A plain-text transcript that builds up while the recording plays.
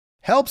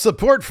Help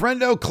support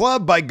Friendo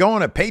Club by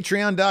going to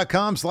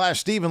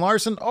patreon.com/Steven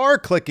Larson or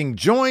clicking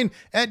join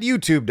at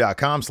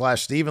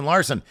youtube.com/Steven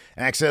Larson.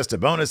 Access to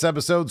bonus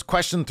episodes,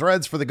 question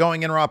threads for the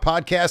Going In Raw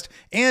podcast,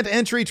 and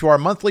entry to our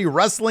monthly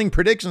wrestling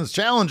predictions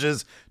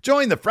challenges.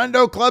 Join the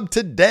Friendo Club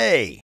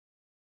today.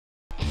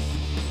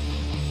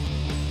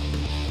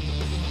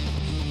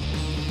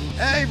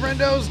 Hey,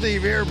 Friendo,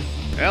 Steve here.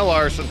 And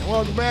Larson. And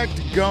welcome back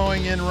to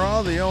Going In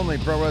Raw, the only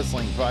pro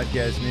wrestling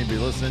podcast you need to be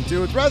listening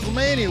to. It's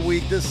WrestleMania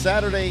week this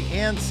Saturday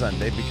and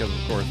Sunday because,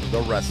 of course,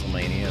 the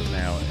WrestleMania is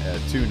now a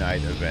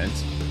two-night event.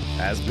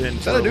 Has been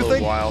for a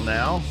little while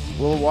now.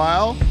 A little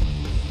while.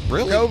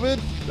 Really? COVID.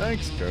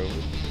 Thanks,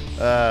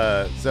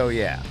 COVID. So,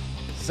 yeah.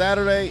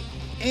 Saturday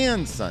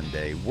and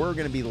Sunday, we're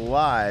going to be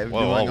live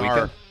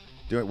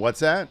doing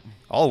what's that?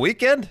 All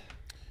weekend?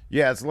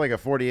 Yeah, it's like a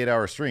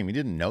 48-hour stream. You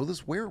didn't know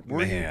this? Where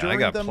were you during the meeting today?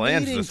 I got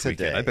plans this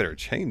weekend. I better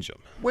change them.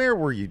 Where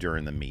were you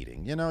during the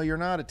meeting? You know, you're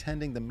not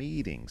attending the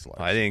meetings.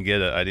 Larson. I didn't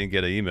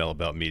get an email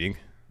about meeting.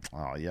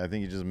 Oh, yeah, I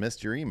think you just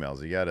missed your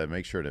emails. You got to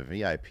make sure to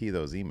VIP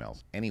those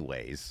emails.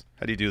 Anyways.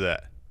 How do you do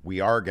that?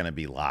 We are going to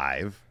be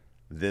live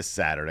this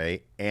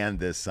Saturday and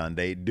this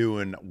Sunday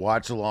doing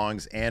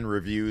watch-alongs and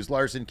reviews.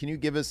 Larson, can you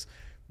give us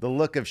the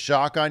look of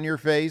shock on your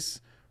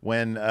face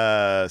when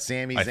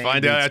Sami Zayn... I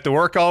find out I have to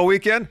work all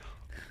weekend?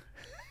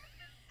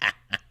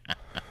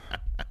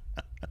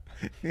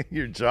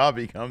 Your jaw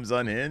becomes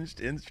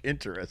unhinged.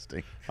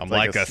 Interesting. I'm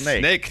like a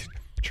snake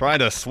trying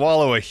to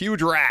swallow a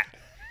huge rat.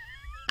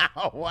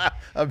 Oh, wow.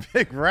 A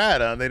big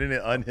rat, huh? They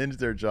didn't unhinge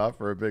their jaw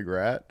for a big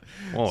rat?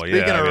 Oh, Speaking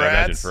yeah. of I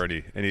rats,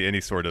 imagine for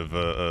any sort of,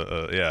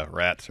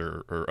 rats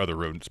or other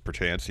rodents,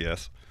 perchance,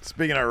 yes.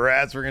 Speaking of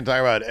rats, we're going to talk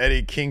about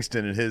Eddie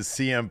Kingston and his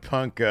CM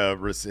Punk,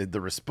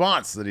 the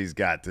response that he's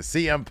got to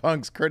CM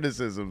Punk's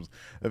criticisms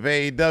of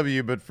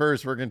AEW. But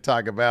first, we're going to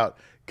talk about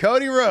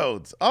Cody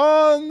Rhodes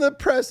on the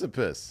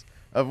precipice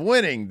of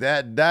winning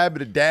that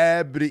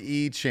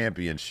WWE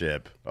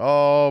championship.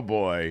 Oh,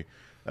 boy.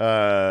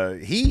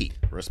 He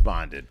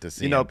responded to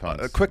CM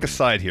Punk's. A quick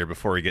aside here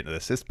before we get into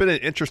this. It's been an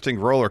interesting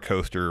roller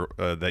coaster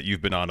that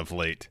you've been on of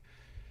late.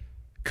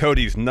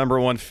 Cody's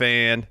 #1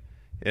 fan,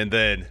 and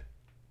then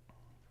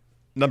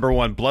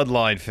 #1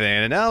 Bloodline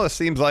fan, and now it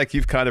seems like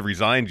you've kind of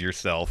resigned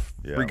yourself,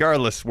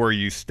 regardless where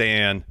you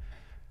stand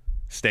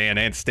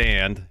in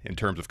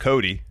terms of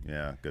Cody.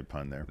 Yeah, good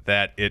pun there.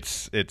 That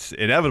it's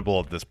inevitable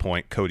at this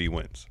point Cody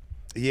wins.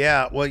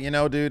 Yeah, well, you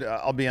know, dude,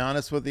 I'll be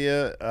honest with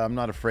you. I'm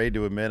not afraid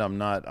to admit I'm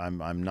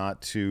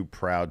not too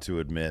proud to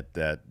admit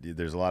that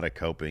there's a lot of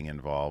coping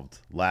involved.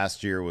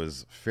 Last year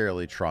was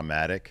fairly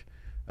traumatic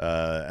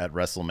at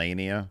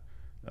WrestleMania,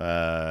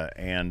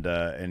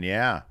 and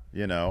yeah,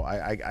 you know,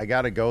 I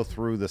got to go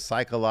through the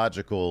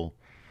psychological,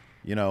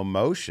 you know,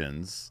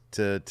 motions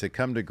to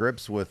come to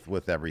grips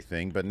with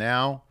everything. But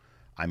now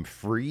I'm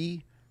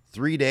free.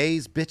 3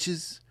 days,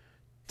 bitches,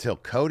 till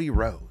Cody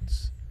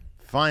Rhodes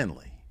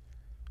finally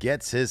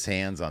gets his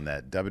hands on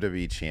that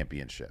WWE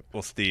championship.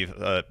 Well, Steve,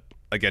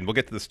 again, we'll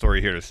get to the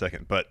story here in a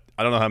second, but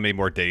I don't know how many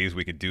more days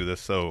we could do this,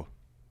 so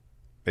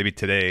maybe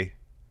today,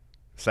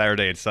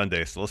 Saturday and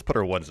Sunday, so let's put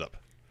our ones up.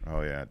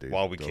 Oh, yeah, dude.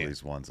 While we can.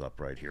 These ones up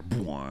right here.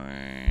 All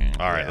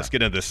right, let's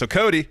get into this. So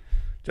Cody,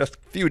 just a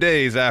few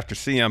days after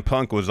CM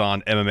Punk was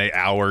on MMA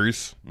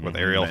Hours with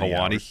Ariel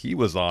Helwani, he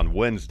was on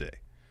Wednesday.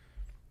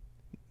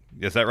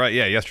 Is that right?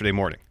 Yeah, yesterday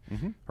morning.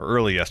 Or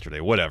early yesterday,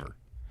 whatever.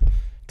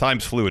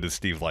 Time's fluid, as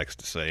Steve likes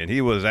to say. And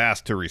he was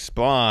asked to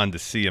respond to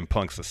CM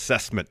Punk's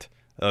assessment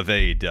of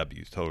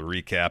AEW. So to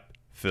recap,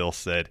 Phil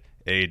said,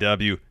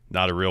 AEW,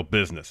 not a real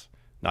business.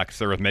 Not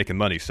concerned with making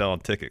money,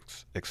 selling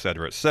tickets,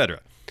 etc.,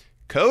 etc.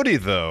 Cody,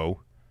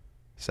 though,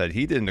 said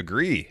he didn't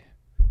agree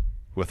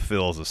with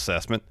Phil's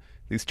assessment.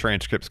 These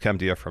transcripts come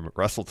to you from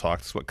Wrestle Talk.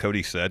 That's what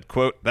Cody said.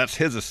 Quote, that's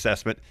his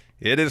assessment.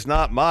 It is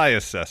not my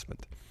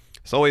assessment.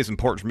 It's always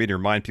important for me to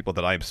remind people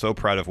that I am so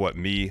proud of what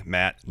me,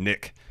 Matt,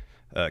 Nick,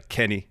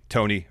 Kenny,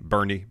 Tony,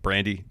 Bernie,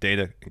 Brandy,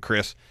 Dana, and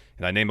Chris,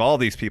 and I name all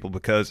these people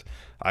because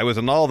I was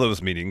in all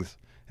those meetings.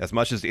 As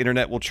much as the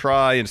internet will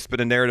try and spin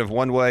a narrative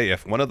one way,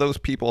 if one of those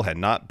people had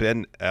not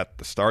been at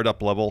the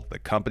startup level, the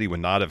company would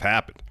not have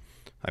happened.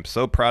 I'm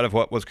so proud of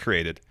what was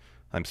created.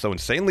 I'm so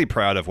insanely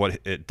proud of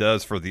what it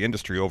does for the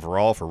industry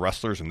overall, for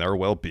wrestlers and their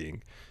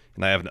well-being.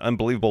 And I have an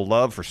unbelievable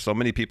love for so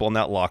many people in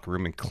that locker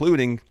room,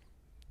 including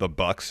the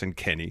Bucks and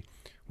Kenny,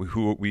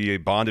 who we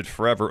bonded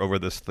forever over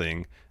this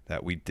thing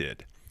that we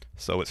did.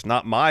 So it's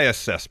not my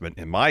assessment.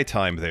 In my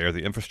time there,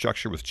 the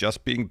infrastructure was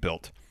just being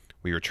built.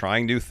 We were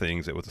trying new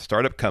things. It was a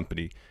startup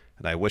company,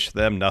 and I wish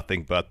them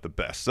nothing but the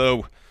best.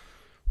 So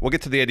we'll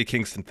get to the Eddie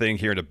Kingston thing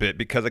here in a bit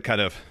because it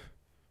kind of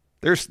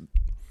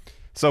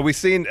so we've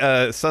seen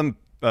some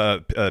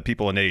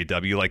people in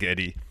AEW like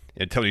Eddie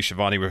and Tony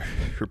Schiavone were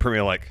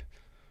pretty like,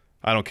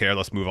 I don't care.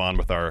 Let's move on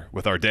with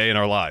our day and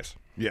our lives.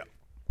 Yeah.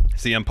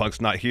 CM Punk's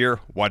not here.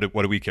 What do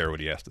we care what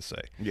he has to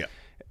say? Yeah.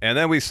 And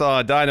then we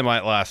saw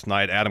Dynamite last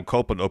night. Adam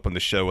Copeland opened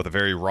the show with a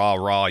very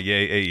raw,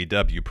 yay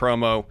AEW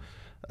promo.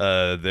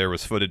 There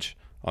was footage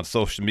on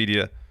social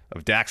media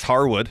of Dax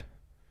Harwood,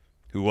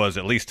 who was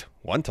at least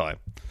one time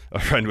a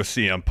friend with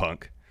CM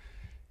Punk,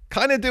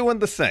 kind of doing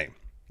the same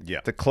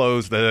to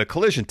close the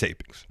Collision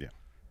tapings.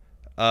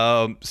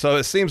 So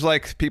it seems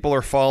like people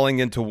are falling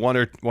into one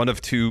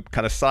of two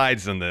kind of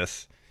sides in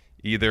this.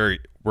 Either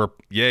we're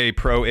yay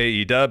pro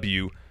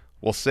AEW,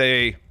 we'll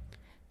say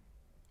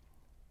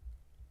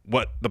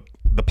what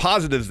the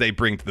positives they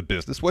bring to the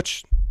business,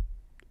 which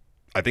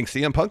I think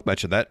CM Punk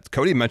mentioned that.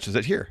 Cody mentions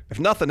it here. If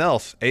nothing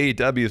else,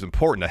 AEW is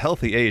important. A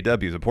healthy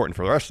AEW is important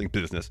for the wrestling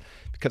business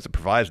because it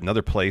provides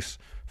another place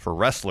for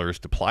wrestlers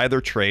to ply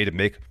their trade and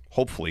make,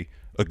 hopefully,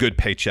 a good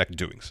paycheck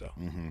doing so.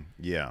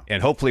 Yeah.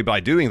 And hopefully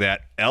by doing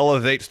that,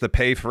 elevates the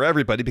pay for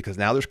everybody because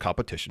now there's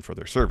competition for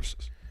their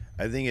services.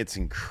 I think it's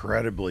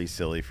incredibly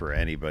silly for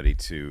anybody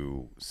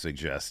to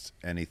suggest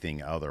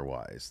anything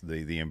otherwise.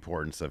 The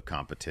importance of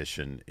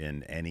competition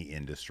in any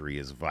industry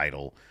is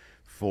vital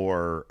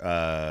for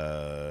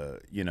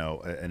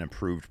an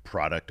improved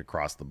product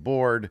across the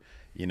board,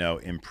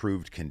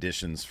 improved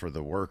conditions for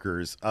the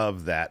workers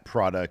of that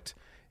product.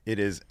 It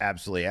is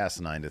absolutely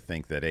asinine to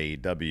think that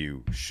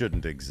AEW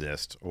shouldn't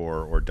exist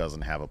or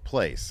doesn't have a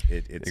place.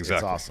 It's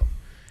awesome.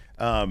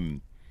 I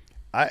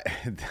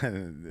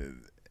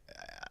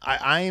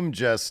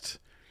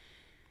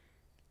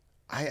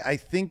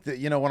think that,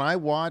 when I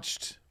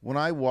watched,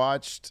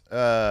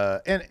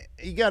 and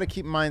you got to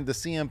keep in mind the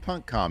CM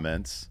Punk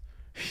comments,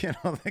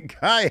 the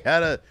guy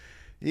had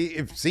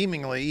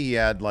seemingly he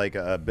had like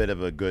a bit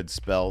of a good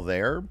spell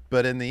there,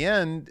 but in the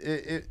end,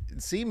 it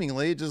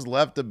seemingly just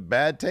left a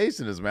bad taste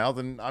in his mouth.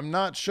 And I'm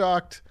not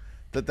shocked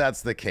that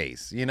that's the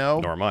case,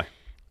 Nor am I.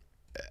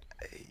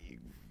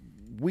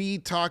 We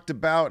talked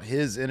about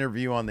his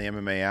interview on the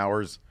MMA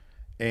Hours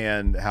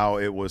and how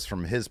it was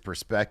from his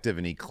perspective,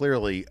 and he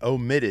clearly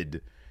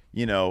omitted,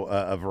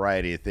 a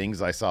variety of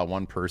things. I saw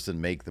one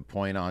person make the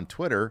point on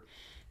Twitter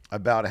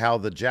about how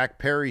the Jack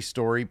Perry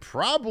story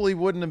probably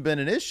wouldn't have been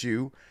an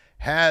issue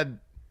had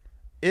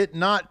it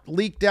not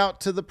leaked out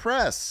to the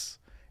press.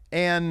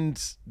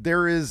 And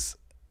there is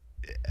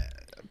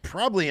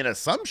probably an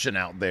assumption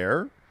out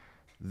there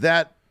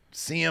that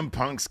CM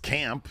Punk's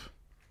camp,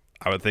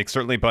 I would think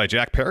certainly by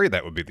Jack Perry,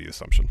 that would be the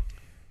assumption.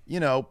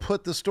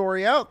 Put the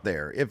story out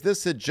there. If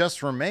this had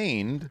just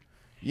remained,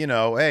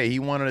 hey, he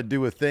wanted to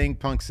do a thing.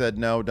 Punk said,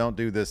 no, don't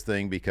do this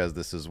thing because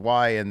this is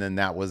why. And then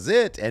that was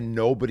it. And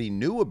nobody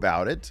knew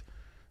about it.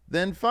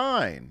 Then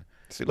fine.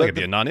 Seemed like it'd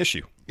be a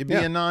non-issue. It'd be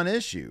a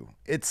non-issue.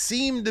 It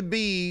seemed to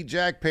be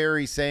Jack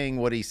Perry saying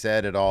what he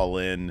said at All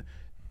In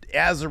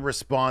as a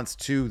response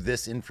to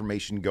this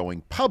information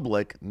going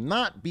public,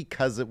 not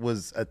because it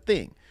was a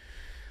thing.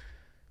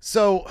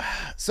 So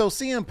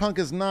CM Punk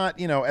is not,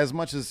 as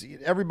much as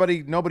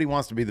nobody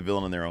wants to be the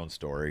villain in their own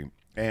story.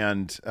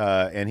 And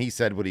he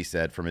said what he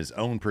said from his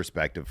own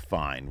perspective.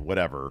 Fine,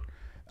 whatever.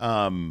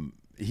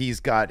 He's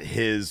got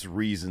his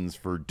reasons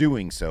for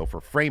doing so,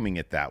 for framing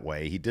it that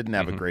way. He didn't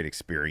have a great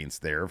experience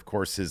there. Of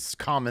course, his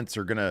comments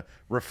are going to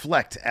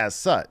reflect as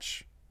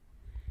such.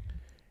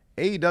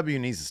 AEW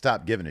needs to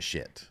stop giving a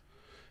shit.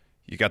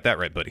 You got that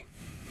right, buddy.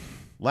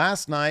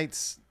 Last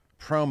night's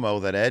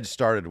promo that Edge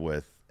started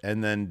with,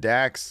 and then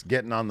Dax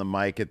getting on the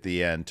mic at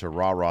the end to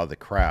rah-rah the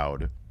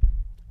crowd,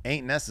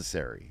 ain't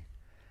necessary.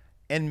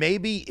 And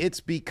maybe it's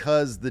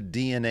because the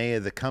DNA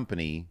of the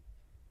company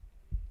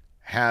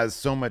has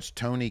so much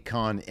Tony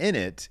Khan in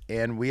it,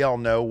 and we all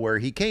know where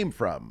he came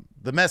from.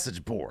 The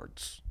message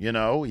boards.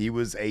 He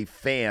was a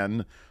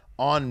fan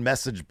on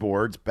message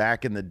boards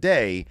back in the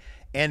day,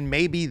 and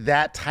maybe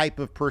that type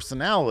of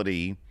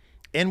personality,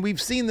 and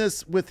we've seen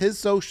this with his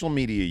social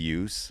media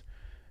use,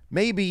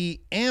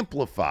 maybe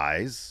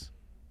amplifies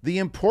the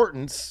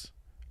importance,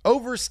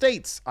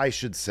 overstates, I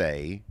should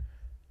say,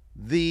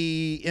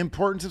 the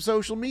importance of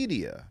social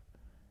media.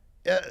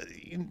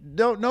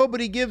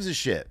 Nobody gives a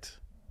shit.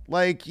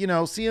 Like,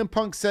 CM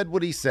Punk said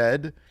what he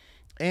said,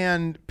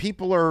 and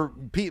people are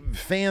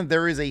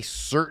there is a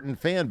certain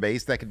fan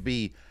base that could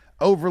be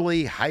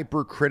overly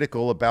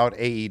hypercritical about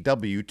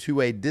AEW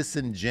to a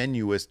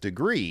disingenuous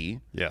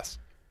degree. Yes.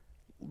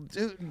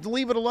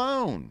 Leave it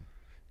alone.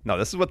 No,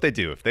 this is what they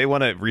do. If they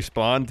want to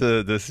respond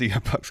to the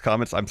CM Punk's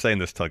comments, I'm saying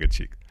this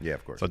tongue-in-cheek. Yeah,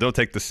 of course. So don't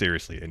take this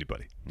seriously,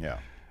 anybody. Yeah.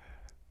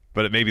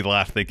 But it made me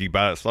laugh thinking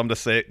about it, so I'm going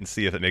to say it and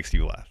see if it makes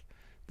you laugh.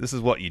 This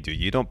is what you do.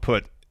 You don't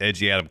put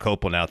edgy Adam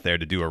Copeland out there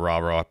to do a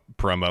rah-rah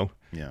promo.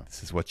 Yeah.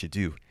 This is what you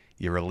do.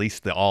 You release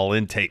the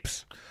all-in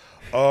tapes.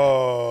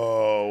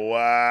 Oh,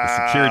 wow.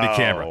 The security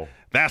camera.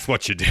 That's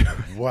what you do.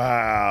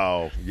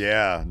 Wow.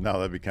 Yeah. No,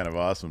 that'd be kind of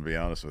awesome, to be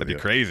honest with you. That'd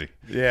be crazy.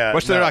 Yeah.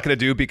 Which they're not going to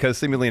do because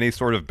seemingly any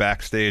sort of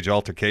backstage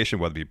altercation,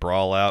 whether it be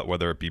brawl out,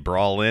 whether it be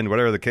brawl in,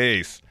 whatever the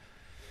case,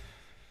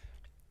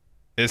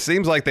 it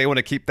seems like they want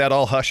to keep that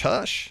all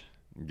hush-hush.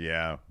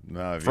 Yeah.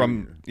 No,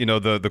 from,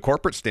 the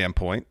corporate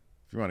standpoint.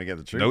 If you want to get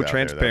the truth no out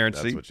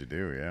transparency. There, that's what you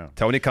do, yeah.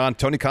 Tony Khan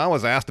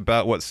was asked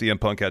about what CM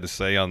Punk had to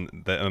say on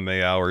the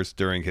MMA Hours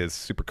during his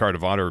Supercard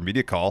of Honor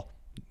media call.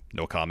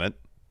 No comment.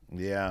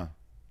 Yeah.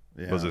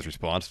 Was his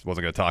response.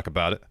 Wasn't going to talk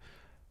about it.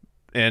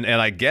 And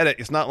I get it.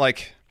 It's not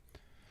like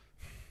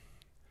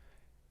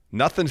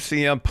nothing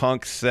CM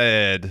Punk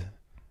said,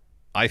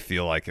 I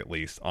feel like at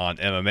least, on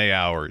MMA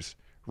Hours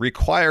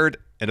required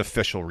an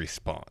official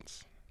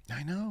response.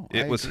 I know.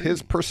 It was agree.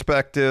 his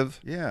perspective.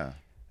 Yeah.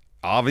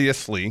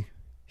 Obviously,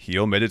 he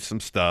omitted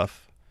some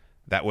stuff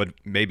that would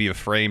maybe have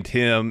framed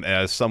him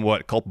as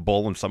somewhat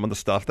culpable in some of the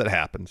stuff that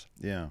happens.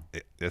 Yeah.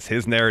 It's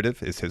his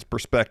narrative. It's his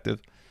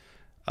perspective.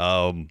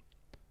 And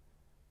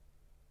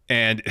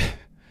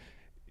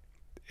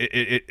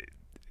it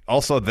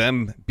also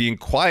them being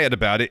quiet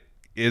about it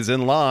is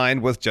in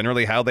line with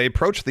generally how they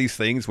approach these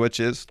things, which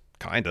is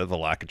kind of a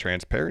lack of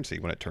transparency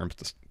when it comes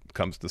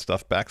to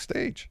stuff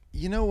backstage.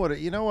 You know what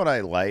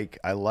I like?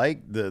 I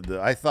like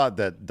I thought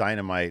that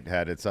Dynamite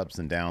had its ups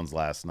and downs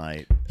last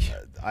night.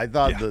 I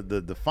thought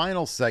the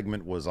final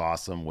segment was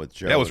awesome with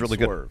Joe. That was really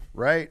Swerve, good.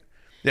 Right?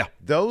 Yeah.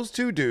 Those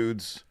two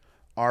dudes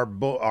are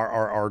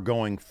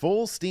going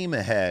full steam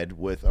ahead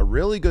with a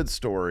really good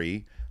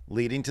story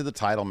leading to the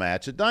title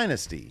match at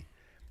Dynasty.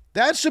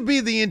 That should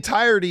be the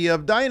entirety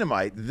of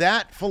Dynamite.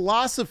 That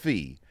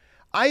philosophy.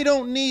 I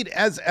don't need,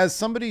 as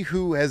somebody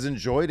who has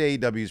enjoyed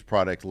AEW's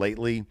product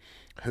lately,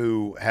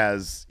 who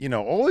has,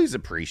 always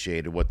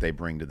appreciated what they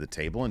bring to the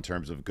table in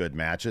terms of good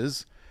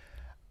matches,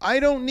 I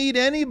don't need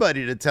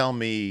anybody to tell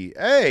me,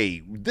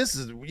 hey, this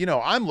is,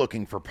 I'm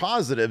looking for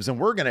positives and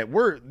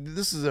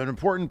this is an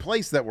important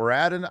place that we're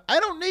at. And I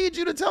don't need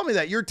you to tell me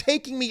that. You're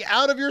taking me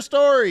out of your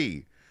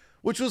story,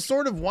 which was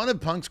sort of one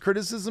of Punk's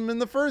criticism in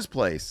the first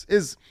place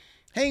is,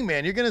 hey,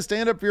 man, you're going to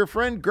stand up for your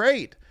friend?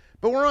 Great.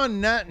 But we're on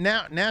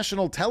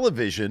national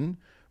television.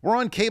 We're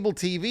on cable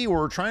TV where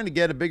we're trying to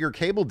get a bigger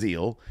cable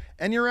deal.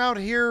 And you're out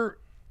here,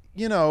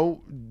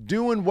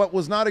 doing what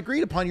was not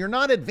agreed upon. You're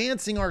not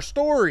advancing our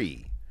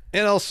story.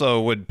 And also,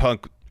 when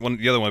Punk,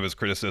 the other one of his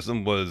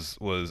criticism was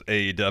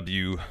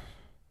AEW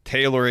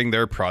tailoring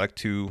their product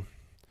to,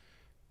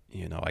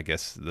 I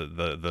guess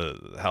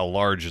the how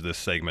large this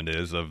segment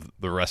is of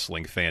the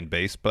wrestling fan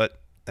base. But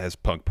as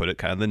Punk put it,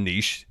 kind of the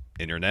niche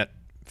internet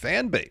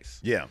fan base.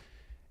 Yeah.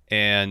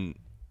 And,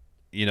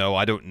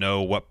 I don't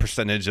know what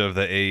percentage of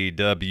the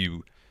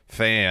AEW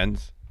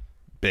fans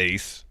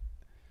base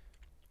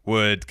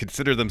would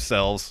consider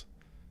themselves,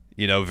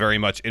 very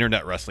much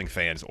internet wrestling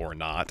fans or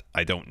not.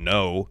 I don't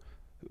know.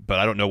 But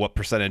I don't know what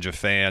percentage of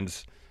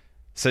fans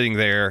sitting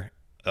there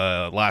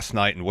last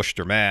night in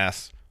Worcester,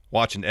 Mass,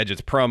 watching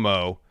Edge's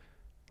promo,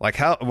 like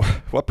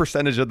what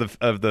percentage of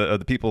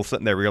the people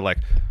sitting there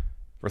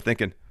we're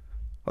thinking,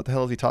 what the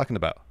hell is he talking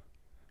about?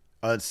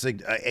 A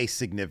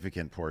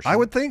significant portion. I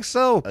would think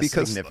so. A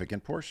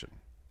significant portion.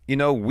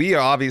 We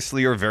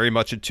obviously are very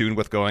much attuned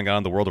with going on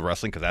in the world of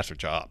wrestling because that's our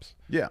jobs.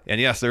 Yeah. And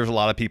yes, there's a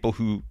lot of people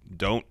who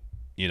don't,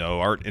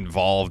 aren't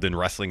involved in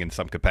wrestling in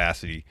some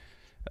capacity,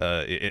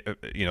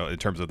 in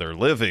terms of their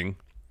living,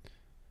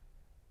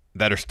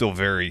 that are still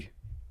very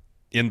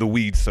in the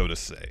weeds, so to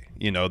say.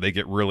 They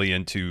get really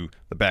into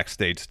the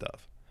backstage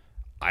stuff.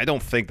 I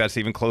don't think that's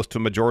even close to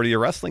a majority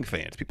of wrestling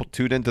fans. People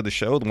tune into the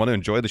show, they want to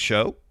enjoy the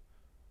show.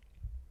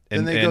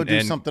 And they go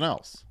do something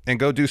else. And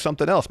go do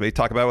something else. Maybe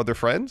talk about it with their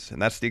friends,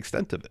 and that's the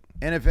extent of it.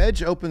 And if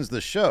Edge opens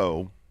the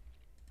show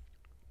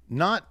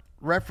not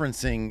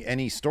referencing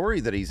any story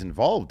that he's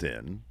involved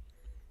in,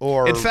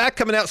 or in fact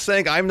coming out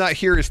saying, I'm not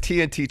here as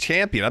TNT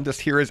champion, I'm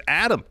just here as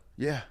Adam.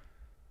 Yeah.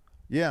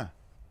 Yeah.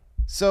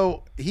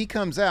 So he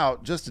comes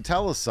out just to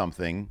tell us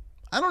something.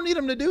 I don't need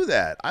him to do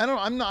that.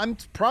 I'm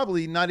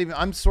probably not even,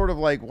 I'm sort of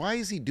like, why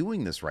is he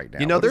doing this right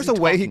now? There's a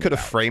way he could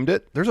have framed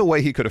it. There's a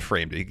way he could have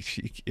framed it.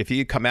 If he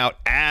had come out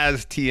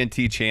as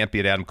TNT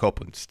champion Adam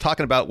Copeland,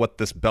 talking about what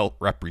this belt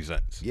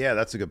represents. Yeah,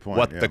 that's a good point.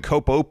 What the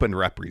Cope Open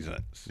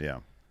represents. Yeah.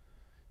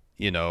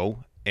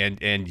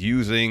 And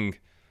using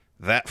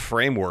that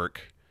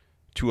framework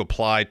to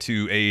apply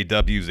to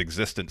AEW's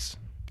existence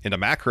in a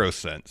macro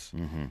sense,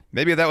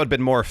 maybe that would have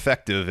been more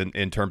effective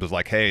in terms of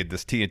hey,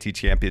 this TNT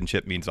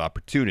championship means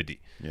opportunity.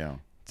 Yeah.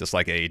 Just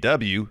like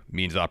AEW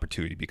means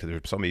opportunity because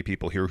there's so many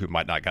people here who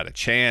might not got a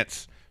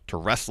chance to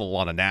wrestle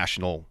on a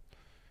national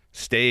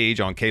stage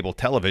on cable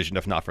television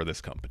if not for this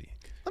company.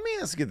 Let me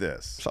ask you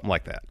this. Something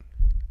like that.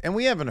 And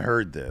we haven't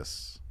heard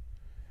this,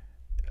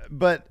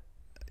 but,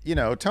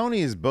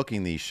 Tony is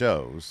booking these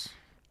shows.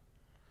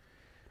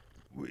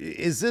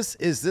 Is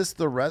this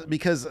the rest?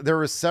 Because there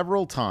were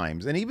several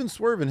times, and even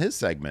Swerve in his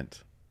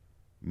segment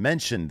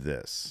mentioned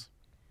this.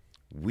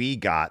 We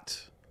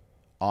got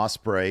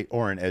Ospreay,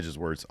 or in Edge's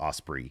words,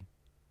 Osprey.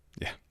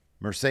 Yeah.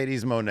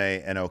 Mercedes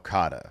Moné and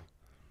Okada.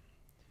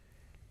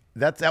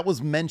 That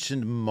was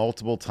mentioned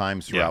multiple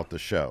times throughout the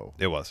show.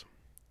 It was.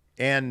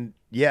 And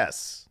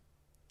yes,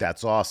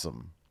 that's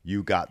awesome.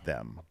 You got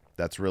them.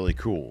 That's really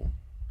cool.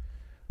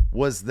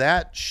 Was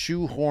that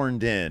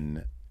shoehorned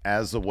in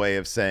as a way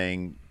of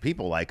saying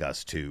people like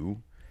us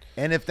too?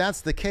 And if that's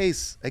the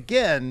case,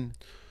 again,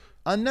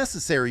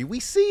 unnecessary.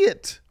 We see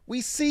it. We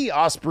see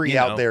Ospreay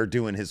out there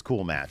doing his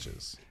cool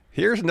matches.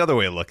 Here's another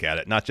way to look at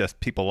it. Not just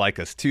people like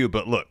us too,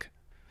 but look.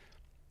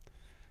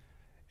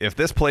 If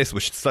this place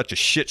was such a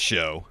shit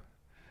show,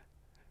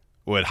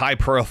 would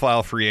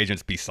high-profile free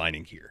agents be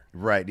signing here?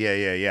 Right.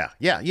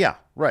 Yeah.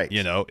 Right.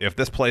 You know, if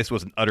this place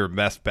was an utter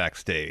mess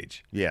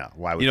backstage. Yeah.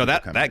 Why would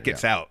that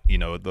gets out? You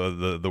know,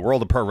 the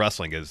world of pro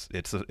wrestling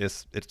it's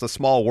a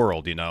small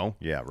world. You know.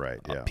 Yeah. Right.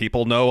 Yeah.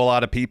 People know a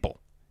lot of people,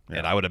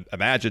 and I would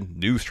imagine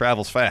news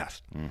travels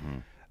fast.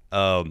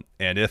 And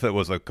if it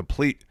was a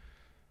complete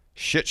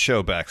shit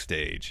show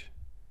backstage,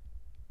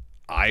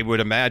 I would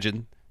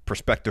imagine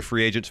prospective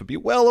free agents would be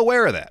well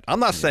aware of that. I'm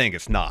not saying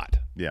it's not.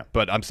 Yeah.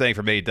 But I'm saying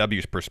from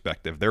AEW's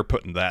perspective, they're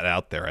putting that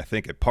out there, I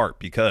think, in part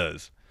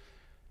because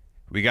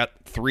we got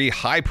 3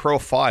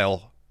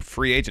 high-profile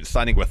free agents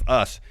signing with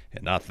us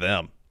and not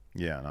them.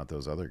 Yeah, not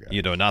those other guys.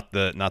 You know, not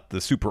the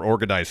super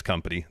organized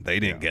company.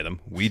 They didn't get them.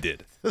 We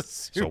did.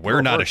 So we're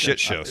Super not a shit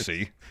show,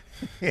 see?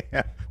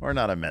 Yeah, we're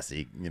not a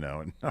messy,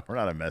 we're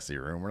not a messy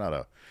room. We're not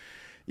a,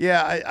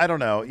 I don't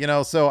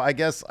know, so I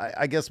guess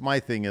my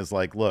thing is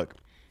like, look,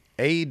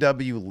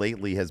 AEW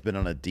lately has been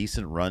on a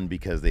decent run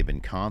because they've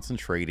been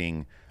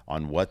concentrating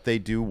on what they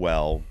do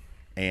well,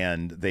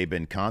 and they've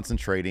been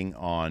concentrating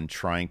on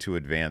trying to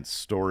advance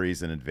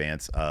stories in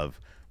advance of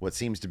what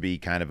seems to be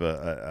kind of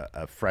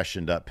a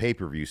freshened up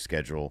pay-per-view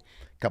schedule.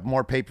 A couple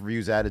more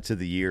pay-per-views added to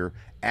the year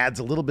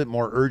adds a little bit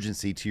more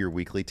urgency to your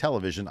weekly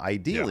television,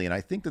 ideally. And I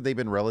think that they've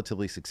been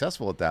relatively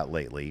successful at that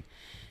lately.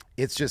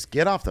 It's just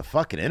get off the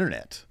fucking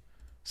internet.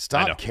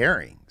 Stop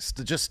caring.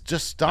 Just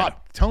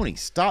stop. Tony,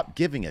 stop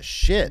giving a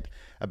shit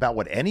about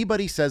what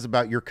anybody says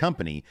about your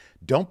company.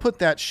 Don't put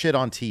that shit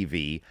on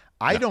TV.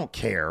 I don't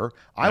care.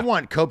 I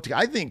want Cope to,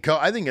 I think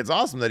it's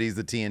awesome that he's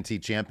the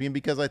TNT champion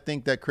because I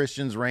think that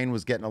Christian's reign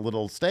was getting a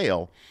little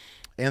stale.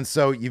 And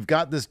so you've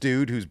got this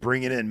dude who's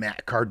bringing in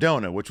Matt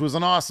Cardona, which was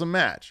an awesome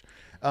match.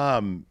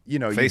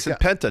 Facing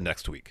Penta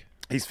next week.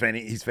 He's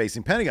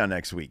facing Pentagon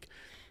next week.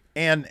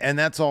 And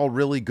that's all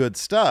really good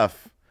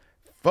stuff.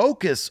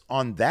 Focus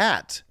on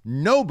that.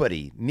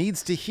 Nobody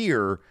needs to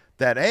hear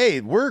that,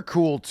 hey, we're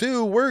cool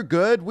too. We're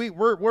good.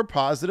 We're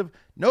positive.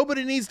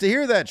 Nobody needs to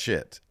hear that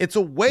shit. It's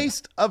a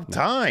waste of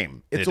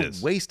time. It's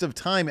a waste of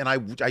time. And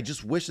I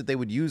just wish that they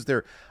would use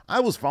I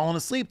was falling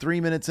asleep 3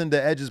 minutes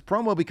into Edge's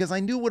promo because I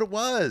knew what it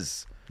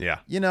was. Yeah.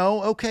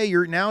 Okay,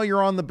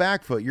 you're on the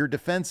back foot. You're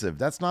defensive.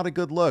 That's not a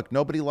good look.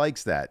 Nobody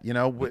likes that.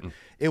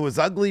 It was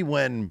ugly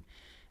when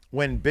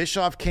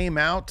Bischoff came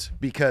out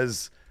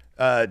because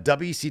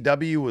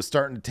WCW was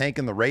starting to tank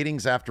in the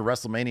ratings after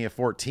WrestleMania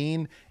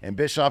 14, and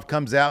Bischoff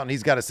comes out and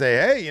he's got to say,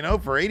 hey,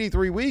 for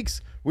 83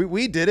 weeks,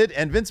 we did it,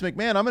 and Vince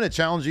McMahon, I'm going to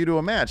challenge you to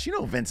a match.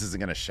 Vince isn't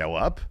going to show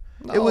up.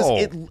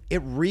 No.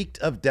 It reeked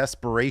of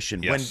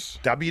desperation. Yes.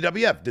 When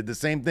WWF did the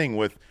same thing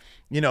with,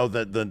 the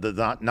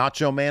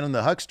Nacho Man and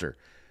the Huckster.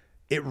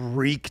 It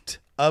reeked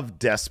of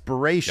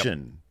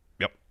desperation.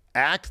 Yep.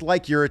 Act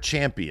like you're a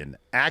champion.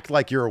 Act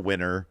like you're a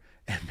winner.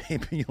 And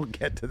maybe you'll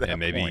get to that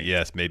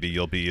point. Maybe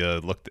you'll be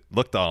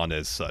looked on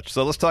as such.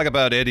 So let's talk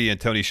about Eddie and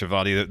Tony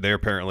Schiavone. They're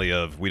apparently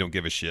we don't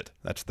give a shit.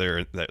 That's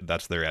their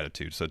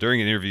attitude. So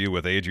during an interview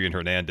with Adrian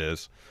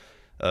Hernandez,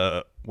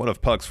 one of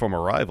Punk's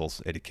former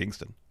rivals, Eddie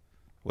Kingston,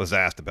 was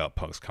asked about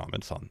Punk's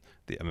comments on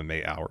the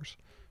MMA Hours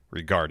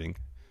regarding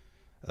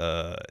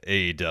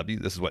AEW.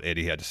 This is what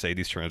Eddie had to say.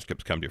 These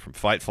transcripts come to you from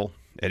Fightful.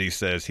 Eddie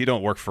says, he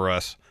don't work for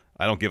us.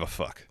 I don't give a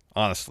fuck.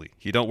 Honestly,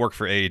 he don't work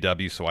for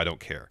AEW, so I don't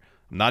care.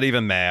 I'm not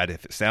even mad.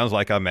 If it sounds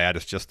like I'm mad,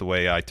 it's just the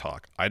way I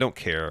talk. I don't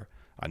care.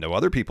 I know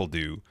other people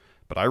do,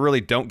 but I really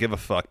don't give a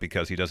fuck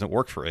because he doesn't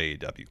work for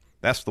AEW.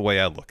 That's the way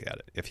I look at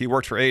it. If he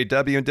worked for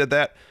AEW and did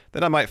that,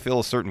 then I might feel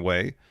a certain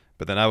way,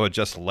 but then I would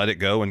just let it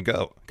go and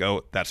go.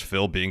 That's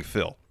Phil being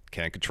Phil.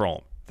 Can't control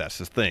him. That's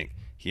his thing.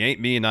 He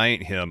ain't me and I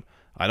ain't him.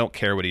 I don't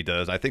care what he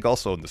does. I think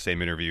also in the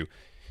same interview,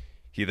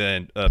 he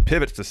then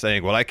pivots to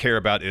saying, what I care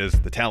about is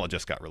the talent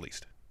just got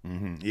released.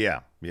 Mm-hmm. Yeah.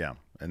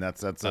 And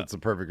that's a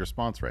perfect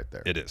response right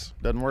there. It is.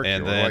 Doesn't work.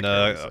 And then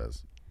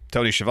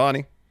Tony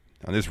Schiavone,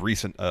 on this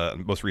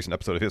most recent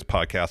episode of his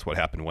podcast, What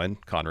Happened When,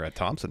 Conrad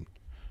Thompson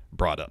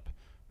brought up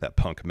that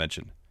Punk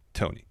mentioned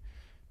Tony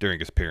during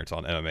his appearance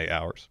on MMA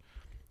Hours.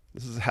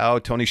 This is how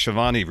Tony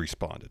Schiavone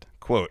responded.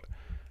 Quote,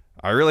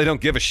 I really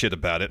don't give a shit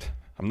about it.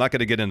 I'm not going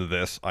to get into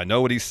this. I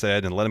know what he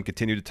said and let him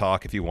continue to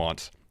talk if he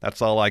wants.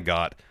 That's all I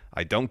got.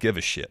 I don't give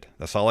a shit.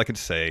 That's all I can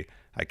say.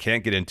 I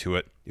can't get into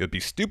it. It would be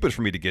stupid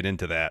for me to get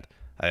into that.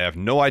 I have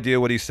no idea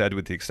what he said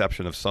with the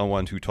exception of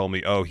someone who told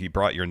me, oh, he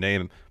brought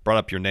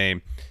up your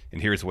name,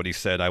 and here's what he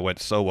said. I went,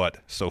 so what?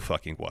 So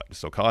fucking what?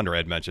 So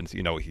Conrad mentions,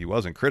 he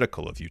wasn't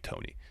critical of you,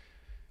 Tony.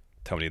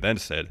 Tony then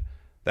said,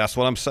 that's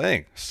what I'm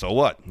saying. So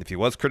what? If he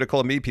was critical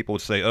of me, people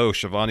would say, oh,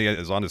 Schiavone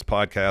is on his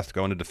podcast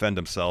going to defend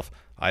himself.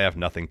 I have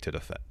nothing to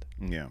defend.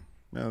 Yeah.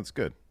 No, that's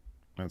good.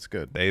 That's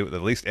good.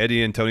 At least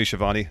Eddie and Tony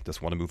Schiavone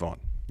just want to move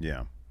on.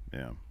 Yeah.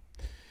 I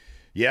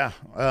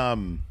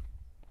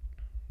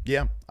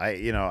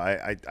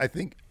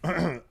think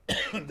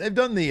they've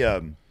done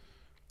the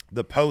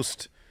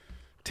post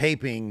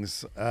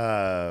tapings,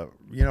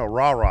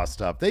 rah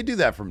stuff. They do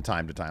that from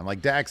time to time.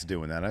 Like Dak's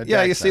doing that.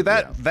 Yeah, you see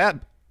that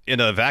in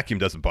a vacuum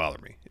doesn't bother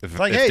me. It's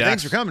like, hey,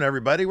 thanks for coming,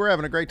 everybody. We're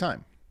having a great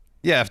time.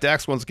 Yeah, if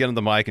Dax wants to get on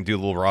the mic and do a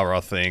little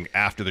rah-rah thing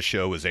after the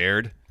show is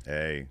aired.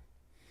 Hey.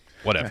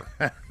 whatever.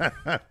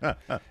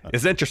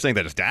 It's interesting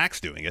that it's Dax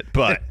doing it,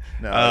 but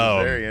no,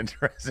 it's very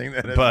interesting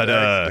that it's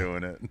Dax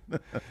doing it.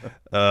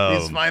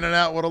 He's finding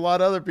out what a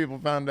lot of other people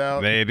found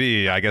out.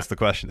 Maybe. I guess the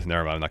question is,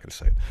 never mind, I'm not going to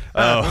say it.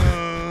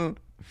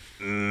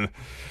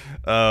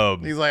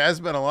 He's like, I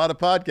spent a lot of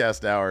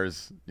podcast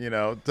hours,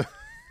 talking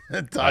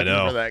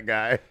for that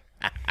guy.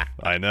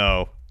 I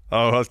know.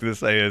 Oh, what I was going to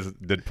say is,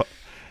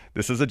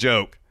 this is a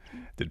joke.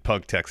 Did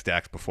Punk text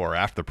Dax before or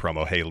after the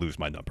promo, hey, lose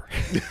my number?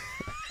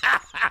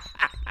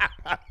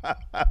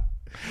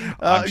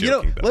 I'm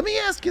joking, let me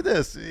ask you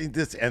this.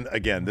 And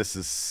again, this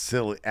is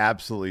silly,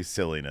 absolutely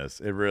silliness.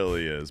 It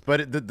really is.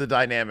 But the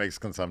dynamics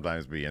can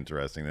sometimes be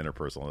interesting, the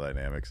interpersonal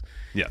dynamics.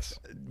 Yes.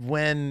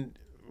 When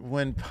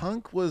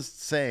Punk was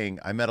saying,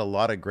 I met a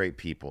lot of great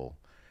people,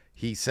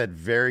 he said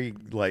very,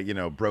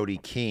 Brody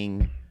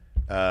King,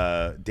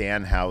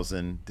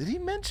 Danhausen. Did he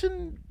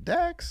mention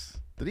Dax?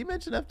 Did he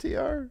mention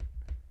FTR?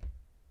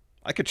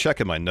 I could check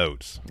in my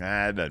notes.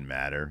 It doesn't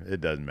matter. It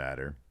doesn't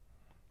matter.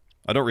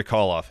 I don't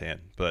recall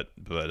offhand, but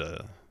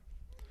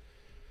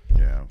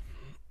yeah.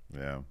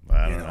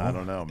 I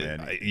don't know,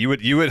 man. You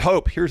would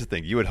hope. Here's the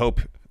thing. You would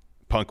hope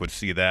Punk would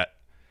see that.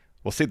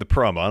 We'll see the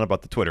promo. I don't know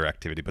about the Twitter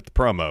activity, but the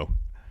promo,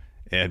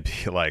 and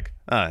be like,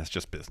 it's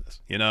just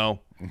business, Yeah.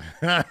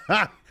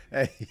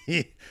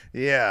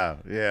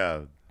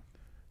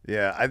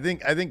 I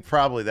think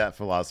probably that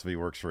philosophy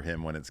works for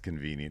him when it's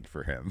convenient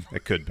for him.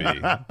 It could be,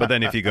 but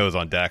then if he goes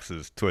on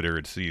Dax's Twitter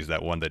and sees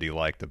that one that he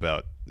liked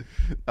about,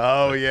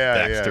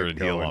 Dax turning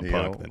heel on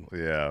Punk, then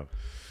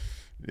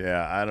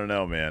I don't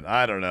know, man.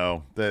 I don't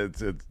know.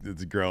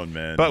 It's grown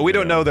men, but we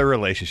don't know their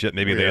relationship.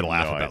 Maybe they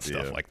laugh about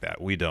stuff like that.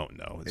 We don't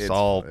know. It's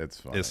all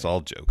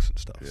jokes and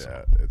stuff. Yeah,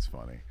 so. It's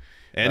funny.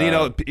 And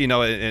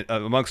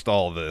amongst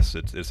all of this,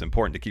 it's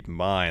important to keep in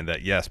mind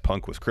that yes,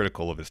 Punk was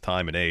critical of his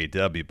time in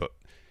AEW, but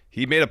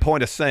he made a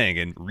point of saying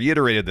and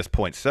reiterated this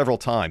point several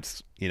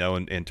times,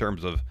 in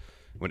terms of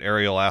when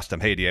Ariel asked him,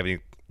 hey, do you have any,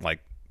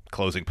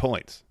 closing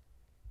points?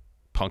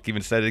 Punk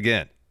even said it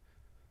again.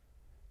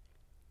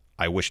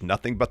 I wish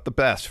nothing but the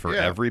best for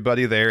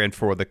everybody there and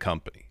for the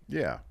company.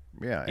 Yeah,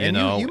 yeah. And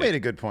you made a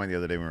good point the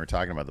other day when we were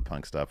talking about the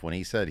Punk stuff, when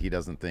he said he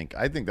doesn't think –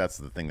 I think that's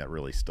the thing that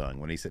really stung,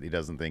 when he said he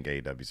doesn't think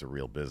AEW is a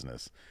real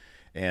business.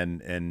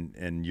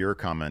 And your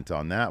comment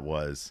on that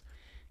was,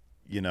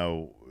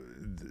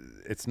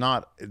 it's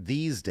not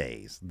these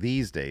days,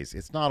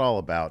 it's not all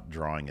about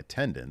drawing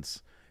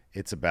attendance.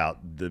 It's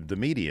about the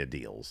media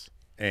deals.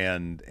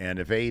 And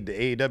if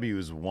AEW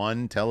is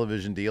one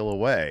television deal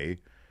away,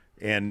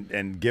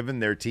 and given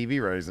their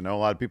TV ratings, I know a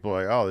lot of people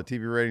are like, oh, the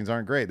TV ratings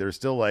aren't great. They're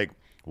still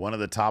one of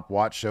the top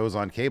watch shows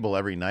on cable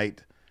every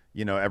night,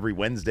 every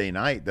Wednesday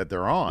night that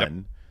they're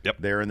on. Yep.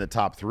 They're in the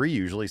top 3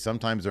 usually.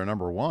 Sometimes they're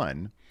number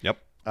 1. Yep.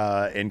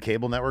 And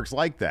cable networks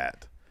like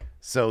that.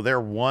 So they're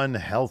one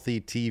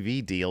healthy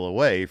TV deal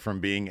away from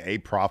being a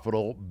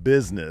profitable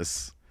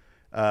business.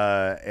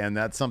 And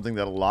that's something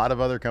that a lot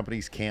of other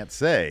companies can't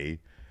say.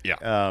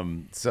 Yeah.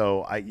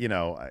 So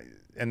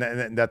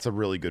and that's a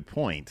really good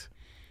point.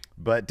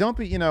 But don't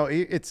be,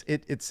 it's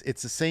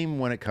the same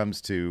when it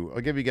comes to,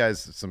 I'll give you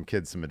guys some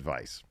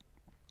advice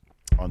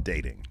on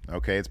dating.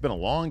 Okay. It's been a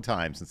long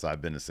time since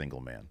I've been a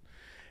single man.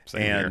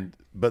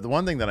 But the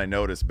one thing that I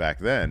noticed back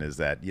then is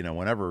that,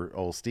 whenever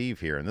old Steve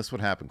here, and this would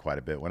happen quite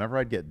a bit, whenever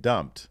I'd get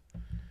dumped,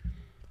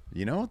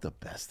 you know what the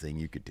best thing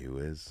you could do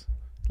is?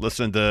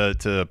 Listen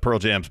to Pearl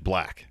Jam's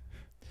Black.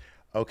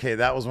 Okay,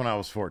 that was when I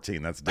was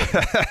 14. That's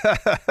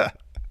different.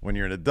 When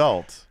you're an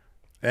adult,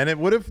 and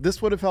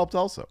this would have helped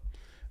also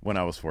when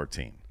I was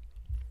 14.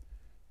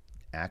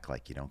 Act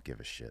like you don't give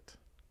a shit.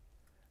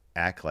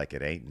 Act like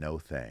it ain't no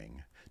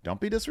thing. Don't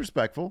be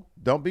disrespectful.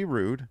 Don't be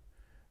rude,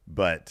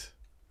 but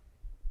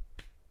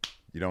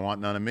you don't want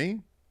none of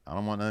me? I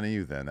don't want none of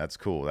you then. That's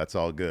cool. That's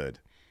all good.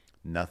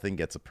 Nothing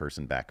gets a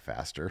person back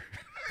faster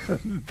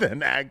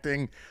than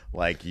acting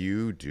like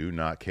you do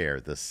not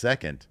care. The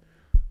second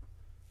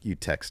you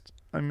text,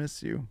 I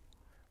miss you,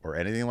 or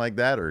anything like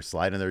that, or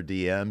slide in their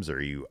DMs,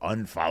 or you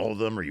unfollow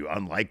them, or you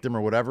unlike them,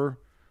 or whatever,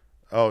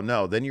 oh,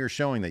 no, then you're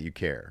showing that you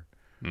care.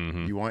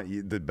 Mm-hmm. You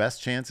want the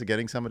best chance of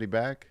getting somebody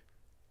back?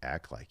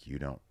 Act like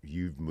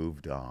you've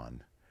moved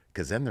on.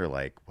 Because then they're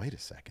like, wait a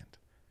second.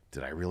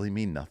 Did I really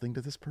mean nothing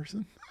to this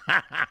person?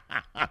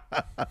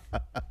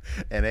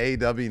 And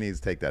AEW needs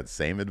to take that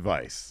same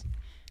advice.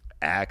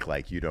 Act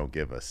like you don't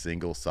give a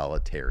single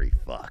solitary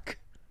fuck.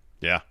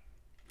 Yeah.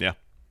 Yeah.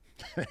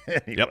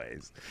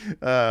 Anyways,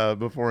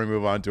 before we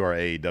move on to our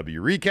AEW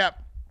recap,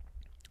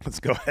 let's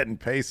go ahead and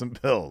pay some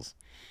bills.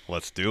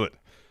 Let's do it.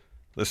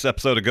 This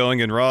episode of Going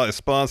in Raw is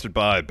sponsored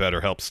by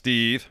BetterHelp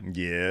Steve.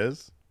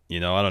 Yes. I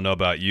don't know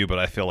about you, but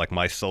I feel like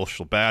my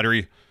social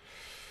battery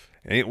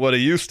ain't what it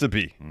used to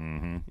be.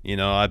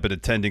 Mm-hmm. I've been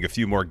attending a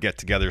few more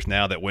get-togethers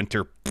now that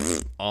winter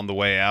on the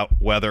way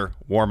out, weather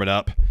warming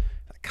up.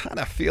 I kind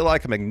of feel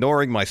like I'm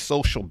ignoring my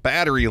social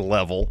battery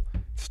level,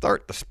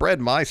 start to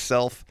spread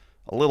myself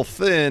a little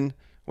thin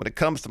when it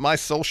comes to my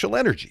social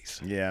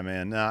energies. Yeah,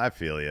 man. No, I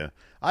feel you.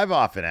 I've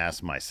often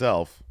asked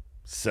myself,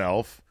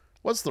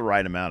 what's the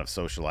right amount of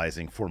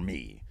socializing for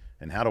me?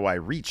 And how do I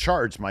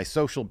recharge my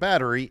social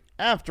battery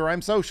after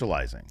I'm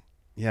socializing?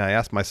 Yeah, I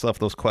ask myself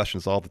those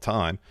questions all the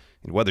time.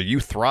 And whether you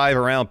thrive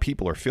around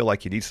people or feel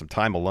like you need some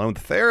time alone,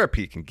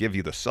 therapy can give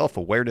you the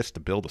self-awareness to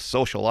build a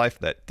social life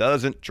that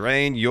doesn't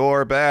drain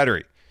your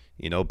battery.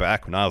 You know,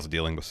 back when I was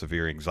dealing with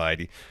severe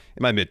anxiety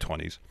in my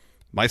mid-20s,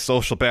 my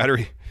social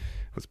battery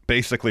was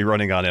basically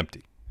running on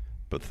empty.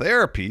 But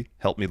therapy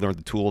helped me learn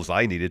the tools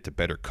I needed to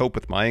better cope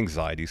with my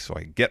anxiety so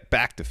I could get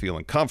back to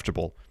feeling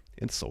comfortable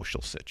in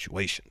social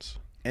situations.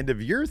 And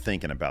if you're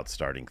thinking about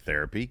starting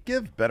therapy,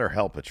 give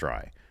BetterHelp a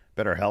try.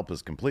 BetterHelp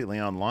is completely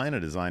online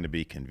and designed to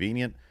be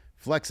convenient,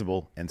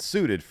 flexible, and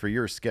suited for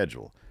your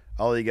schedule.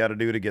 All you got to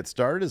do to get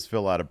started is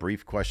fill out a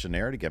brief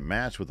questionnaire to get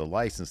matched with a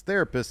licensed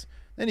therapist.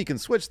 Then you can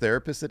switch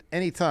therapists at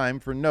any time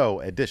for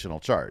no additional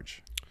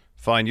charge.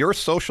 Find your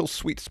social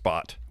sweet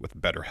spot with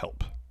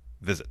BetterHelp.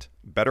 Visit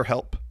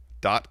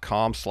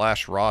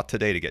BetterHelp.com/raw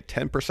today to get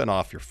 10%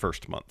 off your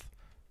first month.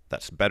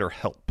 That's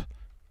BetterHelp,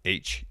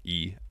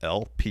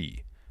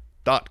 HELP.com/raw.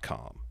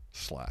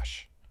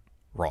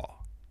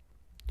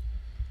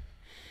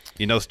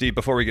 You know, Steve,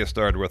 before we get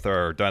started with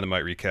our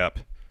Dynamite recap,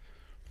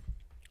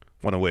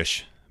 want to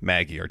wish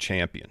Maggie, our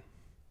champion,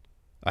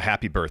 a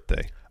happy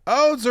birthday.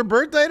 Oh, it's her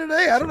birthday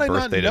today? How did I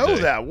not know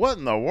that? What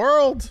in the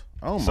world?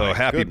 Oh, my So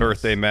happy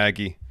birthday,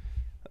 Maggie.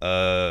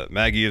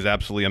 Maggie is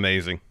absolutely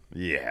amazing.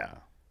 Yeah.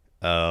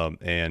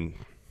 And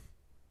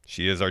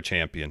she is our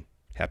champion.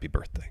 Happy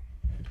birthday.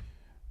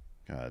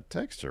 Gotta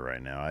text her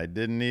right now. I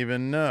didn't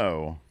even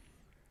know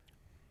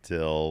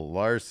till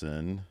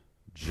Larson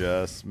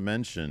just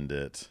mentioned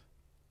it.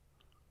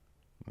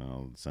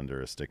 I'll send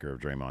her a sticker of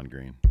Draymond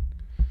Green.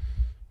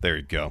 There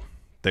you go.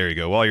 There you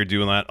go. While you're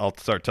doing that, I'll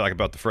start talking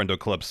about the Friendo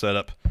Club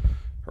setup.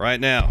 Right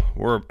now,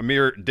 we're a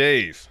mere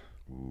days,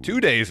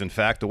 2 days, in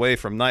fact, away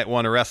from night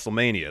one of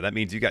WrestleMania. That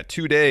means you got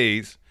 2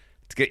 days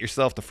to get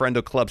yourself the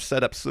Friendo Club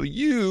set up so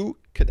you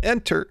can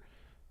enter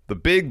the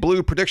Big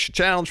Blue Prediction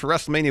Challenge for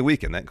WrestleMania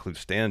weekend. That includes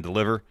Stand and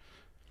Deliver,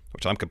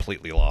 which I'm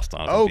completely lost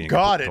on. Oh,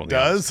 God, it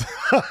does.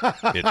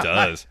 It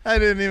does. I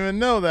didn't even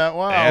know that.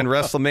 Wow. And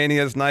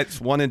WrestleMania's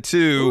nights 1 and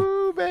 2.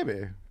 Ooh,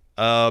 baby.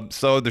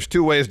 So there's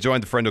 2 ways to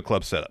join the Friendo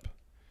Club setup.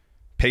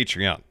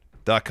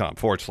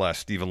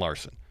 Patreon.com/Steven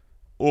Larson.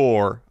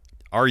 Or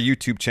our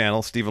YouTube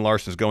channel, Steven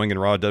Larson's Going in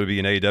Raw W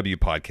and AEW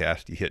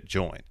podcast. You hit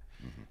join.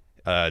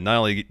 Not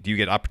only do you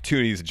get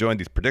opportunities to join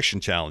these prediction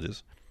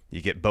challenges,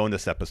 you get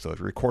bonus episodes.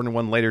 We're recording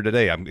one later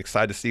today. I'm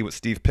excited to see what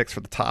Steve picks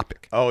for the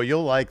topic. Oh,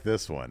 you'll like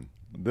this one.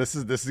 This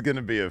is going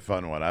to be a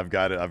fun one. I've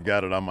got it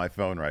on my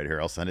phone right here.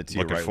 I'll send it to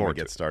you right when we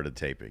get started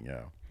taping.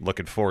 Yeah.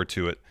 Looking forward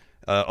to it.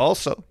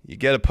 Also, you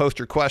get to post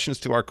your questions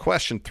to our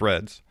question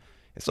threads.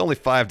 It's only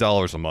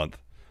 $5 a month.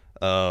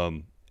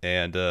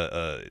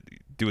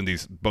 Doing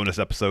these bonus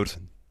episodes,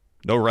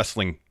 no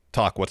wrestling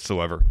talk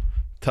whatsoever.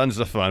 Tons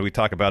of fun. We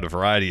talk about a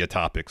variety of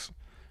topics.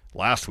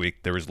 Last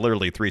week, there was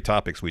literally 3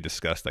 topics we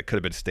discussed that could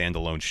have been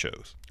standalone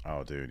shows.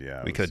 Oh, dude,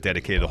 yeah. We could have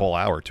dedicated a whole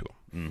hour to them.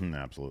 Mm-hmm,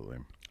 absolutely.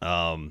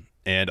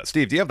 And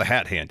Steve, do you have the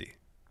hat handy?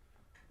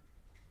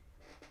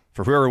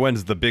 For whoever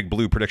wins the Big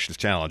Blue Predictions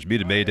Challenge,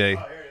 Muted Mayday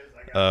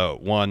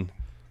won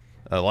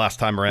last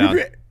time around.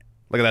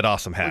 Look at that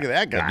awesome hat. Look at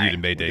that guy. That Muted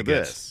Mayday Look at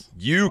gets. this.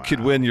 You could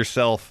win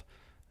yourself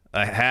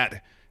a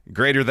hat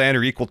greater than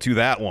or equal to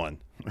that one.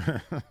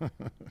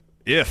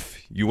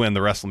 If you win the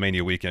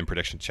WrestleMania Weekend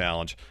Prediction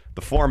Challenge.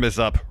 The form is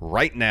up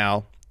right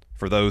now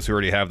for those who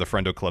already have the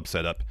Friendo Club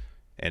set up.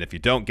 And if you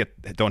don't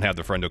have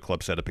the Friendo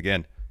Club set up,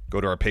 again,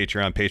 go to our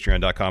Patreon,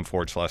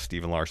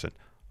 patreon.com/Steven Larson.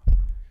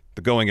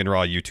 The Going in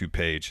Raw YouTube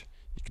page.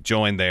 You can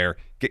join there,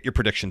 get your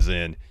predictions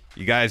in.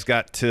 You guys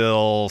got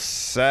till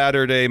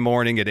Saturday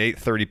morning at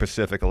 8:30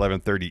 Pacific,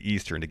 11:30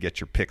 Eastern to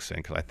get your picks in,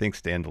 because I think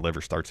Stand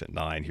Deliver starts at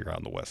 9 here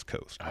on the West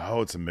Coast.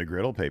 Oh, it's a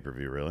McGriddle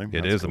pay-per-view, really?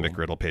 It is cool. A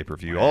McGriddle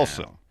pay-per-view. Wow.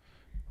 Also,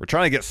 we're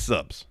trying to get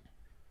subs.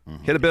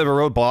 Hit a bit of a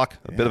roadblock,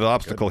 a bit of an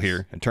obstacle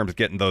here in terms of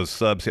getting those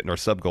subs, hitting our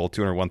sub goal,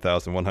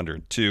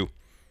 201,102.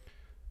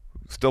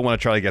 Still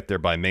want to try to get there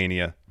by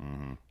Mania.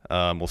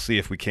 We'll see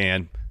if we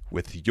can.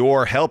 With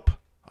your help,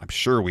 I'm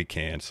sure we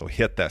can. So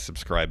hit that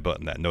subscribe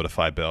button, that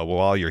notify bell.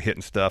 While you're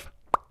hitting stuff,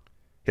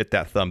 hit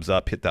that thumbs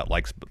up, hit that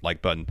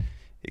like button.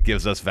 It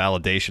gives us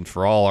validation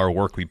for all our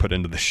work we put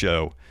into the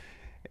show.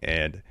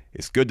 And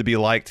it's good to be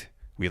liked.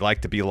 We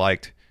like to be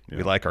liked. Yeah.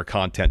 We like our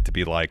content to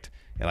be liked.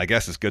 And I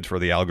guess it's good for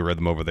the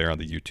algorithm over there on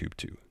the YouTube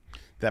too.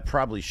 That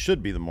probably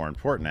should be the more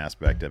important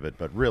aspect of it,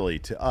 but really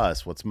to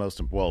us, what's most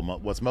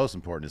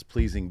important is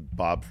pleasing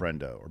Bob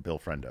Friendo or Bill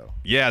Friendo.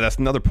 Yeah, that's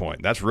another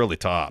point. That's really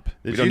top.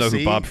 We don't know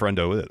who Bob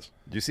Friendo is.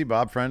 Do you see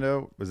Bob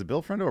Friendo? Was it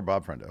Bill Friendo or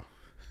Bob Friendo?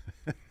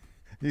 Do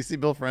you see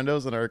Bill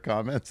Friendo's in our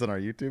comments, in our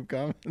YouTube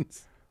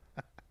comments?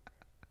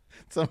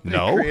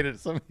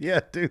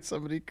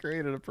 Somebody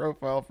created a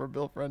profile for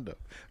Bill Friendo.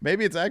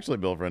 Maybe it's actually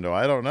Bill Friendo.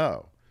 I don't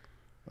know.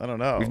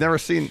 We've never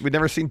seen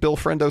Bill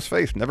Friendo's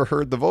face. Never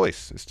heard the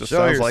voice. It just Show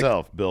sounds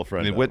yourself, like Bill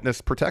Friendo.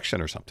 Witness protection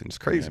or something. It's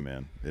crazy, yeah,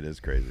 man. It is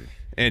crazy.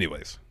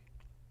 Anyways,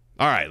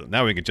 all right.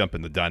 Now we can jump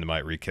in the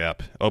Dynamite recap.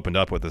 Opened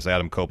up with this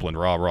Adam Copeland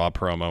Raw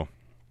promo.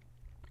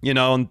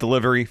 And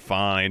delivery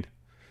fine.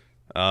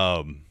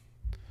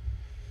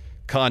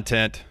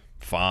 content,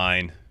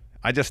 fine.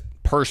 I just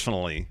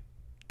personally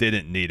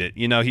didn't need it.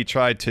 You know, he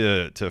tried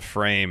to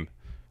frame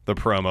the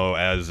promo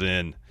as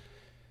in,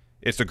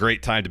 it's a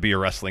great time to be a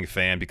wrestling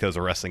fan because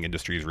the wrestling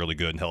industry is really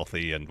good and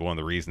healthy, and one of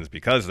the reasons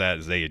because of that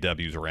is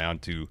AEW's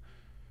around to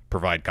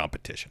provide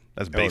competition.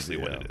 That's basically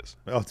what it is.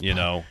 Oh, you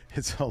know,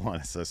 hold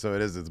on. So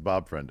it is. It's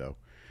Bob Friendo,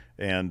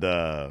 and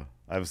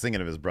I was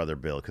thinking of his brother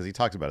Bill because he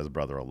talks about his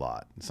brother a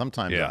lot.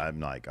 Sometimes I'm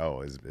like,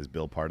 oh, is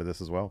Bill part of this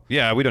as well?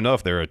 Yeah, we don't know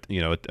if they're a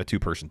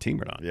 2-person team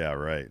or not. Yeah,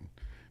 right.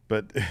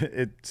 But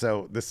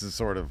so this is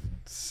sort of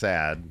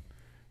sad,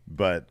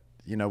 but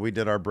we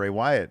did our Bray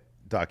Wyatt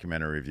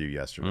documentary review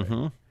yesterday.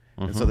 Mm-hmm.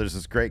 And so there's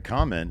this great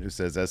comment who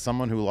says, as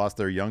someone who lost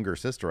their younger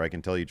sister, I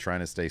can tell you trying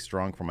to stay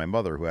strong for my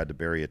mother who had to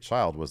bury a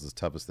child was the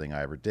toughest thing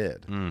I ever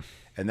did.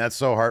 And that's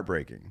so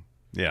heartbreaking.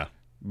 Yeah.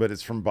 But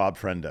it's from Bob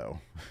Friendo.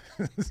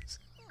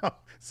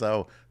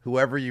 So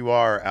whoever you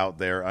are out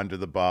there under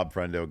the Bob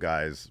Friendo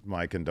guys,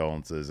 my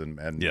condolences.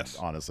 And yes,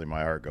 honestly,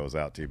 my heart goes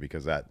out to you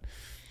because that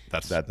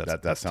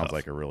sounds tough.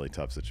 like a really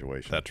tough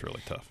situation. That's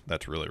really tough.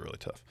 That's really, really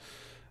tough.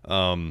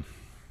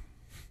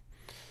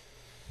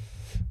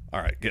 All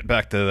right, get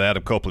back to the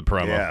Adam Copeland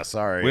promo. Yeah,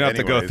 sorry. We don't have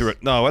to go through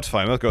it. No, that's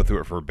fine. Let's go through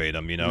it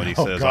verbatim. And he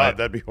says, God,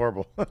 that'd be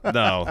horrible.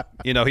 No,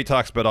 he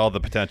talks about all the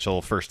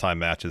potential first-time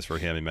matches for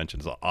him. He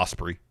mentions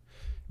Ospreay,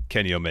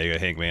 Kenny Omega,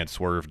 Hangman,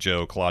 Swerve,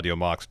 Joe, Claudio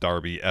Mox,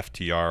 Darby,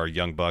 FTR,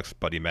 Young Bucks,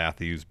 Buddy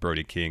Matthews,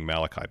 Brody King,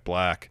 Malachi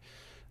Black.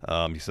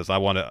 He says, I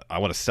want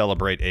to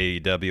celebrate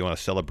AEW. I want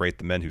to celebrate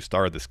the men who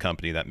started this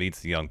company. That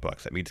means the Young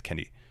Bucks. That means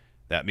Kenny.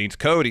 That means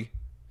Cody.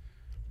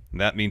 And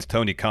that means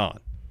Tony Khan.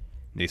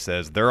 And he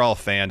says, they're all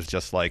fans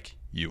just like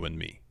you and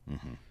me.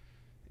 Mm-hmm.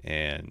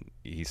 And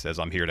he says,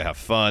 I'm here to have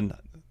fun.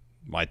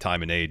 My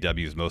time in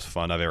AEW is the most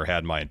fun I've ever had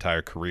in my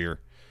entire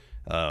career.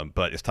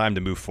 But it's time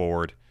to move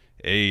forward.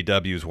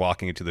 AEW is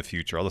walking into the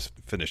future. I'll just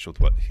finish with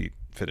what he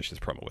finished his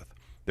promo with.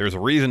 There's a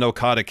reason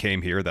Okada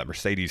came here, that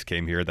Mercedes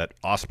came here, that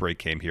Ospreay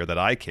came here, that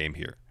I came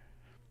here.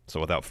 So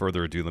without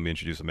further ado, let me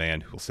introduce a man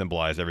who will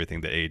symbolize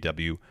everything that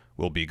AEW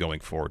will be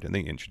going forward. And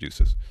then he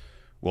introduces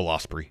Will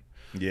Ospreay.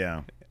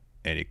 Yeah.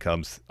 And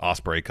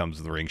Ospreay comes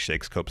to the ring,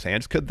 shakes Cope's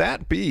hands. Could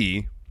that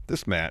be,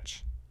 this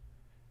match,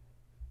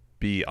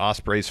 be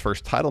Ospreay's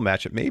first title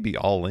match? It may be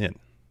All In.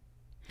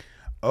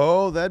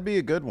 Oh, that'd be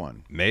a good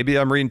one. Maybe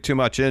I'm reading too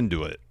much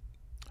into it.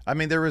 I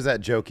mean, there was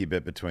that jokey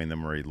bit between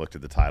them where he looked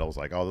at the titles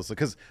like, oh, this,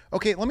 because,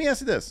 okay, let me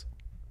ask you this.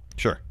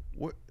 Sure.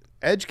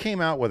 Edge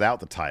came out without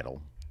the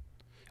title.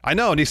 I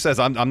know, and he says,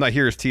 I'm not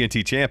here as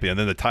TNT champion. And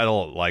then the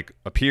title,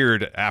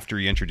 appeared after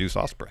he introduced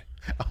Ospreay.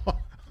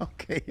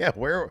 Okay, yeah.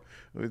 Where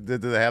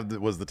did they have?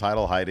 Was the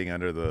title hiding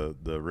under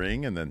the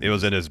ring, and then it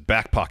was in his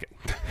back pocket?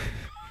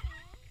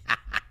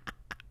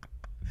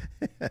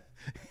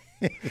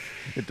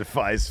 It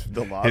defies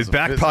the laws. His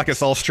back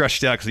pocket's all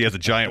stretched out because he has a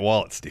giant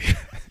wallet, Steve.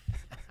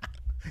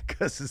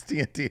 Because his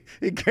TNT,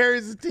 he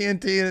carries his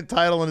TNT and a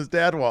title in his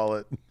dad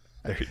wallet.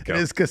 There you go. In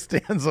his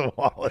Costanza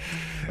wallet,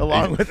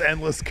 along with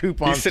endless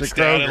coupons. He sits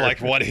down and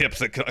one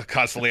hip's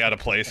constantly out of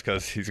place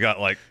because he's got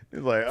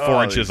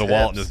 4 inches of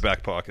wallet in his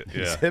back pocket. Yeah,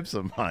 these hips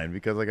of mine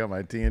because I got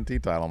my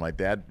TNT title, my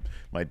dad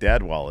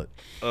wallet.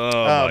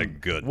 Oh my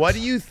goodness! What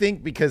do you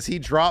think? Because he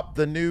dropped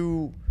the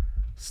new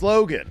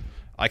slogan.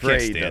 I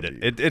can't stand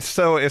it. It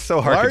so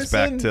harkens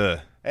back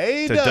to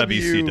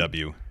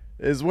WCW.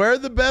 Is where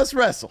the best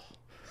wrestle,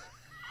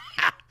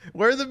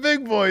 where the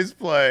big boys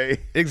play.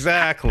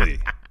 Exactly.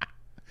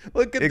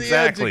 Look at the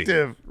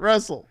adjective,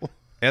 wrestle.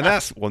 And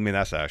that's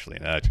actually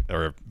an adjective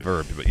or a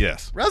verb, but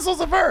yes. Wrestle's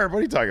a verb. What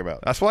are you talking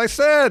about? That's why I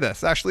said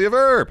that's actually a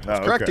verb. I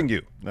was correcting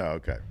you. Oh,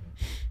 okay.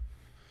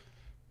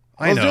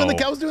 I know.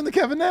 I was doing the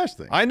Kevin Nash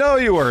thing. I know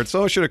you were.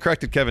 So I should have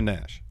corrected Kevin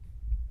Nash.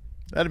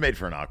 That'd have made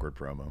for an awkward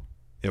promo.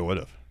 It would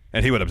have.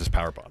 And he would have just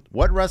power bombed.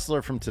 What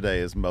wrestler from today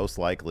is most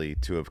likely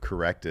to have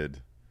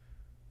corrected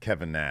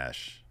Kevin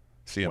Nash?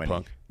 CM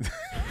Punk.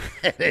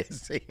 It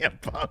is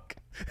CM Punk.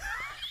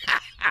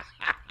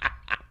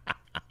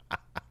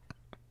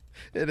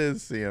 It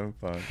is CM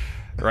Punk.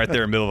 Right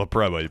there in the middle of a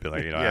promo, you'd be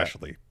like,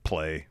 actually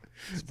play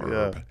this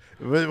verb. Yeah.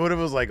 But what if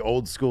it was like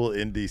old school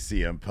indie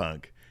CM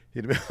Punk?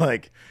 He'd be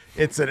like,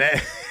 it's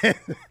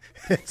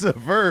a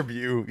verb,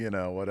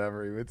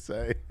 whatever he would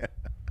say.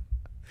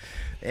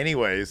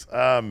 Anyways,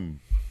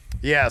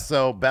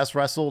 so best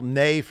wrestle,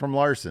 nay from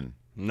Larson.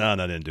 No, I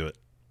didn't do it.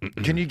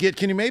 Can you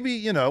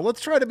maybe,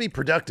 let's try to be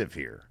productive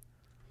here.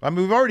 I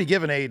mean, we've already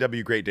given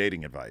AEW great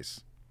dating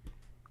advice.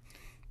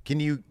 Can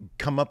you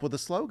come up with a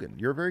slogan?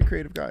 You're a very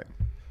creative guy.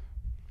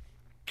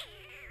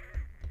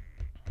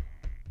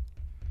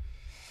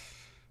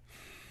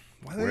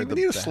 Why do we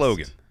need a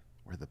slogan?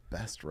 We're the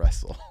best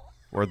wrestle.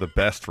 We're the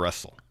best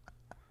wrestle.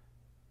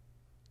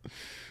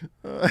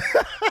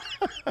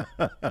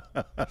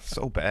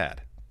 So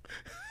bad.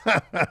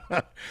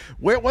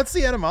 What's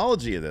the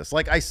etymology of this?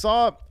 I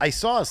saw a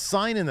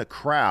sign in the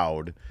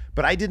crowd,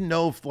 but I didn't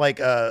know if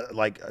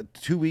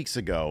 2 weeks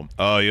ago.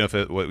 Oh, you know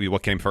if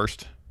what came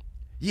first?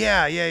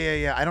 Yeah.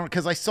 I don't,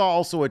 because I saw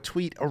also a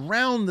tweet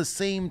around the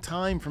same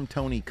time from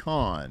Tony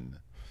Khan.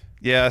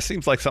 Yeah, it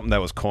seems like something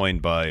that was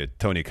coined by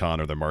Tony Khan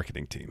or their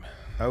marketing team.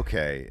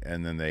 Okay,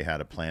 and then they had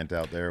a plant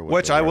out there.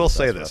 Which I will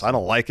say this. I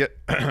don't like it.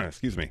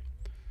 Excuse me.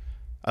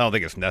 I don't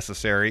think it's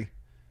necessary.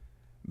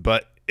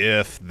 But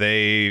if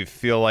they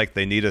feel like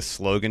they need a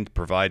slogan to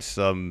provide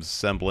some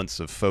semblance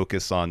of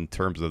focus on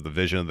terms of the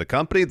vision of the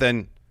company,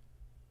 then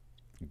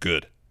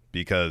good.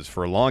 Because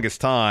for the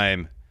longest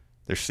time,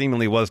 there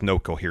seemingly was no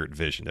coherent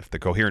vision. If the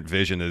coherent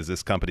vision is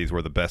this company's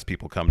where the best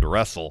people come to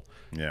wrestle,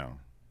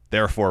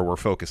 therefore we're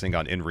focusing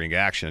on in-ring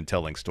action and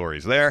telling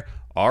stories there.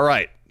 All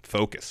right,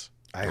 focus,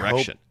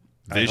 direction,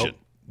 vision. I hope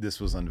this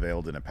was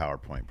unveiled in a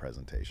PowerPoint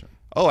presentation.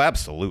 Oh,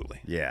 absolutely.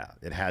 Yeah,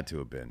 it had to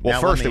have been. Well,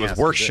 now, first it was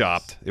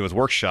workshopped. It was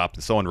workshopped,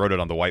 and someone wrote it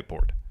on the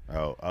whiteboard.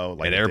 Oh,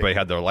 like and everybody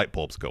had their light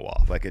bulbs go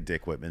off, like a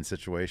Dick Whitman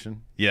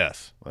situation.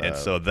 Yes, and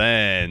so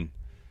then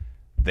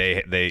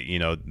they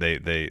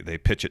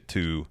pitch it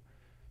to,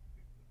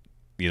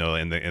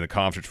 in the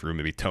conference room,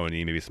 maybe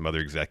Tony, maybe some other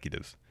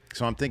executives.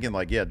 So I'm thinking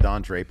like,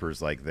 Don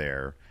Draper's like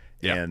there.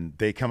 Yeah. And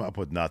they come up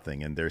with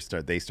nothing, and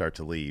they start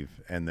to leave,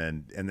 and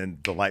then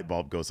the light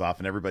bulb goes off,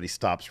 and everybody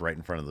stops right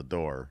in front of the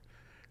door.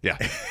 Yeah.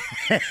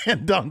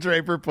 And Don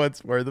Draper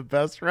puts, "We're the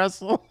best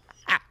wrestle."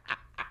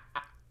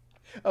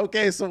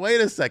 Okay, so wait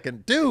a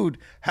second, dude.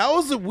 How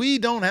is it we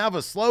don't have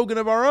a slogan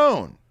of our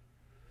own?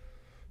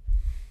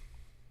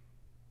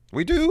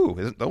 We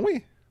do, don't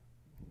we?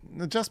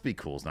 Just be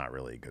cool's not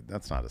really good.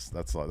 That's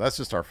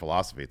just our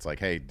philosophy. It's like,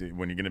 hey, dude,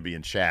 when you're going to be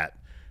in chat,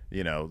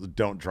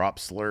 don't drop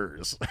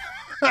slurs.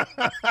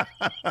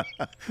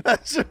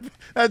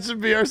 that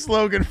should be our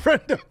slogan,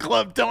 Friendo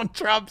Club. Don't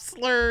drop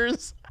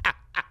slurs.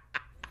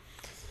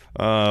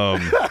 All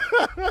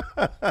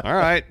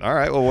right.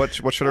 Well,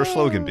 what should our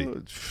slogan be?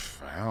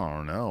 I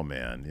don't know,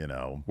 man.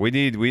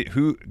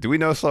 Do we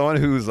know someone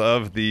who's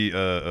of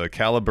the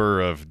caliber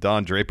of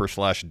Don Draper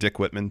 / Dick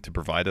Whitman to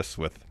provide us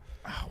with?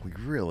 Oh, we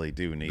really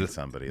do need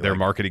somebody. Their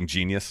marketing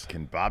genius.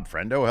 Can Bob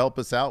Friendo help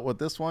us out with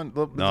this one?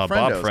 No,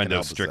 Bob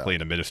Friendo's strictly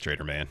an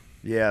administrator, man.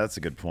 Yeah, that's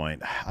a good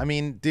point. I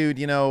mean, dude,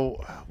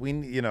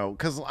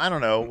 because I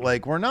don't know,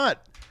 like we're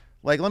not,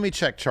 like let me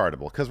check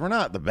Chartable because we're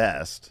not the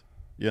best,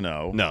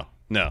 No.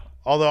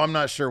 Although I'm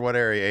not sure what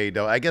area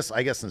AEW.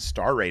 I guess in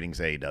star ratings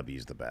AEW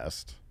is the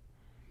best.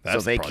 So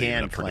they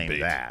can claim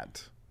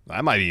that.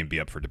 I might even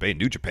be up for debate.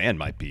 New Japan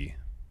might be.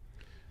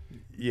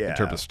 Yeah. In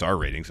terms of star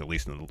ratings, at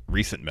least in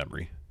recent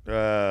memory.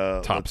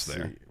 Tops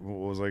there. See.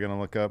 What was I going to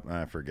look up?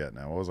 I forget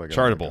now. What was I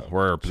going to look up?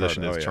 Where our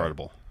position is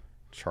Chartable.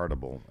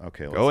 Chartable.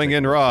 Okay. Going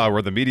in Raw,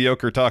 where the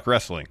mediocre talk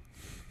wrestling.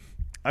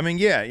 I mean,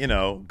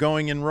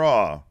 going in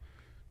Raw.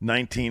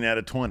 19 out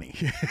of 20.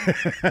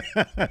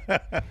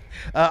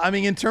 I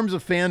mean, in terms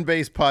of fan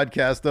base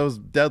podcasts, those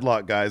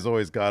Deadlock guys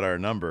always got our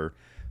number.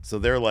 So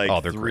they're like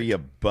they're 3 great.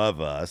 Above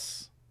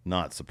us.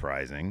 Not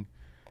surprising.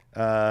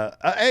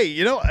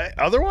 Hey,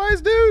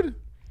 otherwise, dude,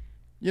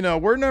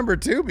 we're number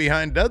 2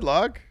 behind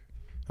Deadlock.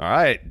 All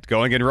right.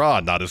 Going in Raw,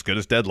 not as good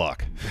as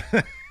Deadlock.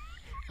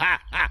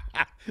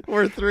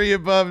 We're 3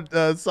 above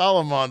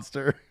Solid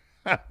Monster.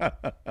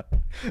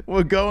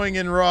 We're going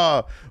in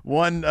Raw,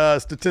 1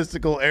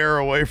 statistical error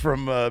away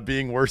from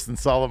being worse than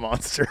Solid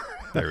Monster.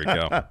 There we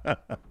go. All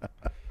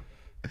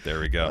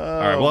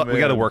right, well, we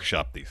got to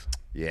workshop these.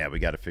 Yeah, we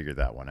got to figure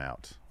that one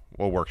out.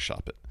 We'll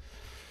workshop it.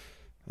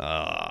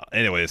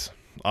 Anyways,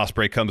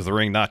 Ospreay comes to the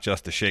ring not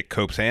just to shake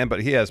Cope's hand,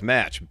 but he has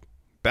match.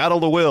 Battle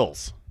the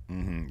Wills.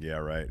 Mm-hmm. Yeah,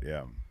 right,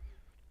 yeah.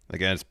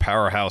 Against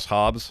Powerhouse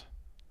Hobbs.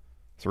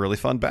 It's a really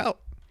fun bout.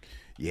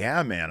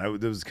 Yeah, man,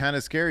 it was kind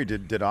of scary.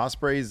 Did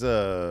Ospreay's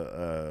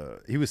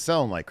he was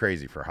selling like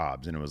crazy for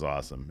Hobbs, and it was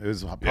awesome. It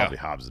was probably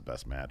Hobbs'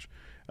 best match.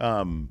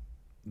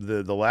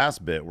 The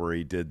last bit where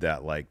he did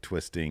that like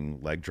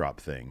twisting leg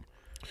drop thing.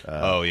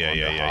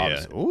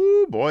 Yeah.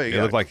 Ooh, boy, it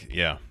looked like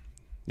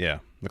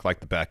looked like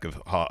the back of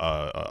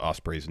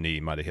Ospreay's knee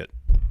might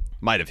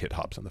have hit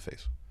Hobbs in the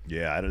face.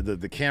 Yeah,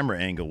 the camera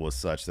angle was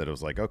such that it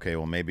was like, okay,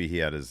 well maybe he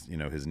had his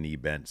his knee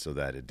bent so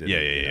that it didn't.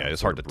 Yeah.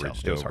 It's hard to tell.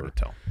 It was hard to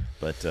tell.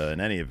 But in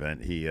any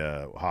event,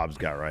 Hobbs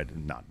got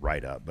not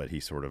right up, but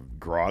he sort of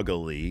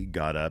groggily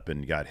got up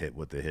and got hit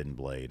with the hidden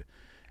blade.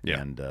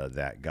 Yeah, and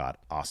that got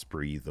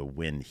Ospreay the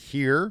win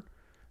here.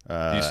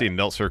 Do you see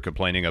Meltzer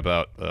complaining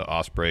about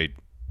Ospreay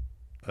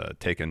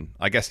taking?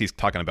 I guess he's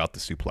talking about the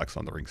suplex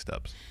on the ring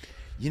steps.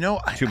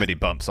 Too many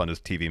bumps on his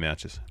TV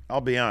matches.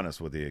 I'll be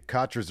honest with you.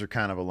 Kottras are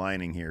kind of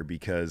aligning here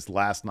because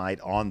last night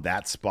on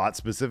that spot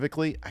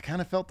specifically, I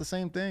kind of felt the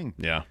same thing.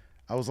 Yeah.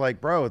 I was like,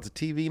 bro, it's a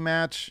TV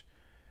match.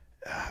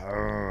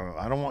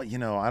 I don't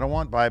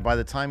want by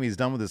the time he's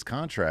done with his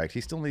contract,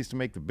 he still needs to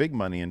make the big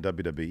money in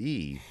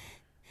WWE.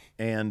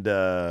 And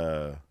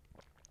Didn't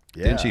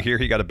you hear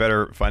he got a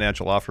better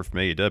financial offer from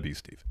AEW,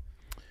 Steve?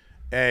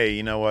 Hey,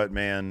 you know what,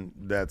 man?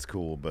 That's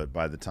cool, but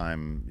by the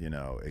time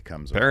it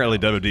comes, apparently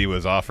WWE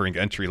was offering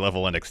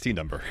entry-level NXT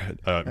number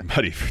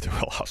money for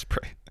Will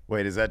Ospreay.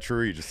 Wait, is that true?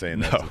 Or are you just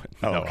saying that?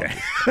 No. Okay.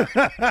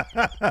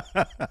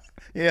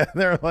 Yeah,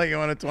 they're like, you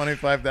want a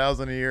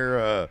 $25,000 a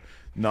year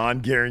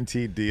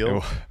non-guaranteed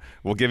deal.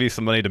 We'll give you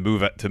some money to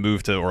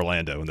move to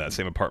Orlando in that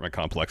same apartment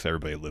complex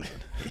everybody lives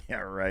in. Yeah,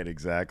 right.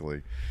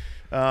 Exactly.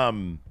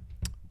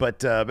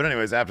 But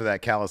anyways, after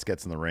that, Callis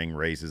gets in the ring,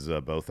 raises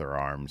both their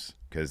arms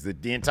because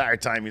the entire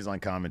time he's on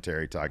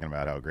commentary talking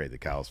about how great the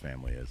Callis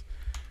family is.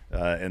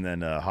 And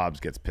then Hobbs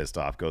gets pissed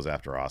off, goes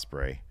after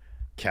Ospreay.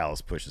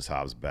 Callis pushes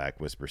Hobbs back,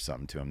 whispers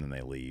something to him, then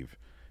they leave.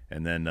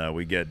 And then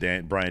we get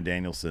Bryan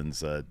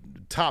Danielson's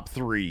top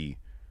 3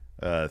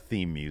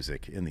 theme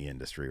music in the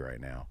industry right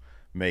now.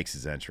 Makes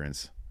his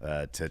entrance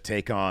to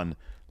take on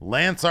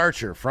Lance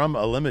Archer from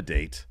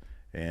Eliminate.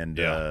 And,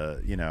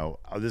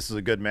 this is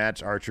a good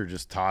match. Archer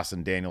just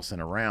tossing Danielson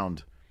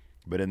around.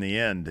 But in the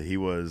end, he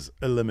was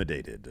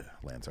eliminated,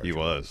 Lance Archer. He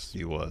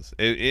was.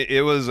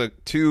 It was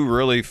 2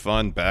 really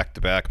fun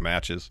back-to-back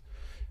matches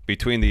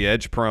between the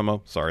Edge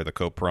promo, the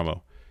Cope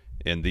promo,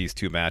 and these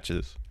 2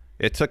 matches.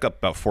 It took up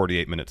about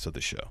 48 minutes of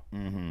the show.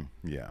 Mm-hmm.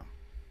 Yeah.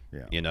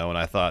 And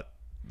I thought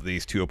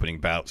these 2 opening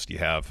bouts, you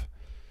have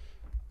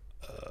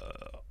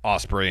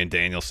Ospreay and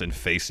Danielson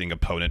facing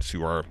opponents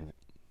who are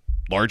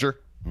larger,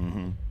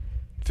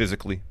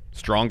 physically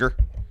stronger,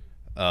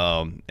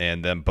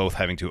 and them both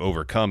having to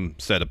overcome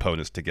said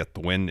opponents to get the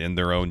win in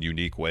their own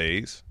unique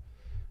ways.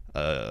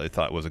 I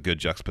thought it was a good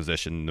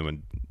juxtaposition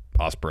when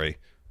Ospreay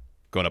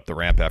going up the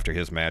ramp after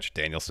his match,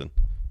 Danielson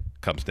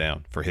comes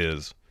down for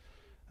his.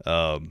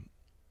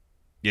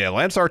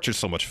 Lance Archer's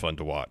so much fun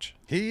to watch.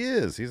 He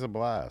is. He's a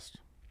blast.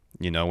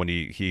 When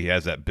he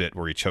has that bit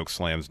where he choke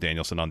slams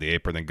Danielson on the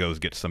apron, then goes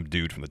get some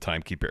dude from the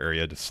timekeeper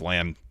area to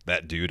slam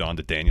that dude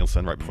onto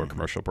Danielson right before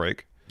commercial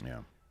break.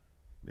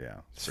 Yeah,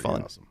 it's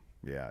fun. Awesome.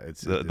 Yeah,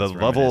 it's the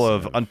level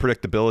of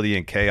unpredictability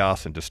and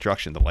chaos and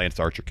destruction that Lance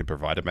Archer can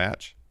provide a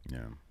match.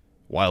 Yeah,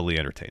 wildly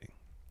entertaining.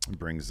 It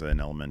brings an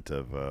element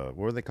of what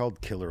were they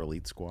called? Killer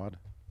Elite Squad.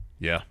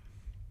 Yeah,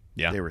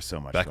 they were so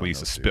much. Back fun, when we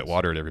used to spit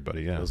water at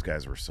everybody. Yeah, those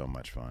guys were so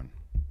much fun.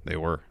 They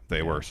were.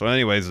 So,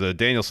 anyways,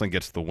 Danielson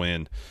gets the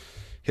win.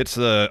 Hits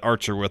the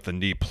Archer with a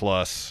knee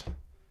plus,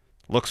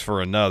 looks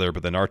for another,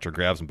 but then Archer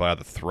grabs him by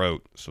the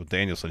throat. So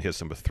Danielson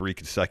hits him with 3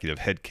 consecutive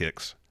head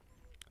kicks,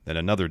 then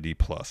another knee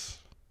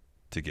plus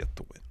to get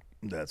the win.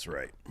 That's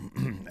right.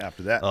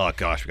 After that. Oh,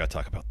 gosh, we got to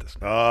talk about this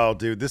now. Oh,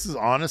 dude, this is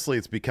honestly,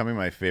 it's becoming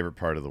my favorite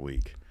part of the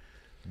week.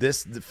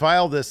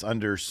 File this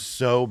under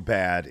so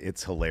bad,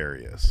 it's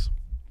hilarious.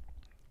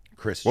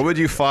 Chris. What would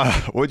you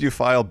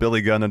file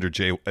Billy Gunn under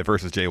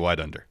versus Jay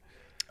White under?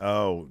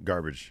 Oh,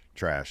 garbage,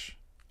 trash.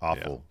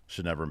 Awful. Yeah.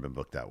 Should never have been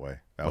booked that way.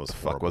 What the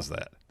fuck was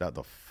that?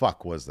 The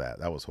fuck was that?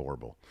 That was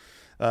horrible.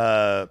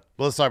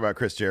 Let's talk about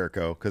Chris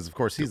Jericho because, of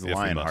course, he's the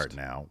Lionheart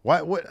now.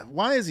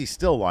 Why is he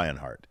still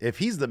Lionheart? If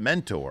he's the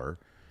mentor,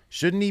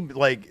 shouldn't he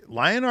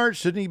Lionheart?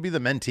 Shouldn't he be the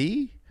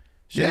mentee?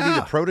 Shouldn't he be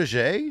the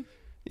protege?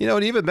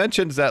 It even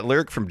mentions that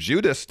lyric from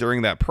Judas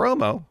during that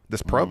promo.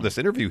 This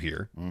interview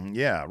here.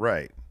 Yeah,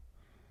 right.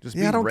 Just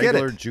be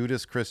regular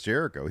Judas Chris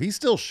Jericho. He's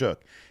still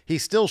shook.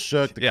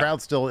 The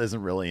crowd still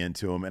isn't really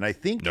into him, and I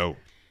think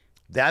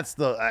that's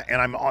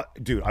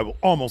I will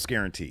almost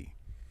guarantee.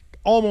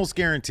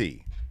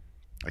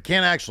 I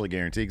can't actually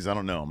guarantee because I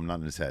don't know. I'm not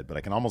in his head, but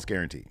I can almost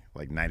guarantee,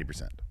 like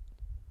 90%.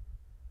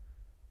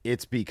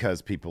 It's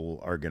because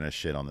people are gonna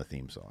shit on the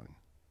theme song.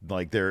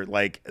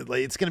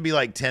 It's gonna be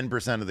like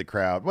 10% of the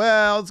crowd.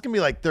 Well, it's gonna be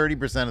like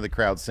 30% of the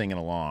crowd singing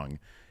along,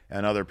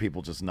 and other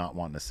people just not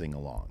wanting to sing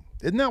along.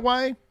 Isn't that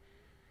why?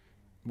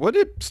 Would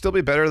it still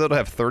be better though to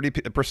have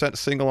 30%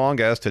 sing along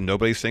as to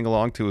nobody sing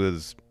along to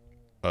his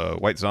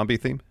White Zombie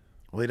theme?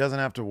 Well, he doesn't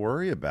have to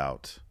worry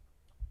about,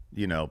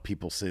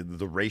 people say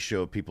the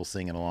ratio of people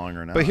singing along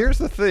or not. But here's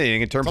the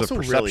thing, in terms of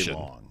perception,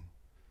 really long.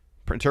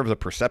 In terms of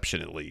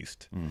perception, at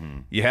least,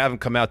 you have him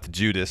come out to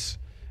Judas.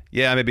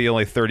 Yeah, maybe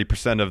only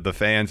 30% of the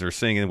fans are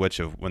singing.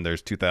 When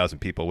there's 2,000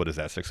 people, what is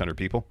that? 600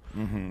 people.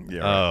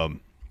 Yeah. Right.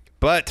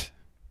 But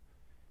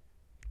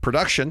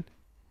production,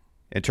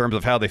 in terms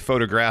of how they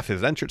photograph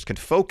his entrance, can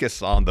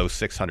focus on those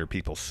 600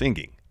 people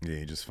singing. Yeah,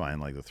 you just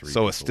find like the 3.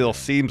 So it still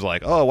seems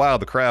like, oh wow,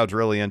 the crowd's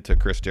really into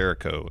Chris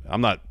Jericho.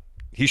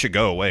 He should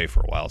go away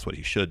for a while. Is what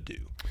he should do.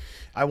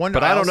 I wonder.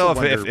 But I don't know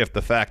if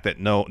the fact that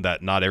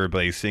not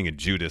everybody's singing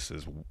Judas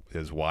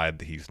is why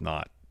he's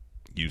not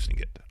using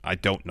it. I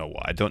don't know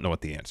why. I don't know what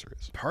the answer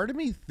is. Part of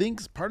me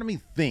thinks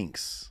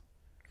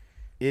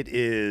it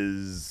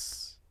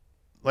is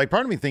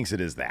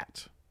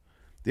that.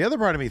 The other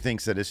part of me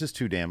thinks that it's just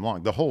too damn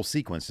long. The whole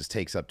sequence just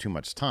takes up too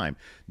much time.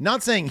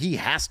 Not saying he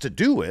has to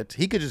do it.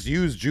 He could just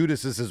use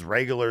Judas as his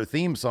regular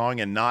theme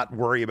song and not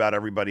worry about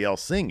everybody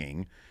else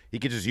singing. He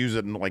could just use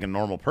it like a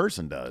normal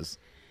person does.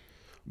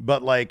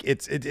 But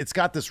it's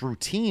got this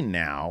routine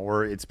now,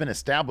 or it's been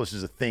established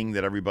as a thing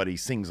that everybody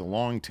sings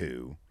along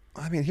to.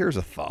 I mean, here's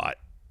a thought.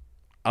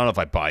 I don't know if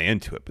I buy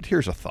into it, but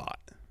here's a thought.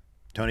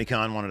 Tony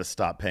Khan wanted to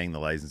stop paying the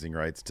licensing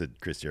rights to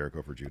Chris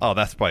Jericho for Judas. Oh,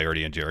 that's probably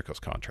already in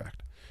Jericho's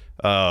contract.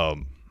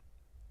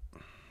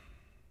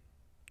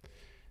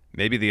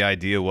 Maybe the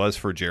idea was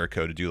for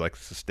Jericho to do like a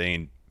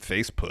sustained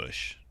face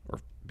push or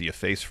be a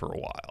face for a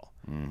while,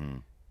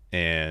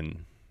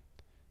 and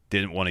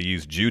didn't want to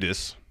use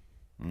Judas.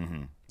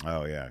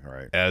 Oh yeah,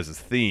 right. As a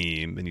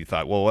theme, and you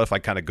thought, well, what if I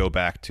kind of go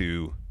back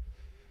to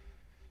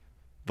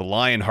the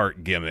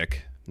Lionheart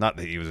gimmick? Not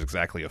that he was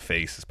exactly a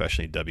face,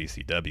 especially in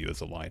WCW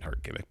as a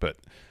Lionheart gimmick, but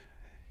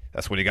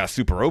that's when he got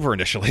super over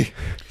initially.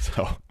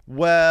 So,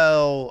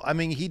 well, I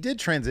mean, he did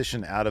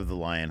transition out of the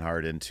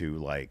Lionheart into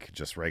like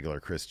just regular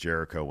Chris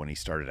Jericho when he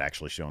started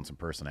actually showing some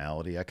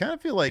personality. I kind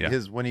of feel like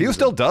when he was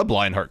still dubbed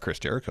Lionheart Chris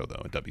Jericho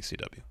though in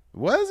WCW.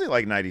 Was it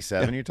like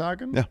 97? You're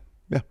talking? Yeah.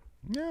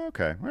 Yeah,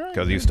 okay.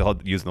 Because he was still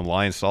using the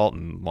Lion Salt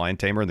and Lion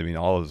Tamer. I mean,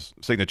 all his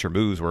signature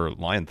moves were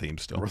Lion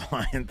themed still. Were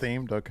Lion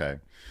themed? Okay.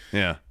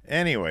 Yeah.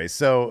 Anyway,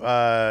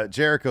 so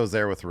Jericho's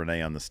there with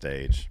Renee on the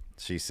stage.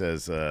 She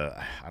says,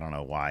 I don't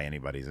know why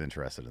anybody's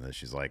interested in this.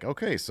 She's like,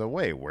 okay, so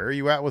wait, where are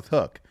you at with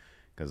Hook?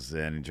 Because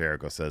then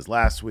Jericho says,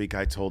 last week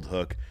I told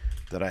Hook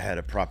that I had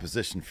a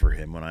proposition for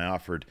him when I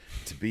offered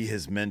to be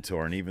his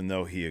mentor. And even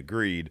though he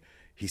agreed,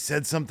 he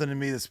said something to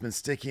me that's been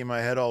sticking in my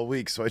head all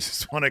week, so I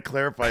just want to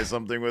clarify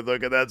something with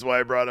Hook, and that's why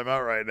I brought him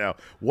out right now.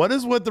 What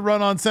is with the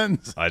run-on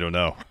sentence? I don't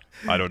know.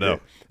 Okay,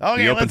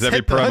 he opens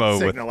every promo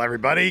with signal,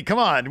 everybody. Come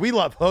on. We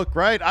love Hook,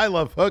 right? I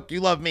love Hook. You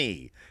love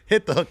me.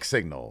 Hit the Hook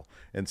signal.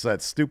 And so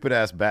that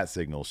stupid-ass bat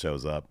signal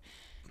shows up.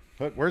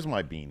 Hook, where's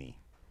my beanie?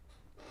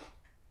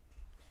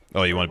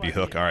 Oh, you want to be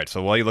Hook? All right,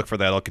 so while you look for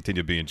that, I'll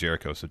continue being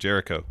Jericho. So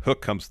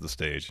Hook comes to the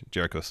stage.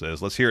 Jericho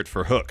says, let's hear it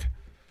for Hook.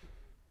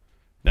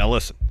 Now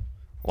listen.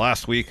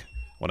 Last week,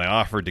 when I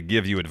offered to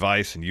give you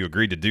advice and you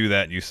agreed to do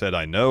that, you said,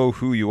 I know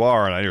who you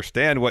are and I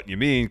understand what you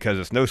mean because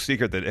it's no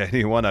secret that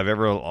anyone I've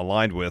ever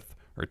aligned with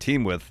or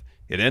teamed with,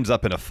 it ends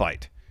up in a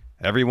fight.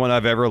 Everyone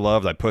I've ever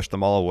loved, I pushed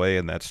them all away,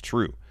 and that's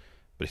true.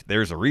 But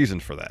there's a reason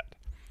for that.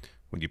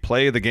 When you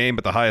play the game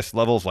at the highest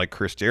levels like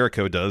Chris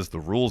Jericho does, the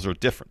rules are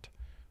different.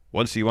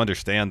 Once you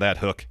understand that,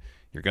 Hook,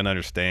 you're going to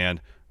understand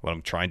what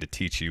I'm trying to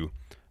teach you.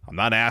 I'm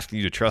not asking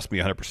you to trust me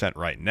 100%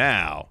 right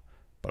now,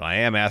 but I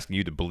am asking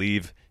you to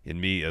believe in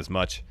me as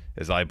much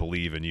as I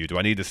believe in you. Do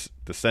I need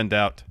to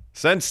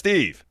send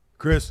Steve?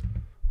 Chris,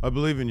 I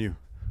believe in you.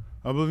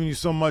 I believe in you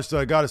so much that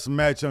I got us a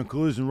match on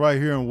Collision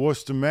right here in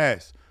Worcester,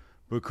 Mass.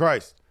 But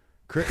Chris,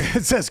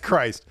 it says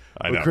Christ.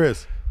 I know. But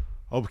Chris,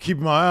 I'll keep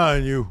my eye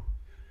on you.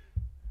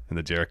 And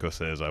the Jericho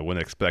says, I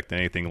wouldn't expect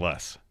anything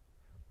less.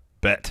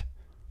 Bet.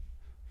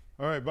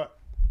 All right, but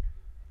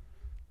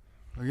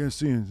I can't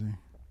see anything.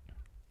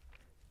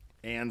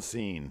 And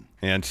scene.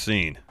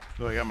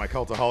 Oh, I got my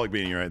Cultaholic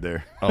beanie right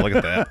there. Oh, look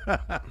at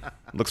that.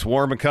 Looks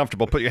warm and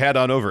comfortable. Put your hat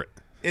on over it.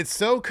 It's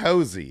so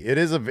cozy.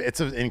 It's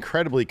an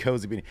incredibly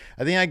cozy beanie.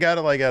 I think I got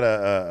it like at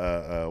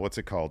a what's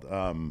it called?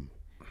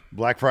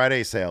 Black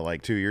Friday sale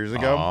like 2 years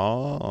ago.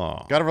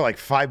 Oh. Got it for like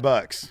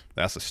 $5.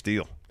 That's a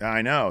steal.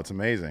 I know. It's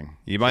amazing.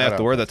 You might have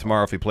to wear that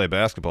tomorrow if you play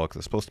basketball because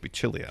it's supposed to be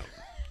chilly out.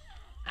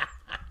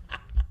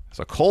 It's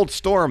a cold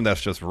storm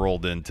that's just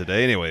rolled in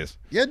today. Anyways.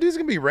 Yeah, dude, it's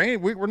going to be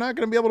raining. We're not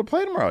going to be able to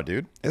play tomorrow,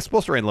 dude. It's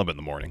supposed to rain a little bit in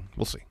the morning.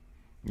 We'll see.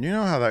 You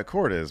know how that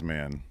court is,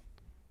 man.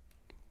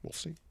 We'll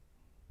see.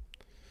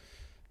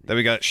 Then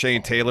we got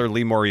Shane Taylor,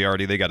 Lee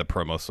Moriarty. They got a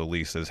promo. So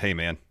Lee says, hey,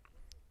 man,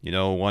 you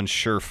know, one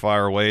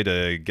surefire way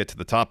to get to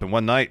the top in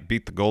one night,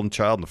 beat the Golden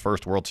Child and the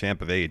first world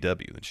champ of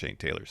AEW. And Shane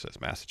Taylor says,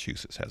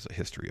 Massachusetts has a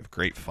history of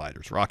great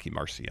fighters. Rocky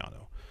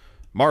Marciano,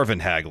 Marvin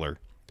Hagler,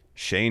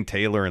 Shane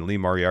Taylor, and Lee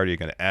Moriarty are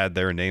going to add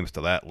their names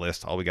to that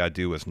list. All we got to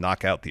do is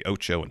knock out the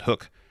Ocho and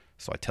Hook.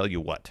 So I tell you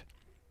what,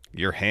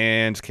 your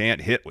hands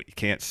can't hit what you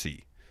can't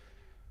see.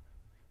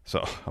 So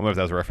I wonder if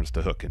that was a reference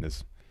to Hook and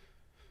his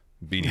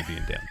beanie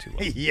being down too low.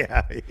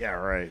 yeah,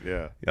 right,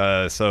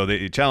 yeah. So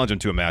they challenge him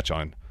to a match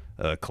on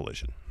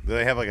Collision. Do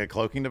they have like a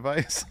cloaking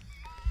device?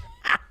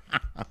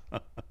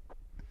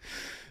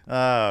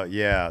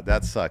 Yeah,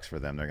 that sucks for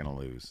them. They're going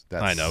to lose.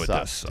 I know, sucks, it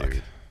does suck.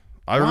 dude.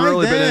 I've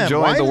really been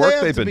enjoying the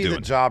work they've been doing.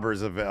 The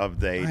jobbers of the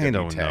AEW I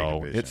don't tag know.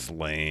 division. It's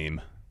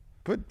lame.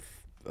 Put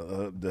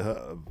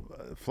the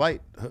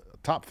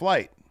top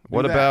flight.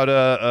 What about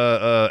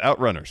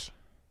Outrunners?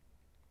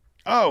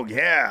 Oh,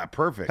 yeah,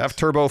 perfect. Have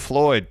Turbo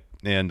Floyd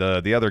and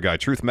the other guy,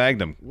 Truth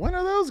Magnum. When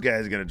are those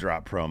guys going to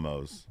drop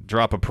promos?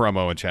 Drop a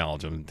promo and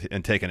challenge them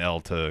and take an L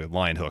to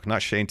Lion Hook.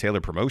 Not Shane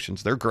Taylor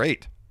Promotions. They're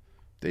great.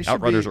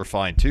 Outrunners are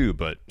fine too,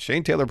 but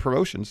Shane Taylor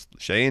Promotions,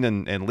 Shane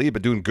and Lee,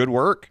 but doing good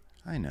work.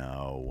 I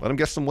know. Let them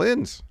get some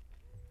wins.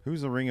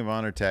 Who's the Ring of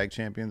Honor tag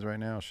champions right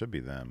now? Should be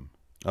them.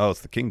 Oh,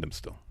 it's the Kingdom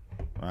still.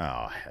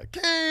 Oh,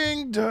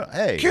 Kingdom.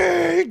 Hey.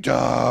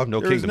 Kingdom. No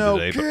There's Kingdom no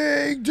today.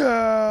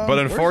 Kingdom. But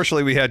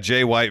unfortunately, we had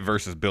Jay White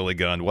versus Billy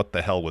Gunn. What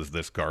the hell was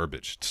this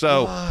garbage?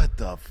 So what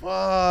the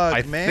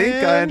fuck, man? I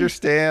think I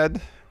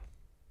understand.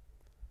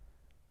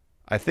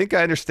 I think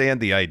I understand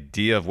the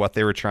idea of what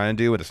they were trying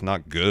to do, and it's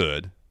not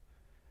good.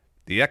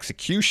 The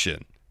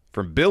execution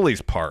from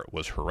Billy's part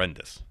was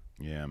horrendous.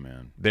 Yeah,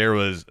 man. There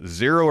was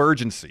zero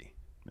urgency.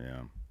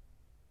 Yeah.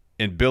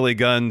 In Billy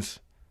Gunn's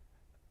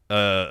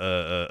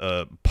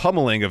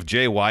pummeling of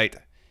Jay White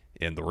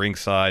in the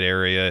ringside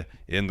area,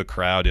 in the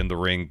crowd, in the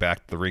ring, back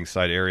to the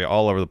ringside area,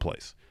 all over the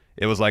place.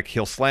 It was like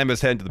he'll slam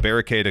his head into the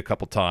barricade a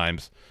couple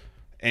times,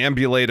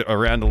 ambulate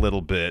around a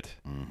little bit,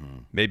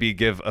 maybe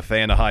give a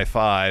fan a high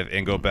five,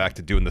 and go back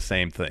to doing the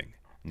same thing.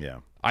 Yeah.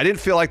 I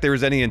didn't feel like there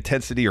was any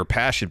intensity or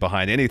passion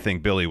behind anything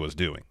Billy was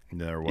doing.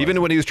 There was.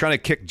 Even when he was trying to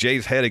kick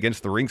Jay's head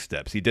against the ring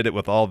steps, he did it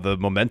with all the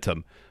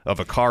momentum of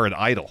a car in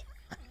idle.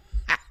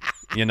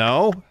 You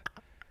know?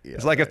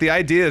 It's like if the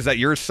idea is that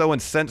you're so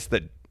incensed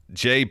that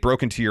Jay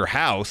broke into your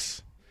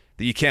house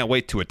that you can't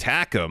wait to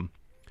attack him,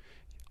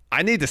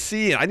 I need to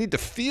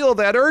feel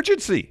that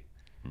urgency.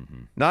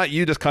 Not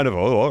you just kind of,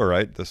 oh, all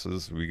right,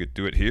 we could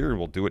do it here,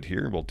 we'll do it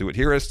here, we'll do it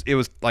here. It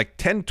was like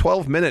 10,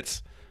 12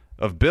 minutes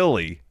of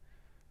Billy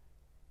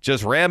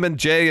just ramming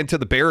Jay into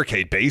the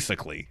barricade,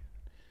 basically.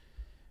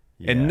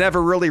 Yeah. And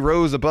never really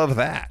rose above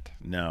that.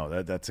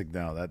 No, that's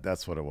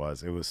what it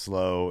was. It was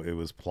slow. It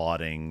was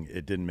plodding.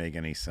 It didn't make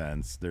any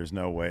sense. There's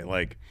no way.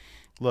 Like,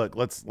 look,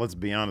 let's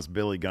be honest.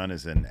 Billy Gunn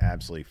is in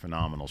absolutely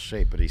phenomenal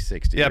shape, but he's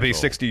 60. Yeah, but he's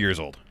 60 years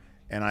old.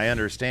 And I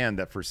understand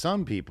that for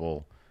some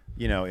people,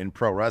 you know, in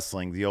pro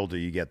wrestling, the older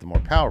you get, the more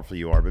powerful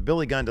you are. But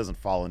Billy Gunn doesn't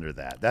fall under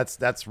that.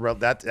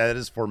 That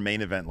is for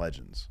main event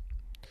legends.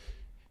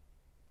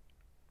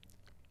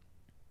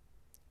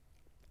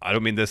 I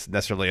don't mean this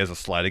necessarily as a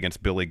slight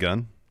against Billy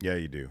Gunn. Yeah,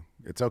 you do.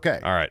 It's okay.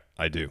 All right,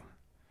 I do.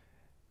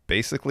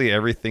 Basically,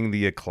 everything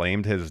the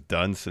Acclaimed has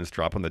done since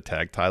dropping the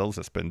tag titles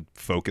that's been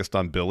focused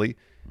on Billy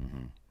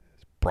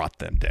brought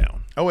them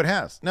down. Oh, it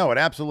has. No, it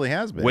absolutely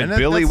has been. When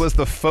Billy was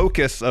the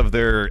focus of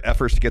their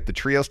efforts to get the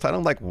trios title,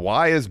 I'm like,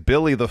 why is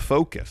Billy the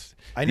focus?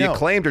 I know. The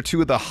Acclaimed are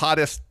two of the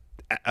hottest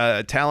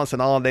talents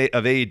in all of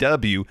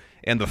AEW,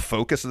 and the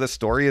focus of the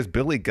story is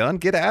Billy Gunn.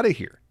 Get out of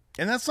here.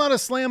 And that's not a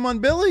slam on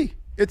Billy.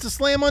 It's a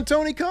slam on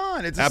Tony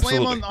Khan. It's a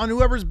slam on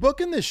whoever's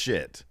booking this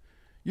shit.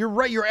 You're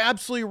right. You're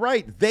absolutely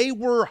right. They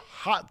were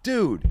hot.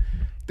 Dude,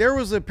 there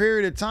was a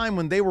period of time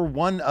when they were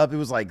it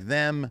was like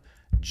them,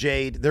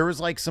 Jade. There was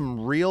like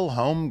some real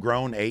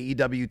homegrown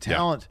AEW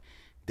talent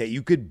that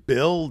you could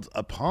build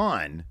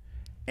upon,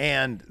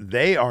 and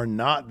they are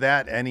not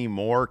that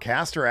anymore.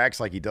 Caster acts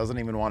like he doesn't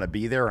even want to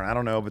be there, and I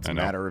don't know if it's a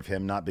matter of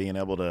him not being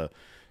able to,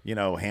 you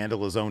know,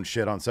 handle his own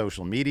shit on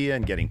social media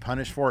and getting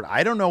punished for it.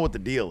 I don't know what the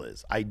deal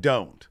is. I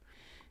don't.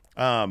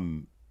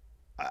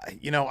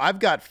 You know, I've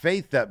got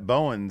faith that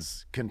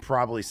Bowens can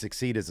probably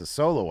succeed as a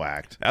solo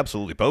act.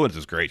 Absolutely. Bowens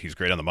is great. He's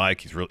great on the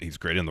mic. He's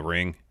great in the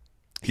ring.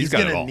 He's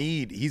gonna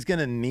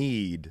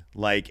need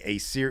like a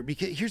series,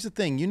 because here's the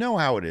thing, you know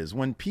how it is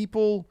when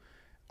people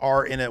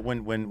are in it,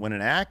 when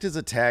an act is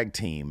a tag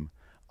team,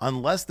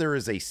 unless there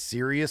is a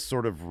serious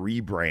sort of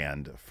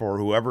rebrand for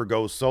whoever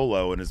goes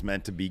solo and is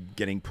meant to be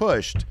getting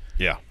pushed.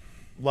 Yeah.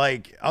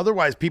 Like,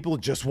 otherwise people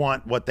just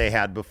want what they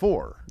had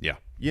before. Yeah.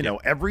 You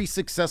know, every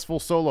successful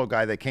solo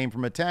guy that came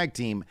from a tag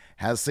team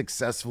has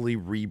successfully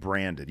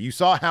rebranded. You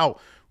saw how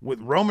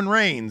with Roman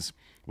Reigns,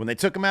 when they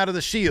took him out of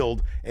the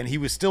Shield and he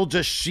was still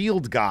just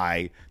Shield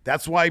guy,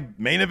 that's why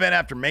main event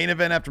after main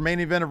event after main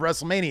event of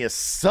WrestleMania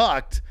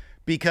sucked,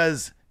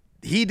 because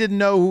he didn't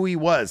know who he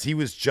was. He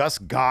was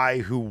just guy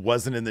who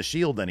wasn't in the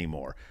Shield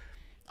anymore.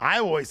 I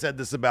always said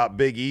this about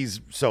Big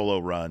E's solo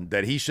run,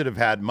 that he should have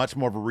had much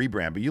more of a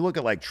rebrand. But you look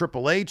at like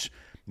Triple H,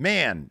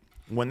 man,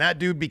 when that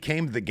dude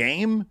became the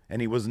Game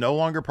and he was no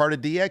longer part of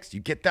DX, you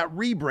get that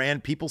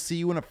rebrand. People see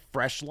you in a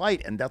fresh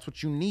light, and that's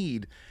what you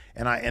need.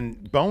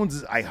 And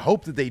Bowens, I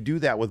hope that they do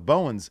that with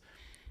Bowens,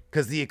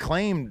 because the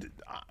Acclaimed,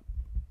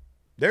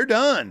 they're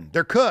done.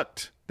 They're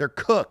cooked. They're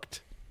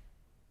cooked.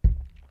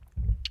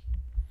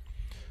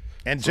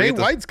 And Jay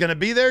White's going to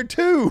be there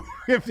too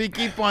if he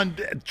keep on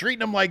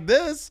treating him like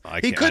this.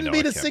 He couldn't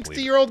beat a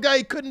 60-year-old guy.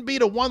 He couldn't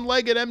beat a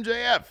one-legged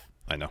MJF.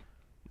 I know.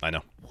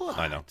 What?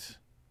 I know.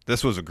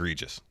 This was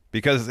egregious.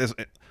 Because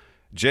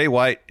Jay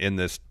White in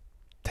this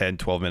 10,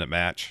 12-minute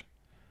match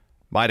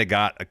might have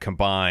got a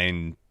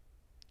combined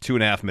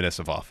 2.5 minutes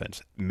of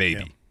offense.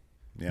 Maybe.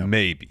 Yeah.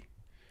 Maybe.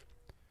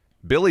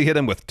 Billy hit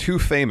him with 2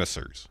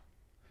 famousers.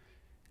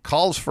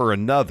 Calls for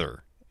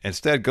another.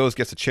 Instead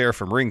gets a chair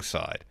from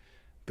ringside.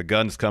 The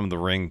Guns come to the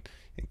ring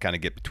and kind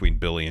of get between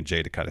Billy and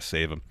Jay to kind of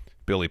save him.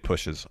 Billy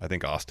pushes, I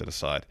think, Austin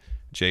aside.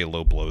 Jay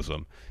low blows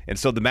him. And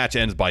so the match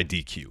ends by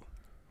DQ.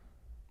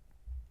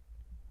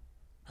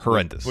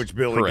 Horrendous. Which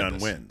Billy Gunn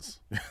wins.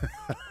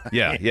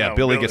 Yeah.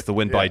 Billy gets the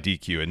win by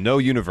DQ. In no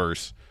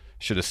universe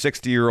should a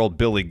 60-year-old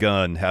Billy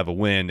Gunn have a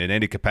win in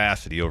any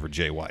capacity over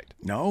Jay White.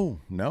 No,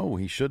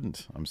 he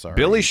shouldn't. I'm sorry.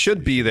 Billy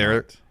should be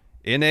there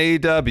in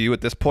AEW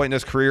at this point in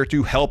his career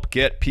to help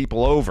get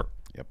people over.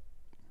 Yep.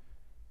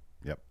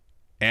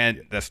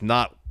 And that's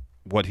not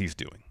what he's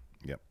doing.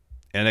 Yep.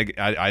 And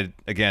I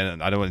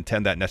don't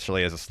intend that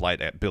necessarily as a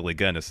slight at Billy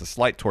Gunn. It's a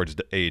slight towards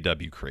the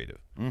AEW creative.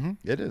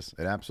 It is.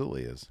 It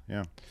absolutely is.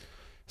 Yeah.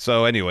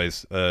 So,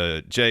 anyways,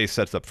 Jay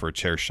sets up for a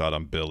chair shot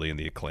on Billy, and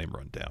the Acclaim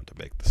run down to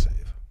make the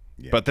save.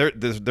 Yeah. But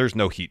there's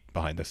no heat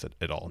behind this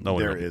at all. No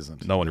one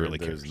isn't. No one really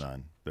cares.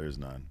 There's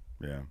none.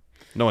 Yeah.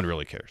 No one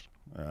really cares.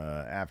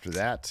 After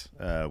that,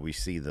 we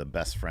see the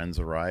best friends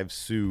arrive.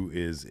 Sue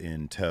is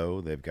in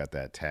tow. They've got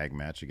that tag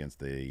match against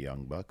the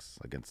Young Bucks,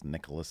 against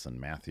Nicholas and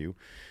Matthew.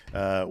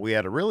 We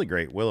had a really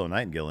great Willow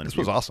Nightingale interview. This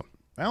was awesome.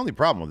 My only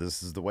problem with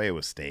this is the way it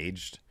was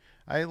staged.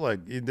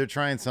 They're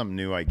trying something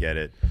new. I get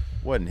it.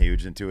 Wasn't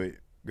huge into it.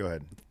 Go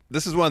ahead.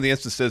 This is one of the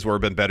instances where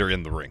it's been better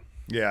in the ring.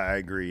 Yeah, I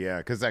agree. Yeah,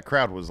 because that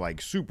crowd was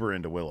like super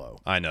into Willow.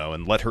 I know,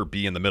 and let her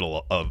be in the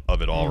middle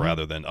of it all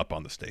rather than up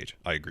on the stage.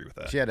 I agree with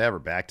that. She had to have her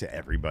back to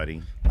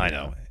everybody. I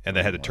know, and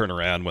they had to turn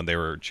around when they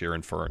were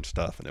cheering for her and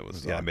stuff, and it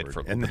was made for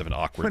a bit of an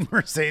awkward. When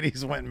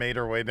Mercedes went and made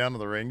her way down to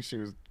the ring, she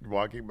was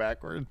walking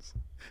backwards.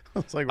 I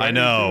was like, why I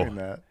know, are you doing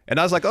that? And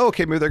I was like, oh,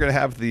 okay, maybe they're gonna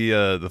have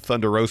the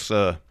Thunder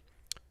Rosa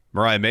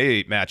Mariah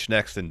May match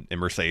next, and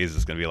Mercedes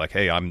is gonna be like,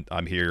 hey,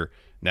 I'm here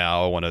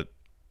now. I want to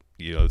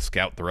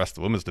scout the rest of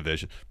the women's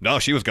division. No,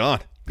 she was gone.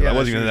 Yeah, I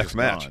wasn't even in the next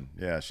match. Gone.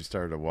 Yeah, she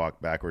started to walk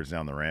backwards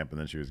down the ramp, and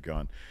then she was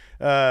gone.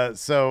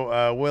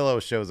 So Willow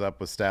shows up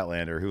with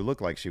Statlander, who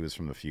looked like she was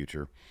from the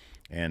future,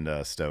 and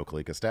Stokely,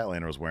 because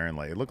Statlander was wearing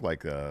it looked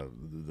like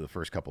the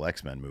first couple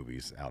X-Men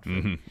movies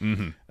outfit.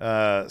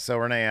 So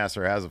Renee asks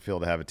her, how's it feel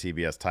to have a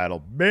TBS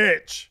title?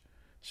 Bitch!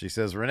 She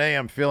says, Renee,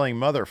 I'm feeling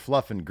mother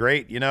fluffing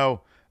great.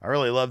 I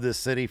really love this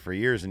city. For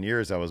years and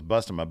years, I was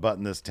busting my butt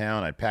in this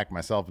town. I'd pack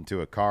myself into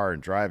a car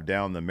and drive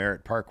down the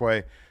Merritt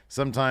Parkway,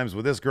 sometimes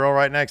with this girl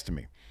right next to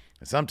me.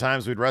 And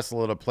sometimes we'd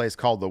wrestle at a place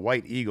called the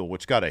White Eagle,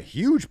 which got a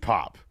huge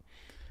pop.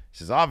 She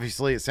says,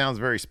 obviously, it sounds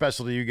very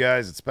special to you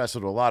guys. It's special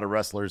to a lot of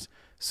wrestlers.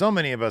 So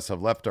many of us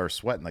have left our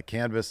sweat in the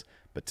canvas,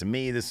 but to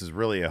me, this is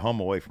really a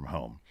home away from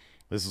home.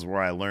 This is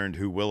where I learned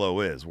who Willow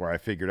is, where I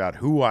figured out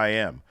who I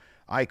am.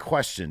 I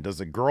question, does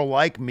a girl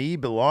like me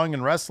belong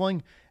in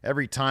wrestling?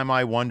 Every time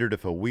I wondered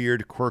if a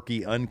weird,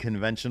 quirky,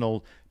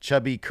 unconventional,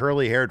 chubby,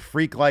 curly-haired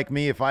freak like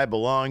me, if I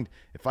belonged,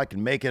 if I could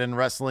make it in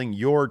wrestling,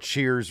 your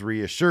cheers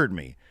reassured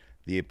me.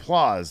 The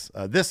applause,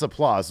 this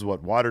applause is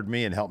what watered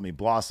me and helped me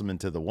blossom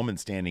into the woman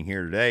standing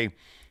here today,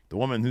 the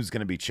woman who's going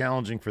to be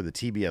challenging for the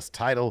TBS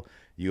title.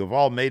 You have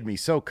all made me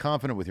so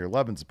confident with your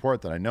love and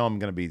support that I know I'm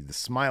going to be the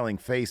smiling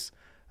face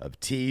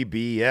of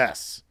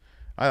TBS.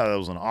 I thought that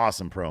was an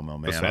awesome promo,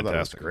 man. I thought it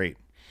was great.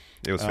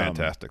 It was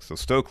fantastic. So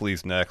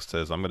Stokely's next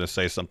says, I'm going to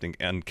say something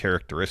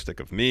uncharacteristic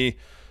of me. I'm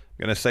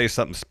going to say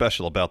something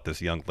special about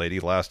this young lady.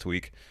 Last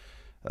week,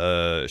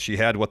 she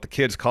had what the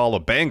kids call a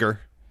banger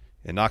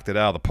and knocked it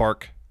out of the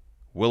park.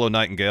 Willow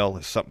Nightingale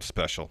is something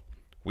special.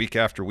 Week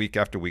after week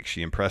after week,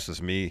 she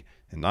impresses me.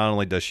 And not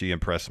only does she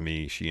impress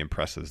me, she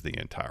impresses the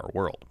entire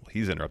world.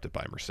 He's interrupted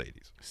by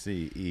Mercedes.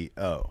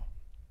 CEO.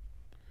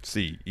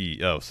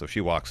 So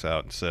she walks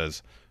out and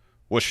says,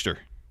 Worcester,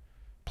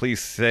 please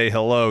say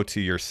hello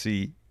to your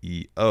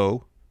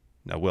CEO.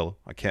 Now, Will,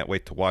 I can't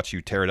wait to watch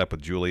you tear it up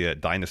with Julia at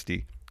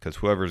Dynasty, because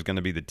whoever is going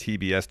to be the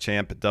TBS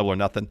champ at Double or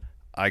Nothing,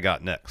 I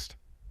got next.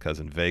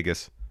 Because in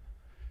Vegas.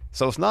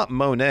 So it's not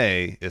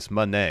Monet, it's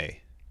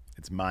Monet.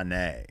 It's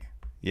Monet.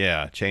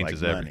 Yeah, it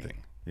changes like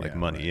everything. Like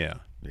money, right. yeah.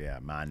 Yeah,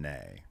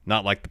 Monet.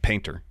 Not like the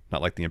painter.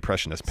 Not like the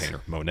Impressionist painter,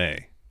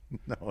 Monet.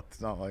 No,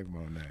 it's not like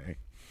Monet.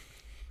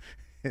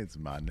 It's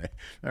Monet.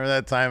 Remember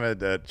that time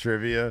at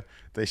trivia,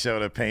 they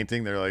showed a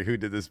painting. They're like, "Who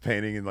did this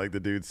painting?" And like the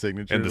dude's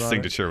signature. And the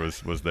signature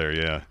was there.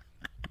 Yeah,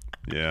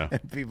 yeah.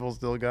 And people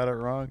still got it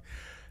wrong.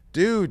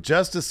 Dude,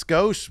 Justice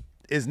Skosh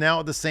is now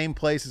at the same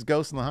place as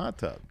Ghost in the Hot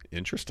Tub.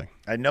 Interesting.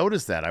 I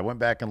noticed that. I went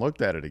back and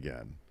looked at it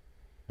again.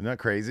 Isn't that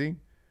crazy?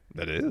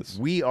 That is.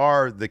 We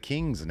are the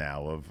kings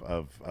now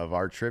of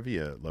our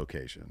trivia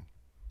location.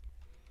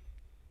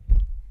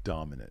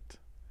 Dominant.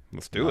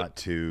 Let's do it. Not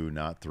 2,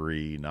 not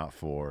 3, not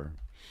 4.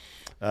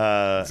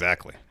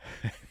 Exactly.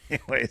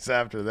 Anyways,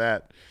 after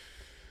that,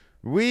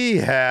 we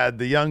had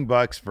the Young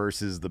Bucks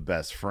versus the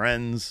Best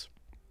Friends.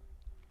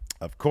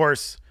 Of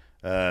course,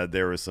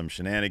 there was some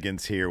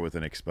shenanigans here with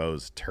an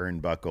exposed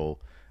turnbuckle,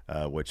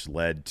 which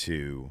led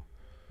to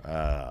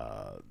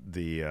Matt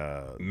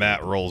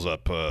rolls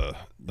up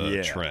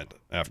Trent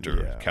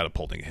after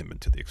catapulting him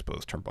into the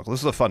exposed turnbuckle.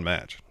 This is a fun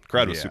match. The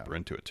crowd was super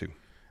into it too.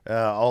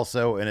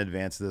 Also, in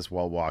advance of this,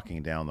 while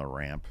walking down the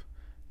ramp,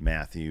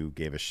 Matthew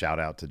gave a shout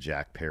out to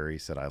Jack Perry.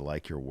 Said, "I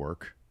like your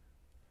work."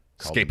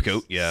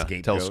 Scapegoat, yeah.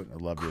 Scapegoat. Tells I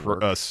love your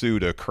work. Sue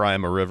to cry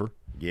him a river.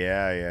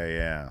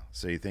 Yeah.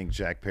 So you think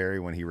Jack Perry,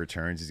 when he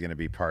returns, he's going to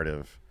be part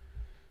of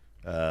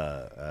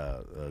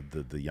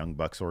the Young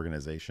Bucks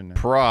organization now?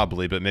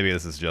 Probably, but maybe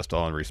this is just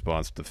all in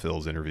response to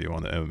Phil's interview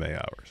on the MMA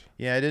Hours.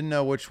 Yeah, I didn't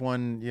know which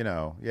one.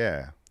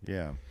 Yeah.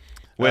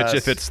 Which,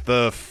 if it's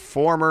the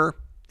former,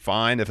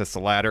 fine. If it's the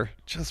latter,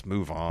 just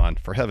move on.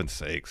 For heaven's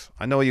sakes,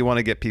 I know you want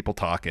to get people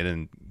talking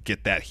and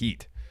get that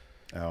heat.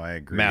 Oh, I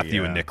agree.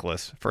 Matthew and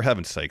Nicholas, for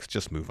heaven's sakes,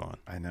 just move on.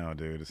 I know,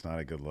 dude. It's not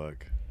a good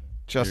look.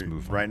 Just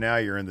move on. Right now,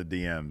 you're in the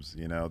DMs.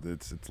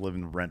 It's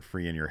living rent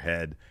free in your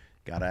head.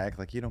 Gotta act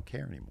like you don't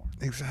care anymore.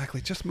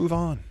 Exactly. Just move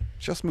on.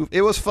 Just move.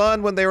 It was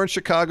fun when they were in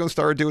Chicago and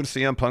started doing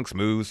CM Punk's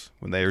moves,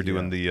 when they were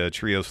doing the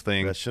trios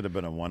thing. That should have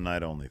been a one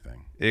night only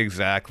thing.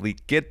 Exactly.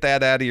 Get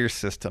that out of your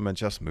system and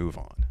just move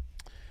on.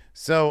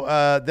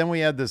 So then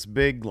we had this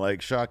big,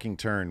 shocking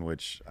turn,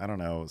 which, I don't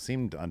know,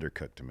 seemed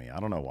undercooked to me.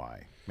 I don't know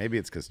why. Maybe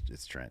it's because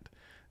it's Trent.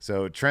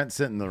 So Trent's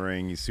sitting in the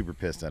ring. He's super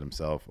pissed at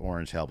himself.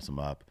 Orange helps him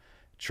up.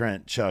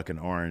 Trent, Chuck, and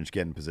Orange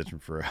get in position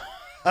for a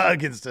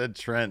hug. Instead,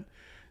 Trent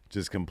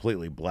just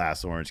completely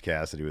blasts Orange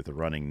Cassidy with a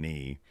running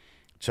knee.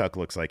 Chuck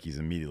looks like he's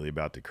immediately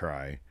about to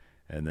cry.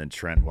 And then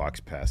Trent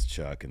walks past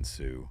Chuck and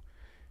Sue,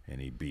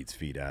 and he beats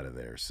feet out of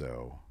there.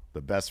 So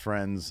the best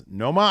friends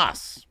no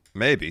mas.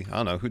 Maybe.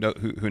 I don't know.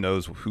 Who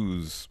knows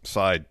whose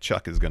side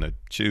Chuck is going to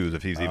choose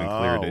if he's even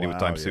cleared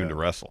anytime soon to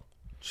wrestle.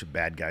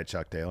 Bad guy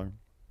Chuck Taylor?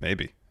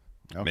 Maybe.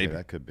 Okay, maybe.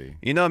 That could be.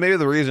 Maybe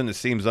the reason it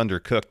seems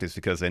undercooked is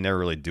because they never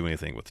really do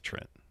anything with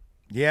Trent.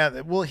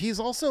 Yeah, well, he's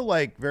also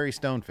like very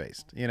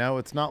stone-faced.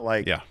 It's not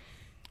like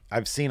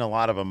I've seen a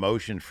lot of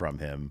emotion from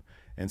him,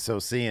 and so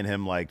seeing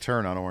him like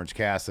turn on Orange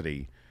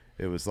Cassidy,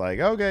 it was like,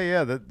 okay,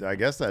 yeah, I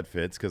guess that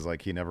fits because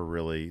like he never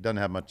really doesn't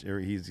have much.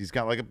 He's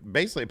got like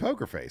basically a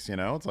poker face,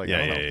 It's like I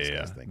don't know what this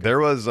guy's thinking. There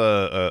was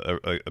a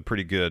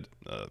pretty good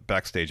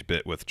backstage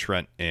bit with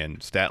Trent and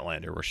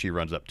Statlander where she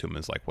runs up to him and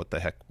is like, "What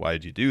the heck? Why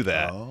did you do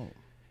that?" Oh.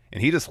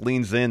 And he just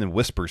leans in and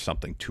whispers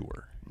something to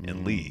her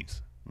and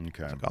leaves.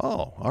 Okay. Like,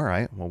 oh, all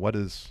right. Well, what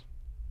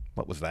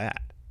was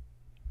that?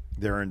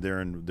 They're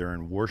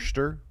in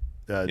Worcester.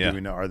 Do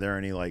we know? Are there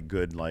any like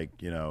good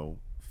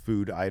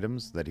food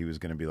items that he was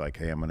going to be like,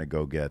 hey, I'm going to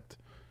go get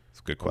It's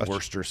a good question. a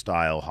Worcester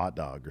style hot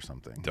dog or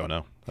something? Don't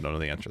know. I don't know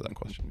the answer to that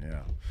question.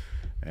 Yeah.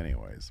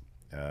 Anyways,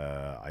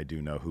 I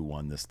do know who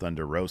won this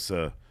Thunder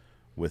Rosa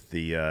with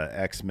the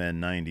X-Men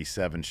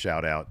 97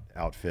 shout out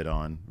outfit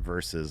on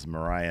versus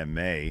Mariah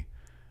May.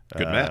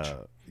 Good match.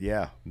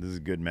 Yeah, this is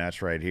a good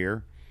match right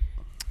here.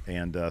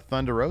 And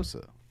Thunder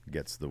Rosa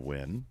gets the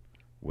win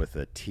with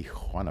a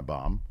Tijuana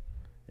bomb.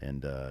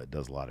 And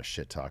does a lot of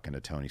shit talking to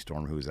Tony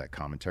Storm, who's at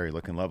commentary,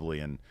 looking lovely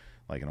in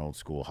like an old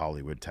school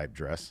Hollywood type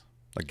dress.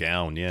 A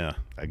gown, yeah.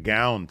 A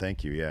gown,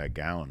 thank you. Yeah, a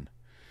gown.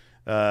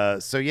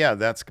 So yeah,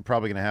 that's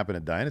probably going to happen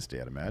at Dynasty,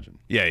 I'd imagine.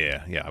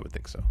 Yeah, I would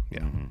think so.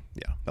 Yeah,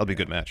 yeah, that'll be a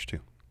good match too.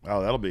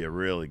 Oh, that'll be a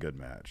really good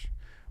match.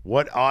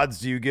 What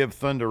odds do you give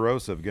Thunder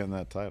Rosa of getting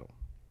that title?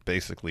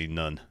 Basically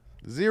none.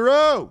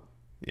 0.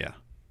 Yeah,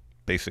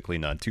 basically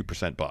none.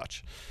 2%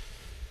 botch.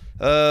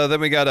 Then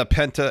we got a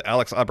Penta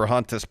Alex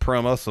Abrahantes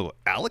promo. So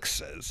Alex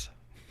says,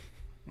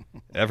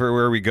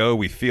 everywhere we go,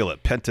 we feel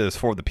it. Penta is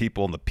for the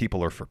people, and the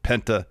people are for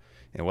Penta.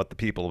 And what the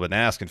people have been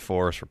asking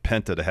for is for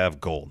Penta to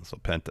have gold. So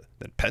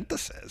Penta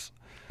says,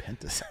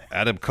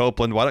 Adam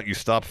Copeland, why don't you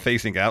stop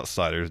facing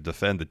outsiders and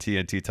defend the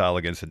TNT title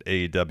against an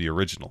AEW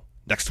original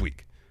next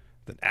week?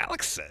 Then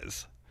Alex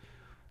says,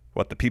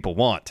 what the people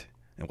want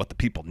and what the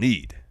people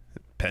need,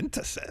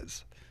 Penta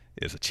says,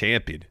 is a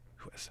champion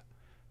who has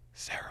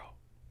zero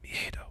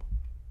miedo.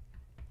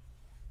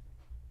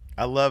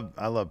 I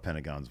love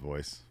Pentagon's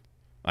voice.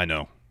 I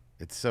know.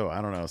 It's so,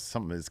 I don't know,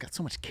 it's got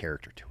so much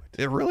character to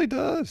it. It really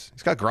does.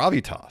 He's got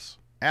gravitas.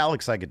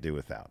 Alex I could do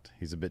without.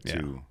 He's a bit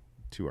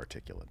too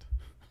articulate.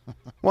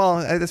 Well,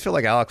 I just feel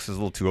like Alex is a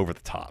little too over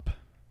the top.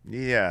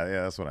 Yeah,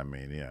 that's what I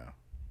mean, yeah.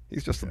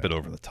 He's just a bit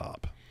over the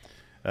top.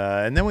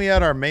 And then we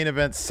had our main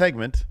event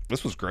segment.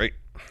 This was great.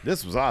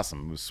 This was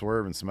awesome. It was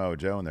Swerve and Samoa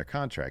Joe and their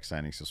contract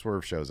signing. So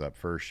Swerve shows up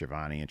first.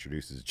 Shivani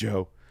introduces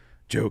Joe.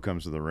 Joe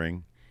comes to the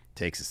ring,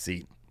 takes a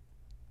seat.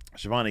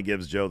 Shivani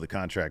gives Joe the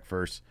contract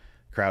first.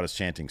 Crowd is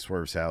chanting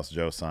Swerve's house.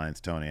 Joe signs.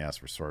 Tony asks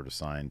for Swerve to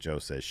sign. Joe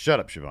says, shut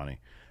up, Shivani.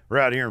 We're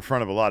out here in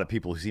front of a lot of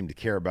people who seem to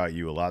care about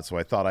you a lot, so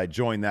I thought I'd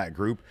join that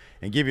group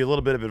and give you a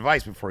little bit of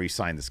advice before you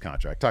sign this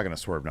contract. Talking to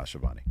Swerve, not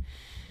Shivani.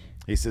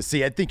 He says,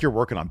 see, I think you're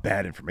working on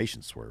bad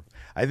information, Swerve.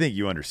 I think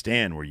you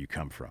understand where you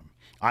come from.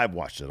 I've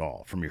watched it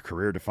all, from your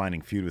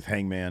career-defining feud with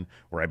Hangman,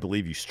 where I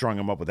believe you strung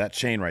him up with that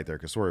chain right there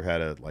because Swerve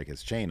had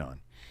his chain on.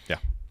 Yeah.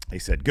 He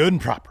said, good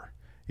and proper.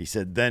 He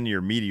said, then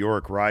your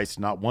meteoric rise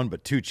to not one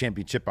but 2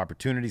 championship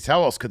opportunities.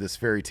 How else could this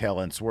fairy tale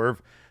end,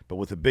 Swerve? But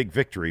with a big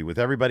victory, with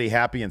everybody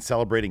happy and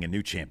celebrating a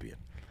new champion.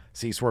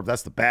 See, Swerve,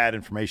 that's the bad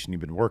information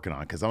you've been working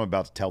on because I'm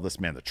about to tell this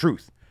man the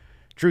truth.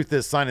 Truth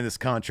is, signing this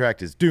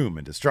contract is doom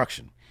and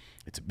destruction.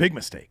 It's a big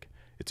mistake.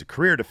 It's a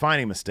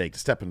career-defining mistake to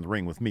step into the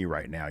ring with me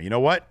right now. You know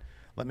what?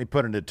 Let me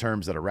put it into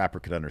terms that a rapper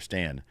could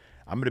understand.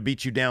 I'm going to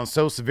beat you down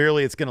so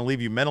severely it's going to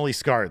leave you mentally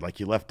scarred like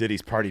you left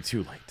Diddy's party too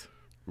late.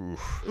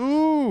 Oof.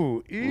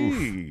 Ooh,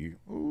 ee.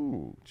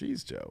 Ooh,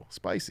 geez, Joe.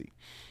 Spicy.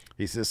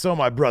 He says, so,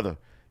 my brother,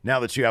 now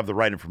that you have the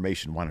right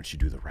information, why don't you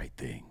do the right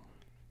thing?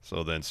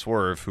 So then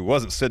Swerve, who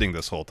wasn't sitting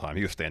this whole time,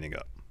 he was standing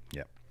up.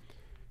 Yep.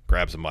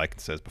 Grabs a mic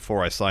and says,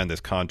 before I sign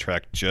this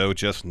contract, Joe,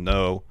 just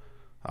know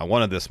I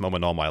wanted this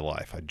moment all my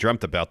life. I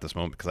dreamt about this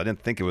moment because I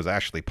didn't think it was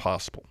actually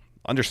possible.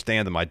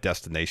 Understand that my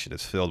destination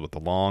is filled with the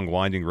long,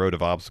 winding road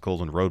of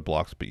obstacles and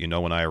roadblocks, but you know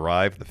when I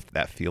arrive,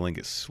 that feeling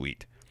is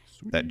sweet.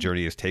 That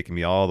journey has taken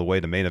me all the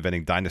way to main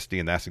eventing Dynasty,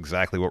 and that's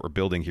exactly what we're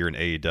building here in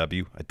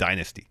AEW, a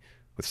dynasty,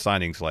 with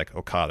signings like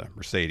Okada,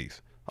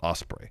 Mercedes,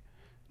 Ospreay.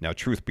 Now,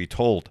 truth be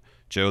told,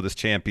 Joe, this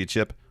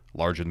championship,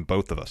 larger than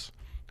both of us.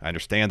 I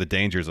understand the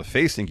dangers of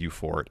facing you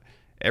for it.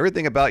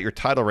 Everything about your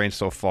title reign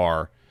so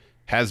far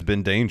has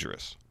been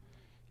dangerous.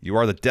 You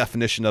are the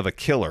definition of a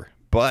killer,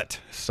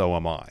 but so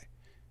am I.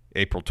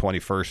 April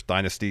 21st,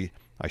 Dynasty,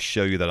 I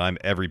show you that I'm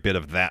every bit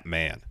of that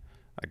man.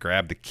 I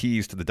grab the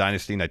keys to the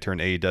Dynasty and I turn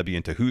AEW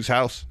into whose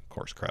house? Of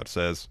course, crowd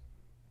says,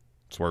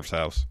 Swerve's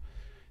house.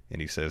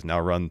 And he says, now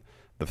run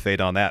the fate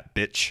on that,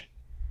 bitch.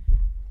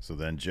 So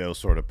then Joe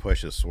sort of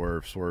pushes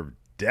Swerve. Swerve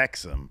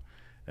decks him.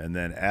 And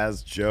then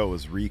as Joe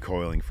is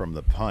recoiling from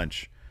the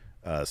punch,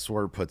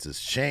 Swerve puts his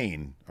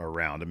chain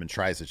around him and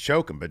tries to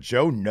choke him, but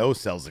Joe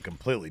no-sells it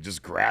completely.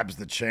 Just grabs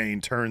the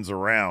chain, turns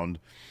around,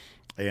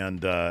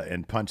 and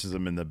punches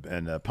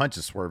him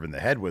punches Swerve in the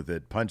head with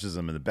it. Punches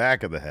him in the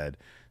back of the head.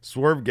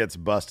 Swerve gets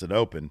busted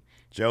open.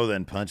 Joe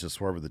then punches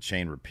Swerve with the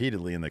chain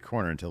repeatedly in the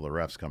corner until the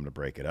refs come to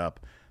break it up.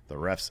 The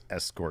refs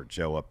escort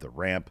Joe up the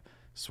ramp.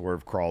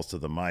 Swerve crawls to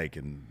the mic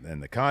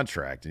and the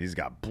contract, and he's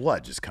got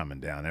blood just coming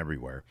down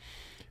everywhere.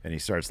 And he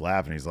starts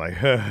laughing. He's like,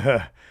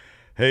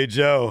 "Hey,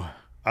 Joe,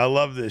 I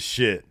love this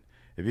shit.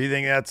 If you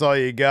think that's all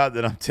you got,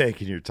 then I'm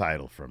taking your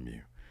title from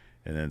you."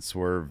 And then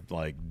Swerve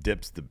like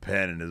dips the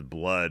pen in his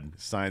blood,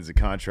 signs the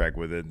contract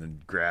with it, and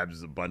then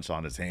grabs a bunch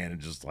on his hand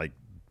and just like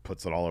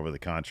puts it all over the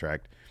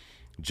contract.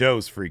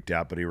 Joe's freaked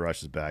out, but he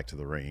rushes back to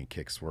the ring and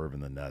kicks Swerve in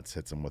the nuts,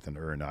 hits him with an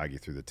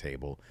uranagi through the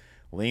table,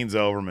 leans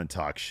over him and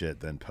talks shit,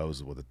 then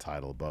poses with the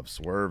title above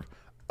Swerve.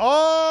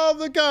 All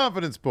the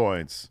confidence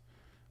points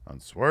on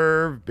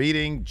Swerve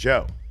beating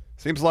Joe.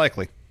 Seems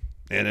likely,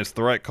 and it's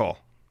the right call.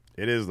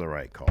 It is the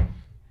right call.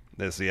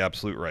 It's the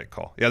absolute right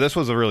call. Yeah, this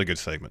was a really good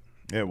segment.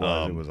 It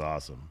was. It was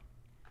awesome.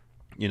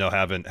 You know,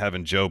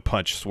 having Joe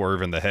punch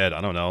Swerve in the head,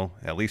 I don't know,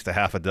 at least a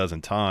half a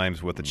dozen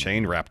times with the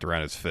chain wrapped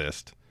around his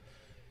fist,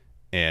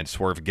 and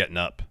Swerve getting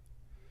up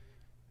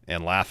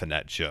and laughing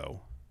at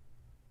Joe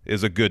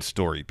is a good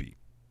story beat.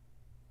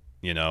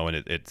 You know, and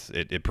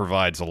it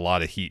provides a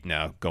lot of heat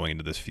now going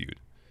into this feud.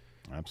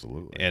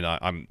 Absolutely. And I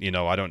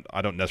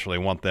don't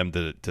necessarily want them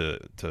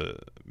to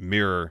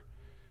mirror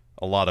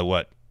a lot of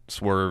what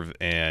Swerve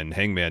and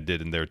Hangman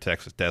did in their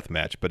Texas Death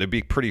Match, but it'd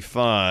be pretty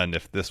fun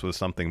if this was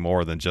something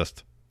more than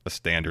just a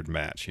standard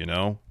match, you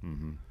know?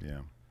 Mm-hmm. Yeah.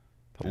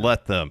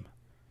 Let them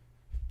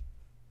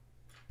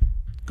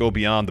go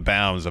beyond the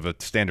bounds of a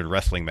standard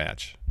wrestling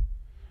match.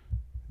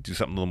 Do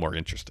something a little more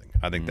interesting.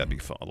 I think that'd be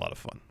fun, a lot of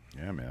fun.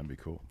 Yeah, man, that'd be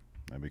cool.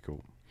 That'd be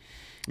cool.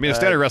 I mean, a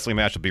standard wrestling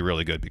match would be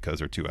really good because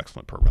they're two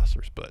excellent pro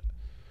wrestlers, but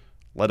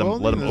let them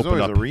open always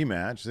up a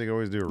rematch. They can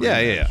always do a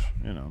rematch. Yeah.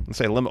 You know, and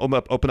say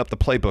open up the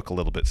playbook a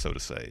little bit, so to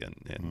say,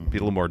 and be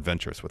a little more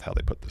adventurous with how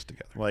they put this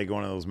together. Like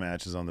one of those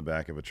matches on the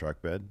back of a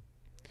truck bed.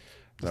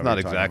 That's not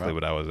exactly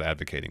what I was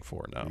advocating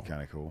for. No,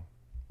 kind of cool,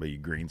 but you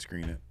green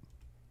screen it.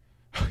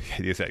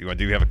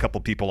 Do you have a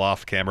couple people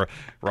off camera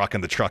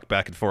rocking the truck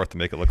back and forth to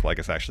make it look like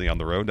it's actually on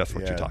the road? That's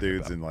what you're talking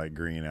dudes about. in like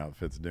green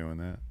outfits doing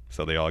that.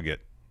 So they all get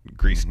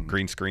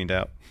green screened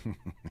out.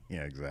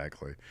 Yeah,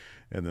 exactly.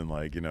 And then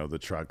like, you know, the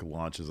truck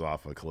launches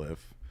off a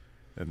cliff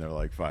and they're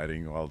like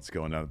fighting while it's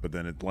going down, but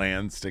then it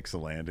lands, sticks a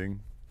landing.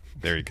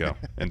 There you go.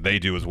 And they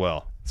do as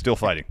well. Still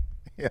fighting.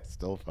 Yeah,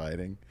 still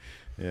fighting.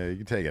 Yeah, you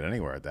can take it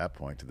anywhere at that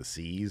point, to the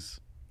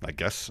seas. I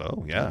guess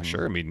so. Yeah,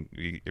 sure. I mean,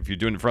 if you're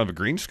doing it in front of a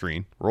green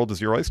screen, world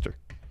is your oyster.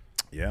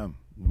 Yeah,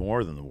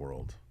 more than the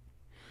world.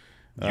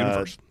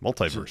 Universe,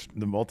 multiverse.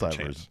 The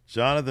multiverse.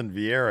 Jonathan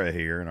Vieira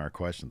here in our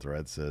question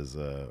thread says,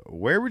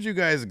 where would you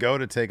guys go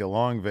to take a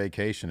long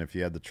vacation if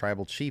you had the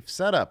tribal chief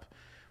setup?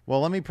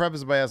 Well, let me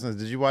preface by asking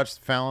this. Did you watch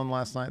Fallon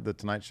last night, the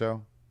Tonight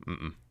Show?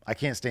 Mm-mm. I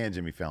can't stand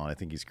Jimmy Fallon. I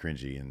think he's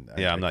cringy. And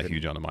I'm not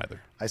huge on him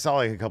either. I saw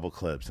like a couple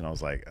clips, and I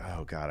was like,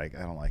 oh, God, I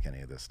don't like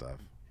any of this stuff.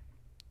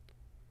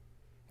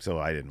 So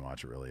I didn't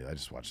watch it, really. I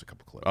just watched a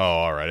couple clips. Oh,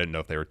 all right. I didn't know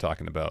if they were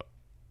talking about,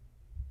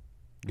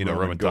 you know,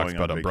 Roman talks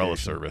about umbrella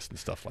service and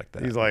stuff like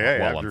that. He's like, hey,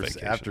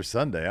 after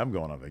Sunday, I'm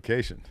going on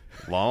vacation.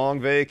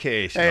 Long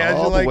vacation,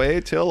 all the way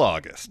till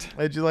August.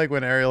 Did you like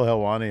when Ariel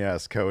Helwani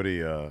asked Cody,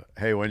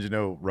 hey, when did you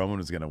know Roman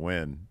was going to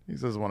win? He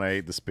says, when I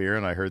ate the spear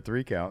and I heard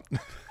 3 count.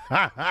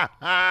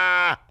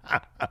 I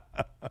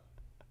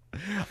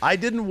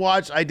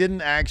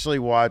didn't actually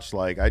watch,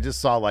 like, I just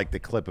saw like the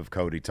clip of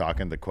Cody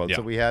talking, the quotes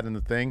that we had in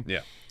the thing.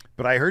 Yeah.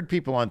 But I heard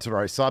people on Twitter,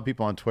 I saw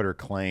people on Twitter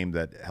claim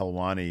that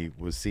Helwani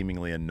was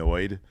seemingly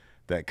annoyed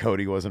that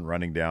Cody wasn't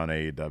running down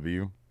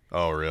AEW.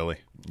 Oh, really?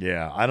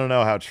 Yeah. I don't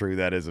know how true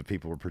that is, if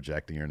people were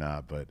projecting or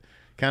not, but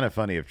kind of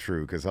funny if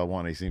true, because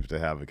Helwani seems to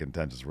have a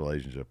contentious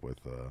relationship with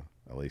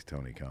at least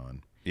Tony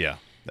Khan. Yeah,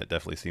 that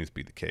definitely seems to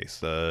be the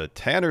case.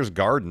 Tanner's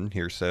Garden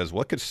here says,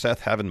 what could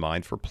Seth have in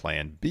mind for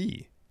Plan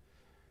B?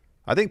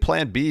 I think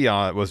Plan B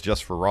was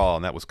just for Raw,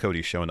 and that was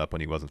Cody showing up when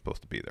he wasn't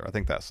supposed to be there. I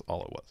think that's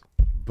all it was.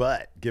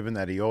 But given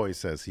that he always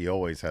says he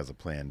always has a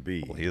Plan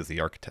B. Well, he is the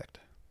architect.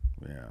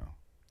 Yeah.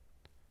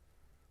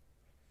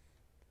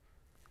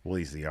 Well,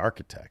 he's the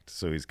architect,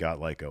 so he's got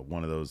like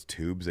one of those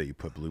tubes that you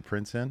put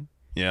blueprints in.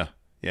 Yeah.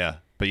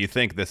 But you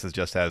think this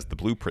just has the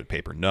blueprint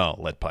paper? No,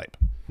 lead pipe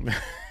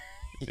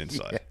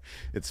inside. Yeah.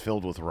 It's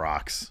filled with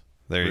rocks.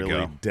 There you go.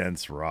 Really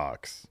dense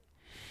rocks.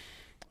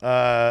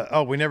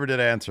 We never did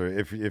answer.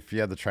 If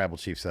you had the tribal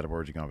chief set up, where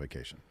would you go on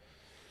vacation?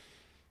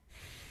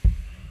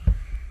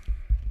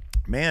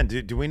 Man,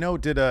 do we know?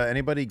 Did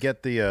anybody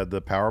get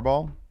the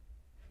Powerball?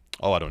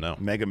 Oh, I don't know.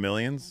 Mega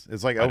Millions?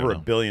 It's like over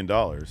 $1 billion.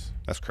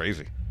 That's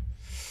crazy.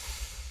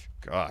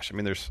 Gosh, I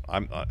mean, there's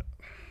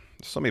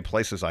so many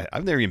places.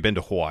 I've never even been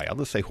to Hawaii. I'll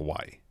just say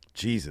Hawaii.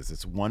 Jesus,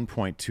 it's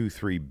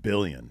 1.23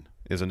 billion.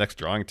 Is the next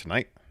drawing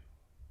tonight?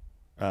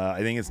 I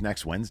think it's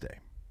next Wednesday.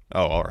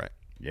 Oh, all right.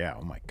 Yeah.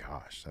 Oh my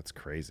gosh, that's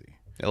crazy.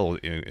 It'll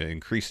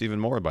increase even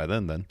more by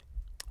then.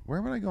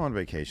 Where would I go on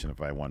vacation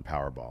if I won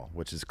Powerball,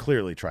 which is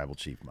clearly tribal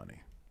chief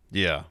money?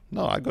 Yeah.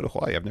 No, I'd go to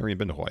Hawaii. I've never even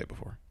been to Hawaii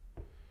before.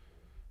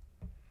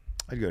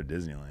 I'd go to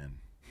Disneyland.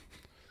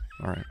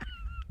 All right.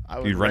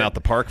 You'd rent out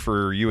the park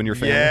for you and your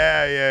family?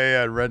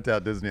 Yeah. Rent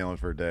out Disneyland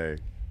for a day.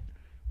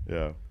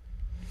 Yeah.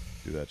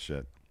 Do that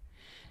shit.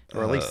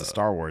 Or at least the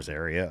Star Wars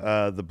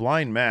area. The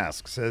Blind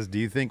Mask says, do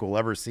you think we'll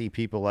ever see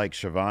people like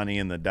Shivani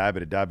in the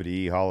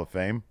WWE Hall of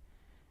Fame?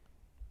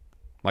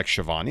 Like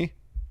Shivani?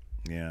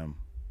 Yeah.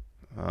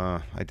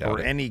 I doubt it. Or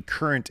any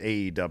current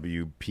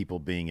AEW people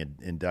being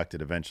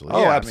inducted eventually.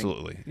 Oh, yeah,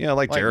 absolutely. I mean,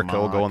 like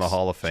Jericho will go in the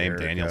Hall of Fame.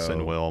 Jericho.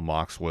 Danielson will.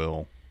 Mox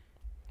will.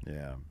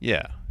 Yeah.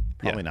 Yeah.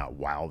 Probably not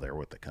while they're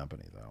with the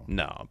company, though.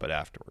 No, but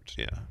afterwards,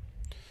 yeah.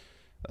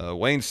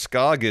 Wayne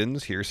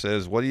Scoggins here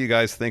says, what do you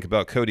guys think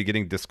about Cody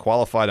getting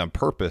disqualified on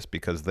purpose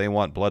because they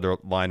want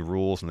bloodline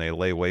rules and they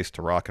lay waste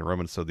to Rock and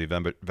Roman so the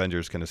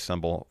Avengers can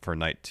assemble for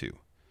night 2?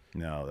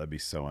 No, that'd be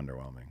so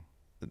underwhelming.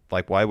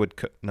 Like, why would...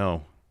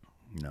 No.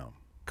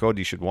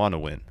 Cody should want to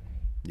win.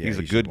 Yeah, he's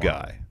a good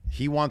guy.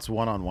 He wants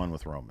one-on-one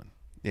with Roman.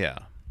 Yeah.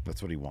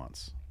 That's what he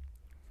wants.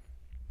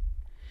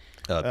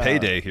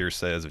 Payday here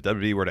says, if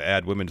WWE were to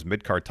add women's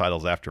mid-card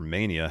titles after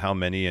Mania, how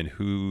many and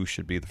who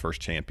should be the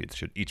first champions?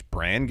 Should each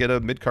brand get a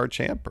mid-card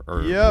champ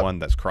or one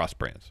that's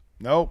cross-brands?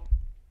 Nope.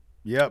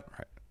 Yep.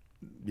 Right.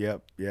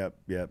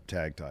 Yep.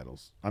 Tag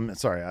titles. I'm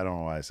sorry. I don't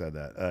know why I said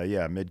that.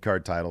 Yeah,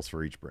 mid-card titles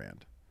for each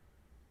brand.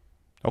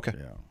 Okay.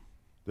 Yeah.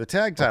 The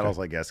tag titles,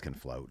 I guess, can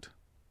float.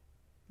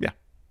 Yeah.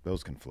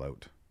 Those can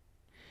float.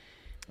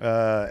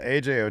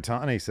 AJ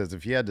Otani says,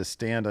 if you had to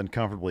stand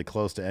uncomfortably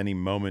close to any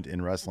moment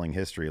in wrestling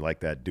history like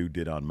that dude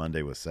did on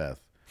Monday with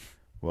Seth,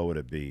 what would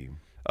it be?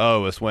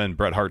 Oh, it's when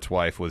Bret Hart's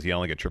wife was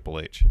yelling at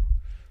Triple H.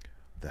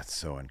 That's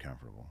so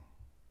uncomfortable.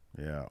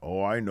 Yeah.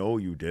 Oh, I know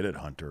you did it,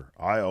 Hunter.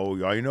 I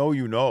know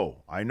you know.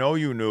 I know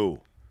you knew.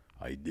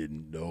 I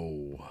didn't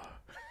know.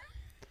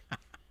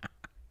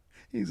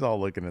 He's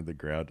all looking at the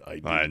ground.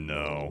 I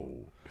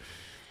know.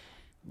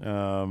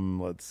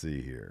 Let's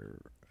see here.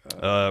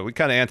 We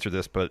kind of answered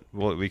this, but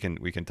we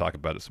can talk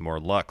about it some more.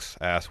 Lux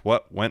asked,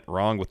 what went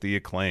wrong with the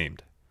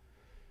Acclaimed?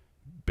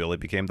 Billy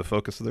became the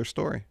focus of their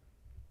story.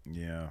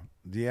 Yeah.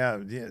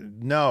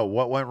 No,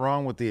 what went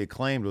wrong with the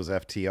Acclaimed was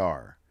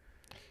FTR.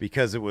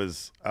 Because it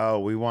was,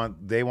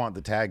 they want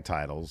the tag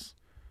titles,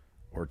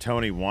 or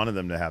Tony wanted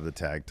them to have the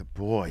tag.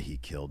 Boy, he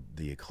killed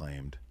the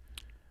Acclaimed.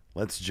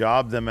 Let's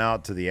job them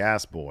out to the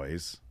Ass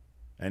Boys.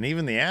 And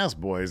even the Ass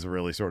Boys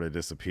really sort of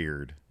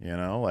disappeared,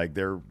 like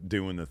they're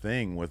doing the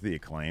thing with the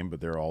Acclaim, but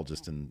they're all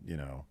just in,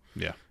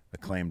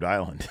 Acclaimed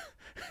Island.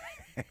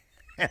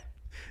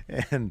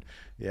 and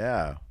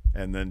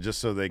then just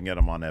so they can get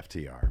them on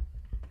FTR.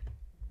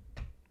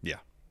 Yeah.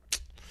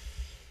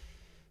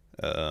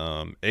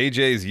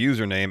 AJ's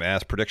username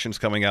asked, predictions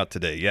coming out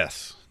today.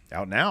 Yes.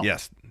 Out now?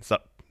 Yes. It's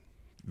up.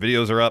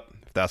 Videos are up.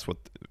 If that's what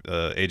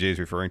AJ's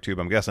referring to,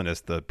 but I'm guessing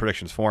it's the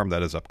predictions form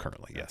that is up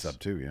currently. Yes. It's up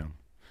too, yeah.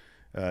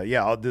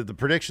 The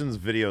predictions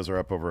videos are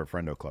up over at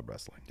Friendo Club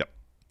Wrestling. Yep.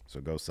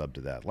 So go sub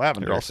to that.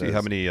 Lavender Here, I'll says, see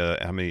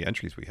how many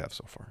entries we have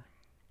so far.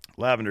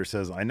 Lavender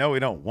says, I know we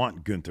don't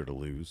want Gunther to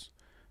lose,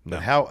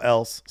 but how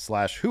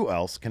else/who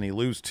else can he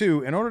lose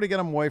to in order to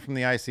get him away from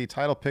the IC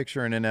title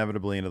picture and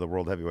inevitably into the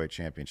World Heavyweight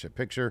Championship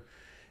picture?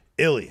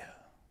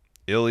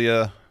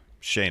 Ilya,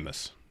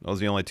 Sheamus. Those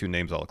are the only two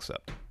names I'll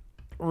accept.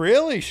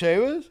 Really,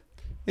 Sheamus?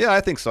 Yeah, I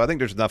think so. I think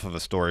there's enough of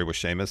a story with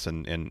Sheamus,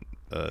 and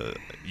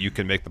you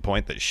can make the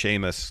point that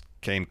Sheamus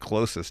came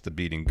closest to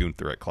beating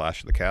Gunther at Clash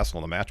of the Castle,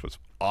 and the match was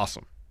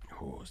awesome.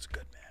 Oh, it's a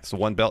good match. It's the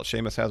one belt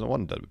Sheamus hasn't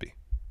won in WWE.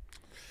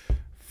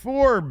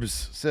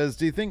 Forbes says,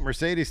 do you think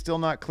Mercedes still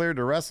not cleared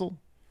to wrestle?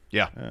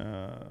 Yeah.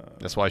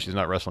 That's why she's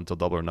not wrestling until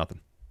Double or Nothing.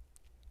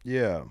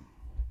 Yeah.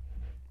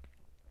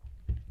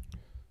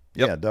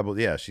 Yep.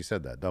 Yeah, she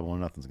said that. Double or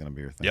Nothing's going to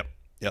be her thing.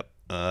 Yep.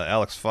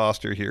 Alex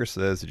Foster here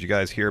says, did you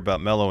guys hear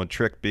about Mello and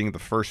Trick being the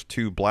first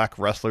two black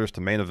wrestlers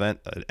to main event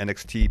an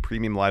NXT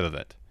Premium Live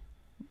event?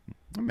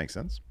 That makes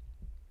sense.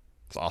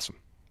 It's awesome.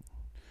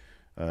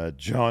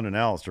 John and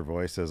Alistair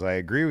voice says, I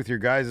agree with your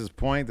guys'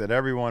 point that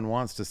everyone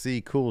wants to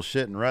see cool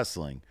shit in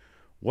wrestling.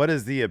 What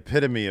is the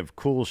epitome of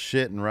cool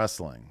shit in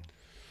wrestling?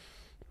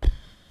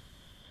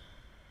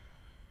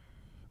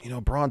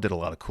 Braun did a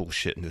lot of cool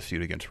shit in this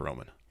feud against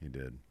Roman. He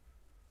did.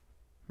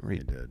 He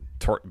did.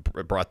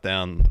 Brought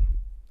down...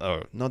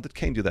 Oh, no, did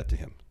Kane do that to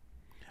him?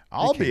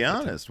 I'll be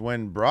honest.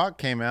 When Brock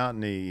came out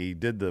and he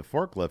did the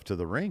forklift to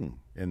the ring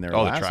in their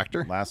the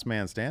tractor? last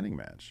man standing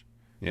match.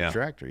 Yeah. The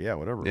tractor, yeah,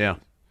 whatever.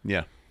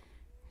 Yeah.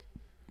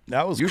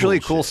 That was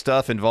usually cool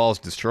stuff involves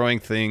destroying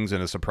things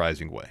in a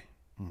surprising way.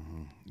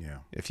 Mm-hmm. Yeah.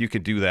 If you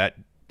could do that,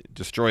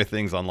 destroy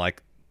things on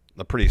like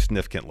a pretty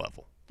significant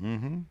level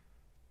in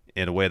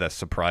a way that's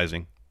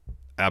surprising,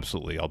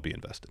 absolutely, I'll be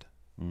invested.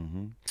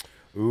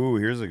 Ooh,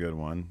 here's a good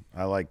one.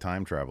 I like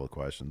time travel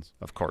questions.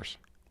 Of course.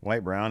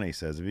 White Brownie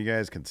says, if you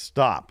guys could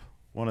stop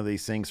one of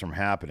these things from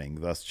happening,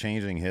 thus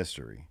changing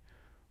history,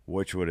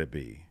 which would it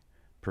be?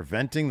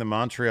 Preventing the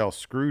Montreal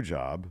screw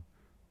job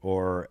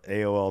or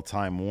AOL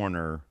Time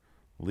Warner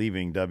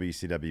leaving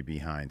WCW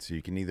behind. So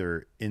you can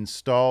either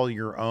install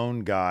your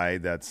own guy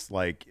that's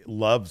like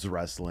loves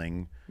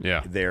wrestling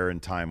there in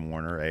Time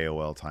Warner,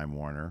 AOL Time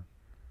Warner,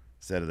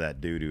 instead of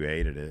that dude who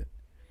hated it.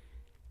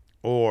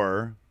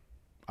 Or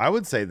I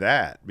would say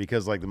that,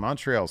 because like the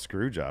Montreal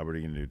screw job, what are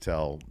you going to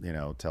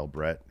do? Tell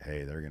Brett,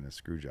 hey, they're going to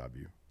screw job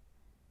you.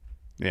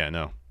 Yeah,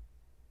 no.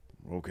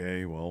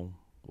 Okay, well,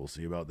 we'll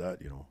see about that,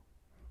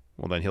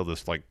 Well, then he'll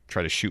just like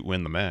try to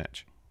win the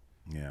match.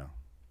 Yeah.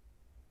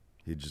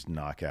 He'd just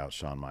knock out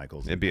Shawn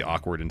Michaels. It'd be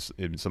awkward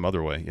in some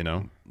other way,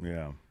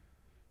 Yeah.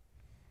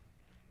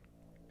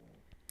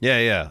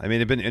 Yeah. I mean,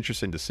 it'd been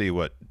interesting to see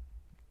what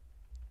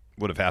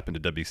would have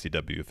happened to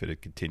WCW if it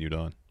had continued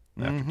on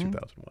after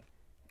 2001.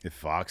 If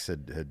Fox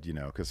had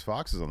because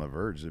Fox is on the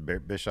verge.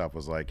 Bischoff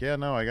was like, "Yeah,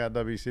 no, I got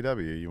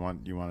WCW. You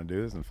want to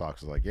do this?" And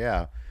Fox was like,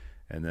 "Yeah,"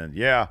 and then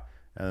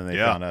they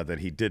found out that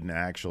he didn't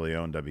actually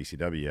own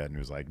WCW yet, and he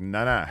was like,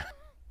 "Nah."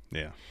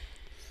 Yeah.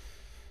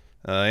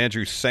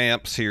 Andrew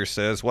Samps here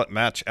says, "What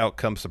match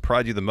outcome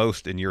surprised you the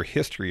most in your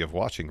history of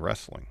watching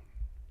wrestling?"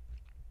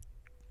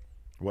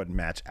 What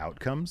match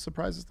outcome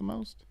surprises the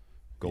most?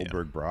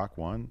 Goldberg Brock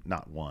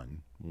not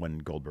won when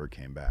Goldberg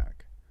came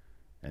back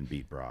and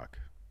beat Brock.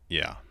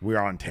 Yeah, we're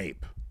on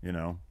tape.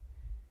 Yeah,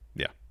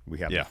 we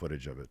have the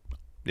footage of it.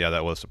 Yeah,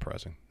 that was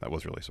surprising. That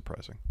was really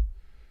surprising.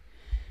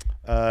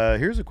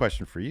 Here's a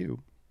question for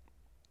you.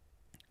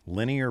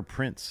 Linear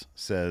Prince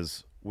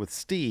says, with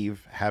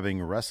Steve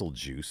having Wrestle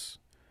Juice,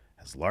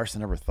 has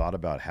Larson ever thought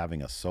about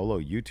having a solo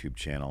YouTube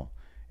channel?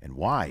 And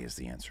why is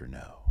the answer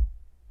no?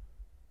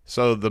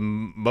 So the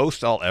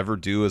most I'll ever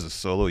do as a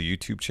solo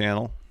YouTube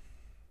channel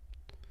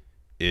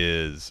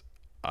is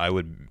I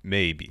would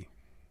maybe,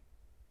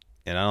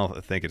 and I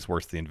don't think it's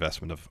worth the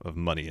investment of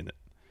money in it,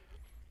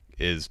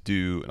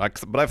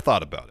 but I've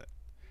thought about it,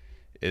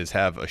 is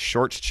have a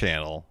shorts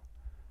channel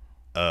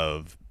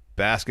of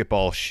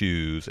basketball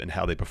shoes and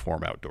how they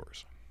perform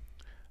outdoors.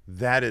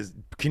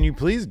 Can you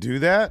please do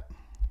that?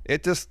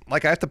 It just,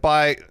 like, I have to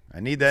buy, I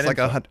need that. It's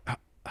like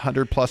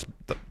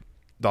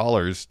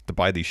 $100+ to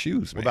buy these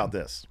shoes, man. What about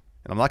this?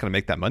 And I'm not going to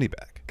make that money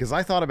back. Because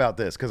I thought about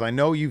this, because I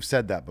know you've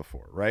said that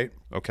before, right?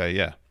 Okay,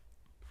 yeah.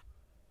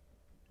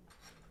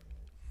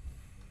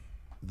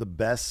 The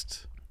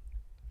best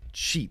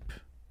cheap,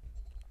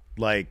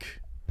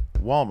 like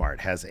Walmart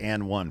has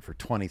and one for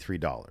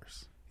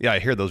 $23. Yeah, I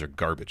hear those are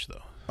garbage,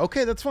 though.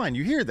 Okay, that's fine.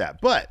 You hear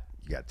that, but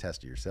you got to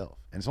test it yourself,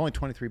 and it's only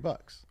 $23.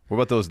 What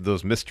about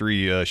those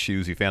mystery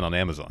shoes you found on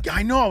Amazon?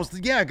 I know.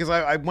 Because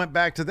I went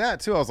back to that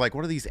too. I was like,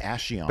 what are these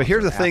Ashions? But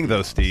here's the thing,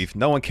 though, Steve.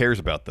 No one cares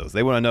about those.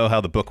 They want to know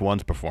how the book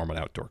ones perform on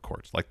outdoor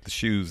courts, like the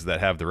shoes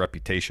that have the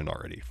reputation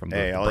already from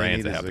the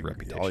brands that have the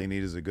reputation. All you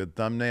need is a good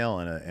thumbnail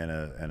and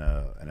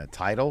a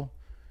title.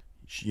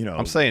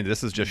 I'm saying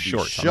this is just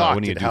short.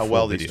 Shocked at how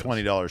well these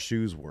 $20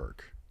 shoes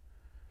work.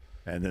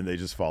 And then they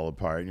just fall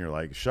apart, and you're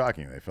like,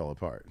 shocking, they fell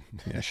apart.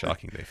 Yeah,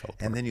 shocking, they fell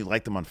apart. And then you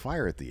light them on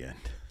fire at the end.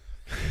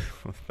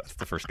 That's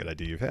the first good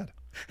idea you've had.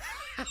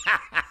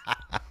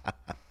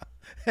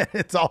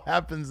 It all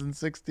happens in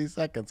 60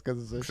 seconds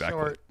because it's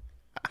short.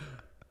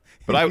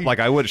 But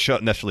I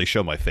wouldn't necessarily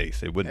show my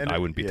face. It wouldn't. I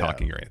wouldn't be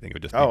talking or anything. It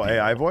would just be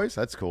AI voice.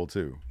 That's cool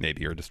too.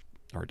 Maybe or just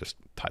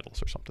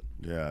titles or something.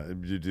 Yeah,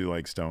 you do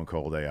like Stone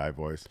Cold AI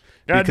voice.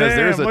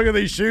 Because look at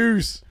these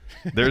shoes.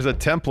 There's a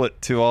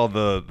template to all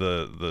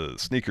the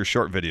sneaker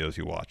short videos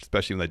you watch,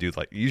 especially when they do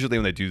usually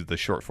when they do the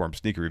short form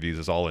sneaker reviews,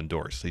 is all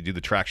indoors. So you do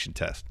the traction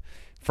test.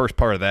 First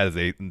part of that is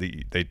they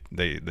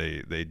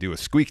do a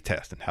squeak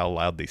test and how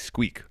loud they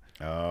squeak.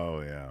 Oh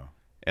yeah.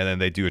 And then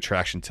they do a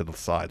traction to the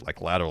side,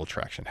 like lateral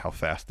traction, how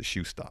fast the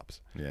shoe stops.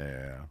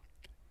 Yeah.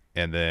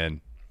 And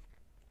then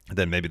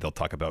maybe they'll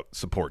talk about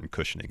support and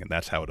cushioning, and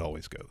that's how it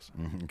always goes.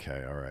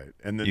 Okay, all right.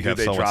 And then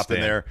they drop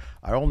in there,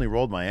 I only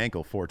rolled my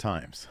ankle 4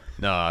 times.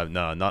 No,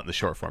 not in the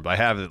short form. But I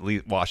have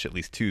watched at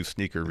least 2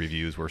 sneaker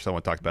reviews where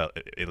someone talked about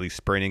at least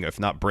spraining, if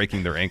not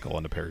breaking their ankle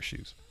on a pair of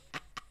shoes,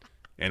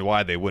 and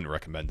why they wouldn't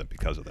recommend them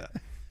because of that.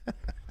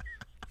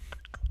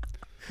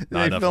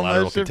 Not enough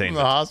lateral containment. From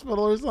the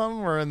hospital or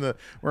something?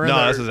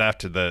 This is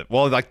after the.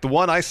 Well, like the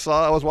one I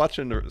saw, I was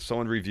watching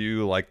someone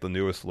review like the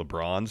newest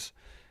LeBrons,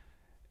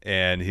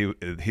 and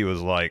he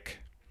was like,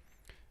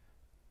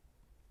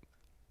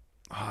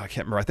 I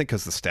can't remember. I think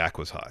because the stack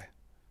was high,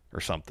 or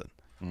something,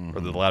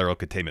 or the lateral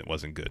containment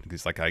wasn't good.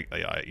 He's like, I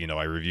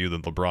reviewed the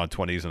LeBron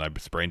 20s and I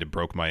sprained and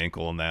broke my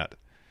ankle in that,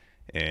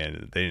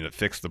 and they didn't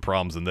fix the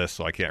problems in this,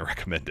 so I can't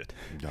recommend it.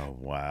 Oh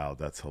wow,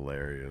 that's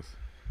hilarious.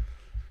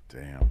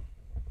 Damn.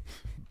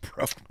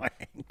 Broke my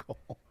ankle.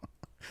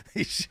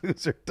 These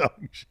shoes are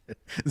dog shit.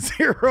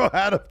 0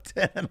 out of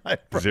 10.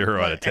 0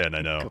 out of 10.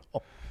 I know.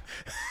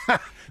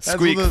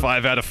 Squeak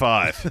 5 out of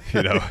 5.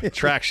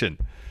 Traction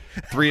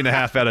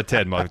 3.5 out of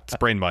 10.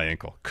 Sprained my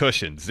ankle.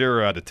 Cushion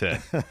 0 out of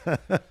 10.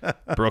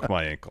 Broke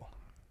my ankle.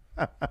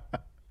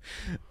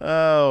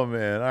 Oh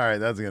man! All right,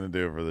 that's gonna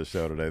do it for the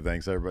show today.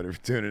 Thanks everybody for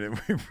tuning in.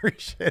 We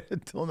appreciate it.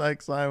 Until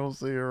next time, we'll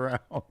see you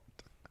around.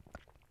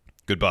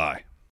 Goodbye.